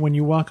 which when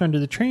you walk under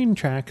the train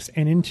tracks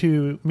and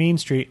into Main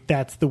Street,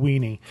 that's the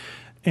weenie.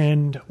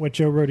 And what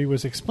Joe Rohde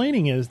was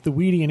explaining is the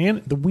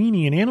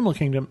weenie in Animal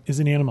Kingdom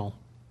is an animal.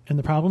 And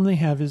the problem they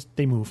have is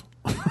they move.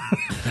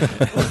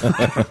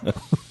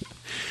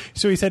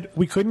 So he said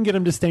we couldn't get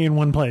them to stay in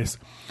one place.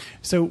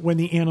 So when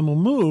the animal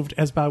moved,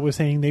 as Bob was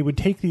saying, they would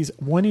take these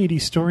 180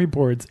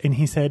 storyboards, and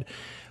he said,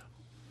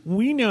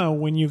 we know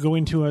when you go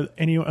into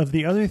any of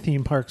the other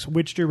theme parks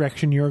which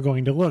direction you're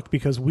going to look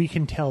because we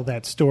can tell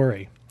that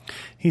story.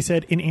 He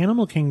said in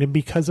Animal Kingdom,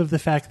 because of the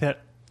fact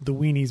that the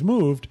weenies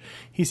moved,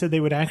 he said they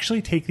would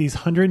actually take these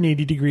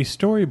 180-degree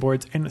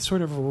storyboards and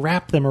sort of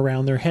wrap them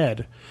around their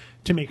head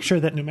to make sure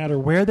that no matter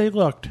where they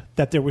looked,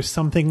 that there was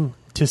something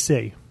to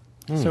see.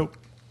 So,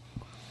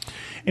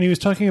 and he was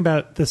talking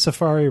about the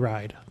safari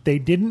ride. They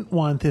didn't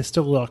want this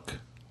to look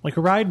like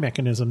a ride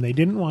mechanism. They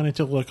didn't want it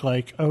to look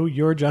like, oh,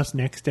 you're just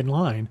next in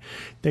line.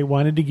 They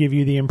wanted to give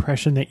you the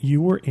impression that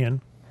you were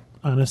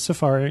on a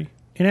safari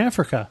in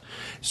Africa,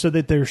 so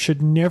that there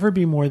should never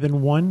be more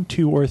than 1,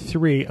 2, or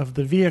 3 of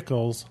the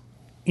vehicles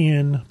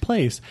in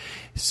place.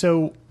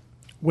 So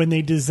when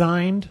they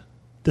designed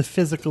the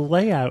physical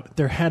layout,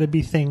 there had to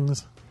be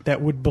things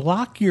that would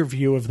block your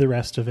view of the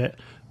rest of it,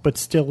 but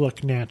still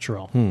look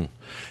natural.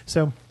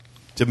 So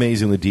It's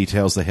amazing the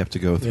details they have to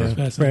go through.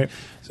 That's right.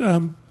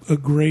 So, a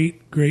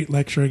great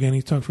lecture. Again,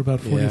 he talked for about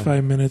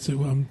 45 minutes.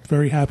 I'm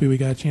very happy we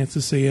got a chance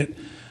to see it.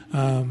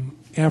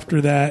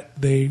 After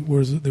that, there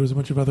was a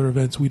bunch of other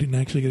events. We didn't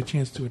actually get a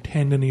chance to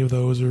attend any of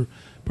those or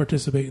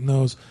participate in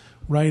those.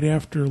 Right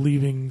after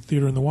leaving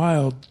Theater in the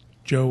Wild,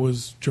 Joe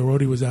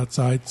Rohde was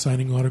outside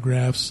signing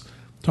autographs,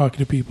 talking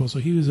to people. So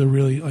he was a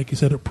really, like you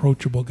said,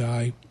 approachable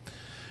guy.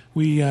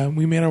 We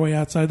made our way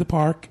outside the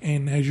park,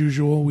 and as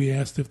usual, we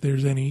asked if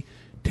there's any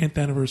 10th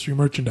anniversary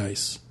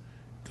merchandise,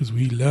 because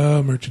we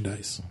love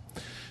merchandise.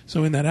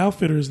 So in that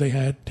Outfitters, they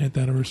had 10th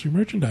anniversary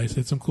merchandise. They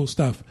had some cool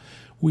stuff.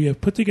 We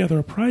have put together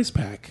a prize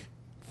pack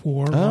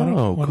for one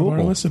of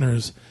our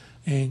listeners,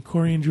 and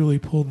Corey and Julie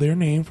pulled their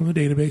name from the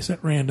database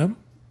at random.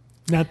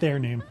 not their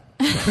name.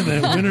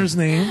 The winner's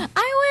name.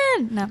 I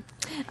win!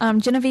 No.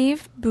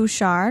 Genevieve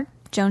Bouchard,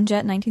 Joan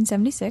Jett,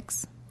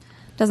 1976.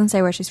 Doesn't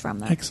say where she's from,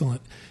 though.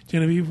 Excellent.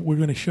 Genevieve, we're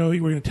going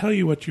to tell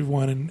you what you've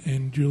won,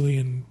 and Julie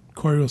and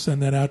Corey will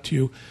send that out to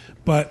you.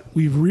 But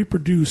we've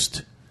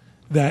reproduced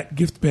that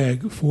gift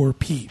bag for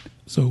Pete.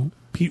 So,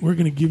 Pete, we're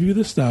going to give you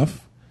the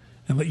stuff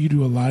and let you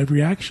do a live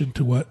reaction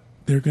to what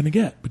they're going to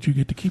get. But you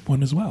get to keep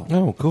one as well.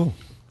 Oh, cool.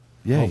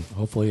 Yay.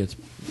 Hopefully it's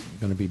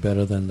going to be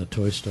better than the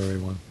Toy Story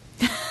one.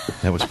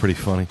 That was pretty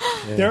funny.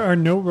 Yeah. There are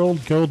no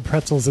rolled gold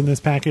pretzels in this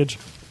package.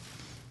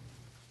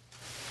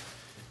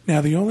 Now,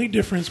 the only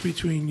difference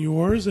between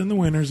yours and the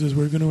winners is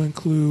we're going to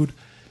include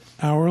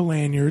our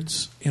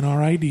lanyards and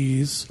our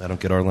IDs. I don't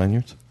get our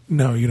lanyards?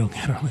 No, you don't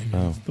get our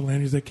lanyards. Oh. The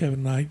lanyards that Kevin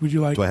and I... Would you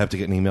like... Do I have to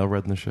get an email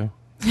read in the show?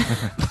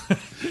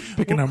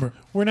 Pick a number.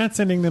 We're not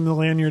sending them the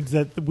lanyards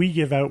that we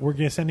give out.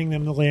 We're sending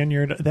them the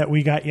lanyard that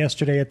we got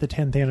yesterday at the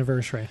 10th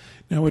anniversary.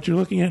 Now, what you're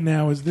looking at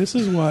now is this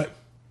is what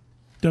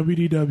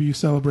WDW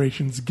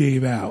Celebrations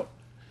gave out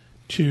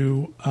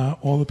to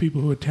all the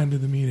people who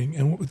attended the meeting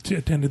and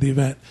attended the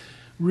event.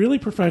 Really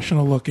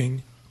professional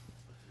looking,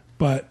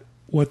 but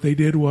what they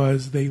did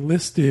was they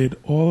listed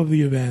all of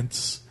the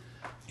events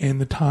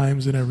and the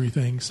times and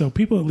everything, so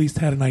people at least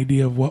had an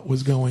idea of what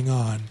was going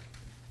on.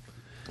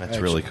 That's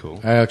really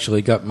cool. I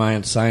actually got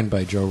mine signed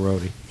by Joe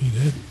Rohde. You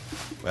did?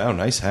 Wow,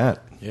 nice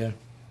hat. Yeah.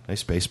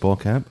 Nice baseball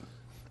cap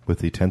with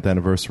the 10th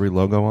anniversary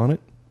logo on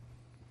it.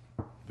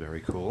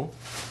 Very cool.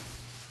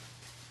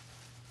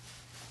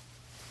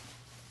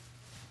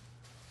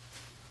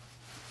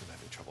 I'm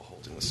having trouble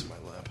holding this in my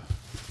lap.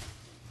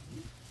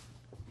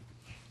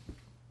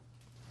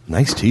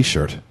 Nice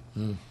T-shirt.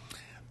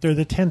 They're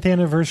the 10th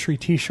anniversary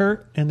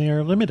T-shirt, and they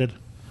are limited.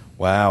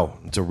 Wow,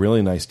 it's a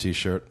really nice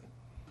T-shirt.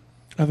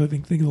 I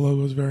think the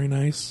logo is very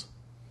nice.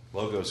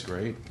 Logo's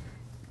great.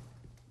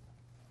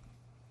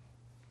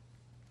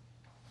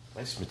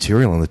 Nice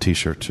material on the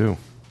T-shirt, too.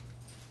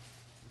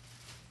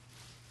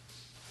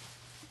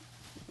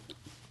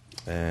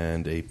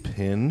 And a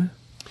pin.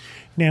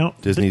 Now,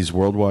 Disney's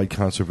Worldwide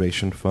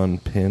Conservation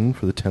Fund pin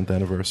for the 10th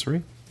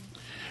anniversary.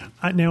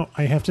 now,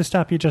 I have to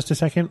stop you just a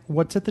second.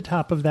 What's at the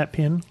top of that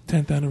pin?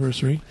 10th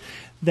anniversary.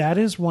 That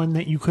is one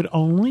that you could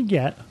only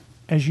get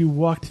as you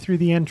walked through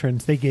the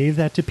entrance. They gave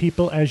that to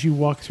people as you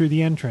walked through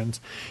the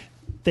entrance.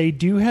 They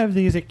do have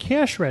these at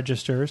cash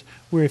registers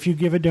where if you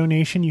give a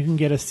donation, you can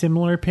get a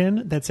similar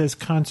pin that says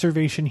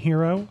Conservation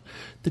Hero.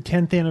 The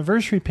 10th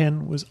anniversary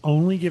pin was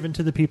only given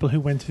to the people who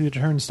went through the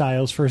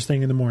turnstiles first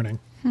thing in the morning.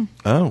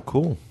 Oh,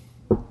 cool.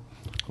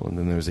 Well, and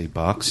then there's a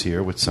box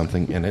here with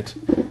something in it.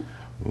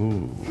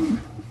 Ooh.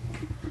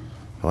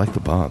 I like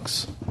the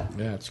box.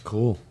 Yeah, it's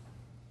cool.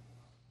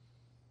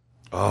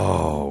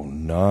 Oh,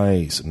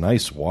 nice.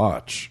 Nice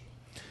watch.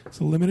 It's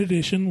a limited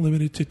edition,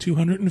 limited to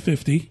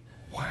 250.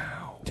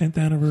 Wow. 10th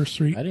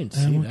anniversary. I didn't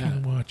see Animal that.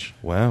 Kingdom watch.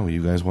 Wow,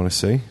 you guys want to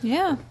see?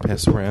 Yeah.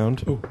 Pass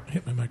around. Oh, I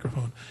hit my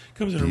microphone.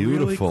 Comes in a really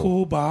Beautiful.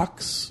 cool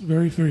box.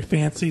 Very, very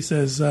fancy.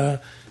 Says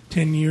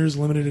 10 years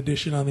limited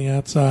edition on the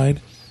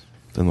outside.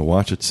 Then the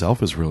watch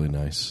itself is really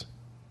nice.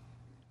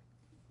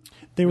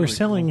 They were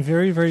selling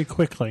very, very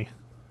quickly.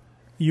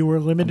 You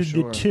were limited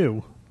I'm sure. to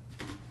 2.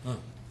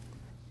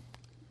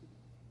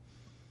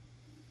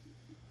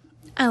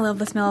 I love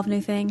the smell of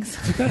new things.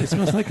 It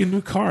smells like a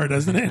new car,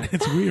 doesn't it?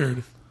 It's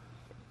weird.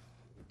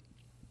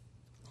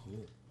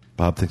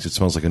 Bob thinks it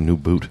smells like a new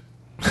boot.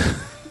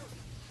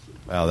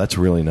 Wow, that's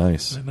really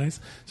nice. Isn't that nice?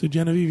 So,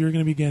 Genevieve, you're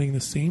going to be getting the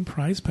same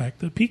prize pack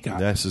that Pete got.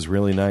 This is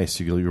really nice.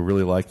 You'll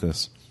really like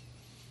this.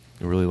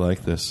 I really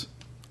like this.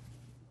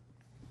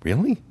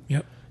 Really?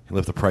 Yep. You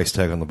left the price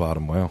tag on the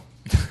bottom. Wow.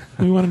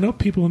 We want to know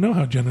people know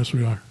how generous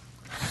we are.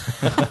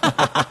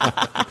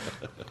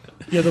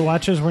 Yeah, the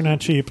watches were not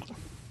cheap.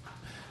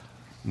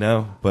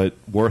 No, but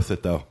worth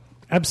it, though.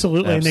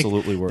 Absolutely.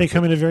 Absolutely and worth they it.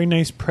 come in a very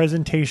nice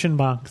presentation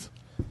box.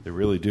 They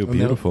really do.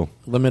 Beautiful.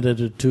 Limited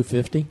to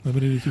 250.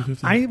 Limited to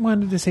 250. I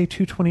wanted to say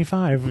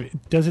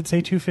 225. Does it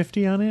say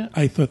 250 on it?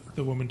 I thought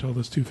the woman told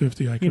us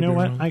 250. I could You know be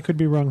what? wrong. I could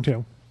be wrong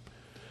too.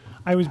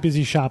 I was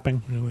busy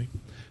shopping. Really.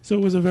 So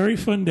it was a very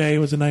fun day. It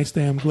was a nice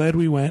day. I'm glad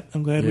we went.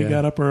 I'm glad we Yeah.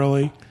 got up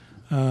early.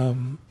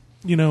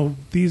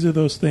 These are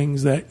those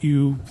things that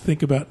you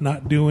think about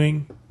not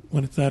doing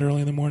when it's that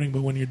early in the morning,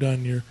 but when you're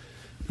done, you're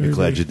very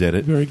glad you did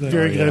it. Very glad.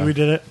 Very glad we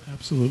did it.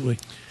 Absolutely.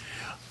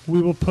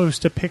 We will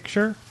post a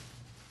picture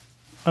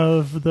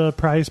of the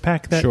prize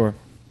pack. Sure.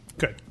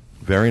 Good.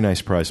 Very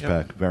nice prize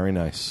pack. Very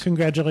nice.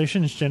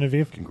 Congratulations,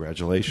 Genevieve.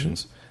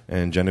 Congratulations.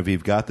 And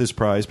Genevieve got this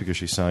prize because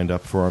she signed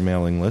up for our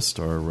mailing list,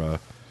 our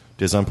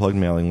DIS Unplugged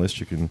mailing list.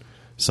 You can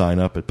sign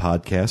up at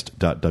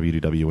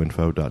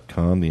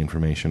podcast.wdwinfo.com. The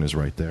information is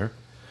right there.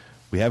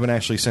 We haven't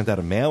actually sent out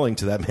a mailing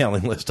to that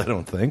mailing list, I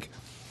don't think.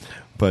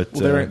 But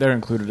Well, they're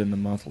included in the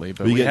monthly,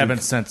 but we we get-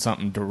 haven't sent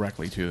something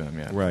directly to them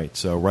yet. right.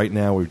 So right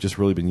now we've just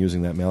really been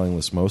using that mailing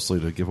list mostly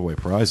to give away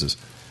prizes.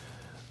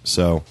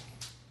 So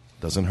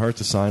doesn't hurt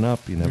to sign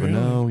up. You never Really?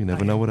 know. You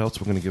never know what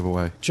else we're going to give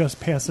away. Just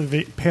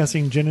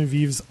passing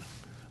Genevieve's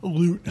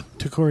loot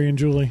to Corey and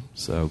Julie.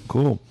 So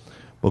cool.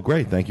 Well,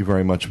 great. Thank you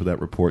very much for that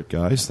report,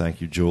 guys.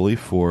 Thank you, Julie,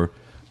 for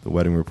the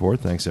wedding report.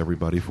 Thanks,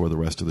 everybody, for the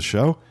rest of the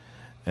show.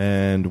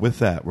 And with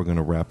that, we're going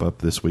to wrap up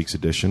this week's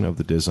edition of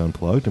the DIS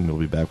Unplugged, and we'll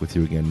be back with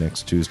you again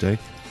next Tuesday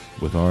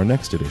with our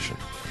next edition.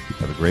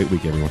 Have a great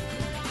week, everyone.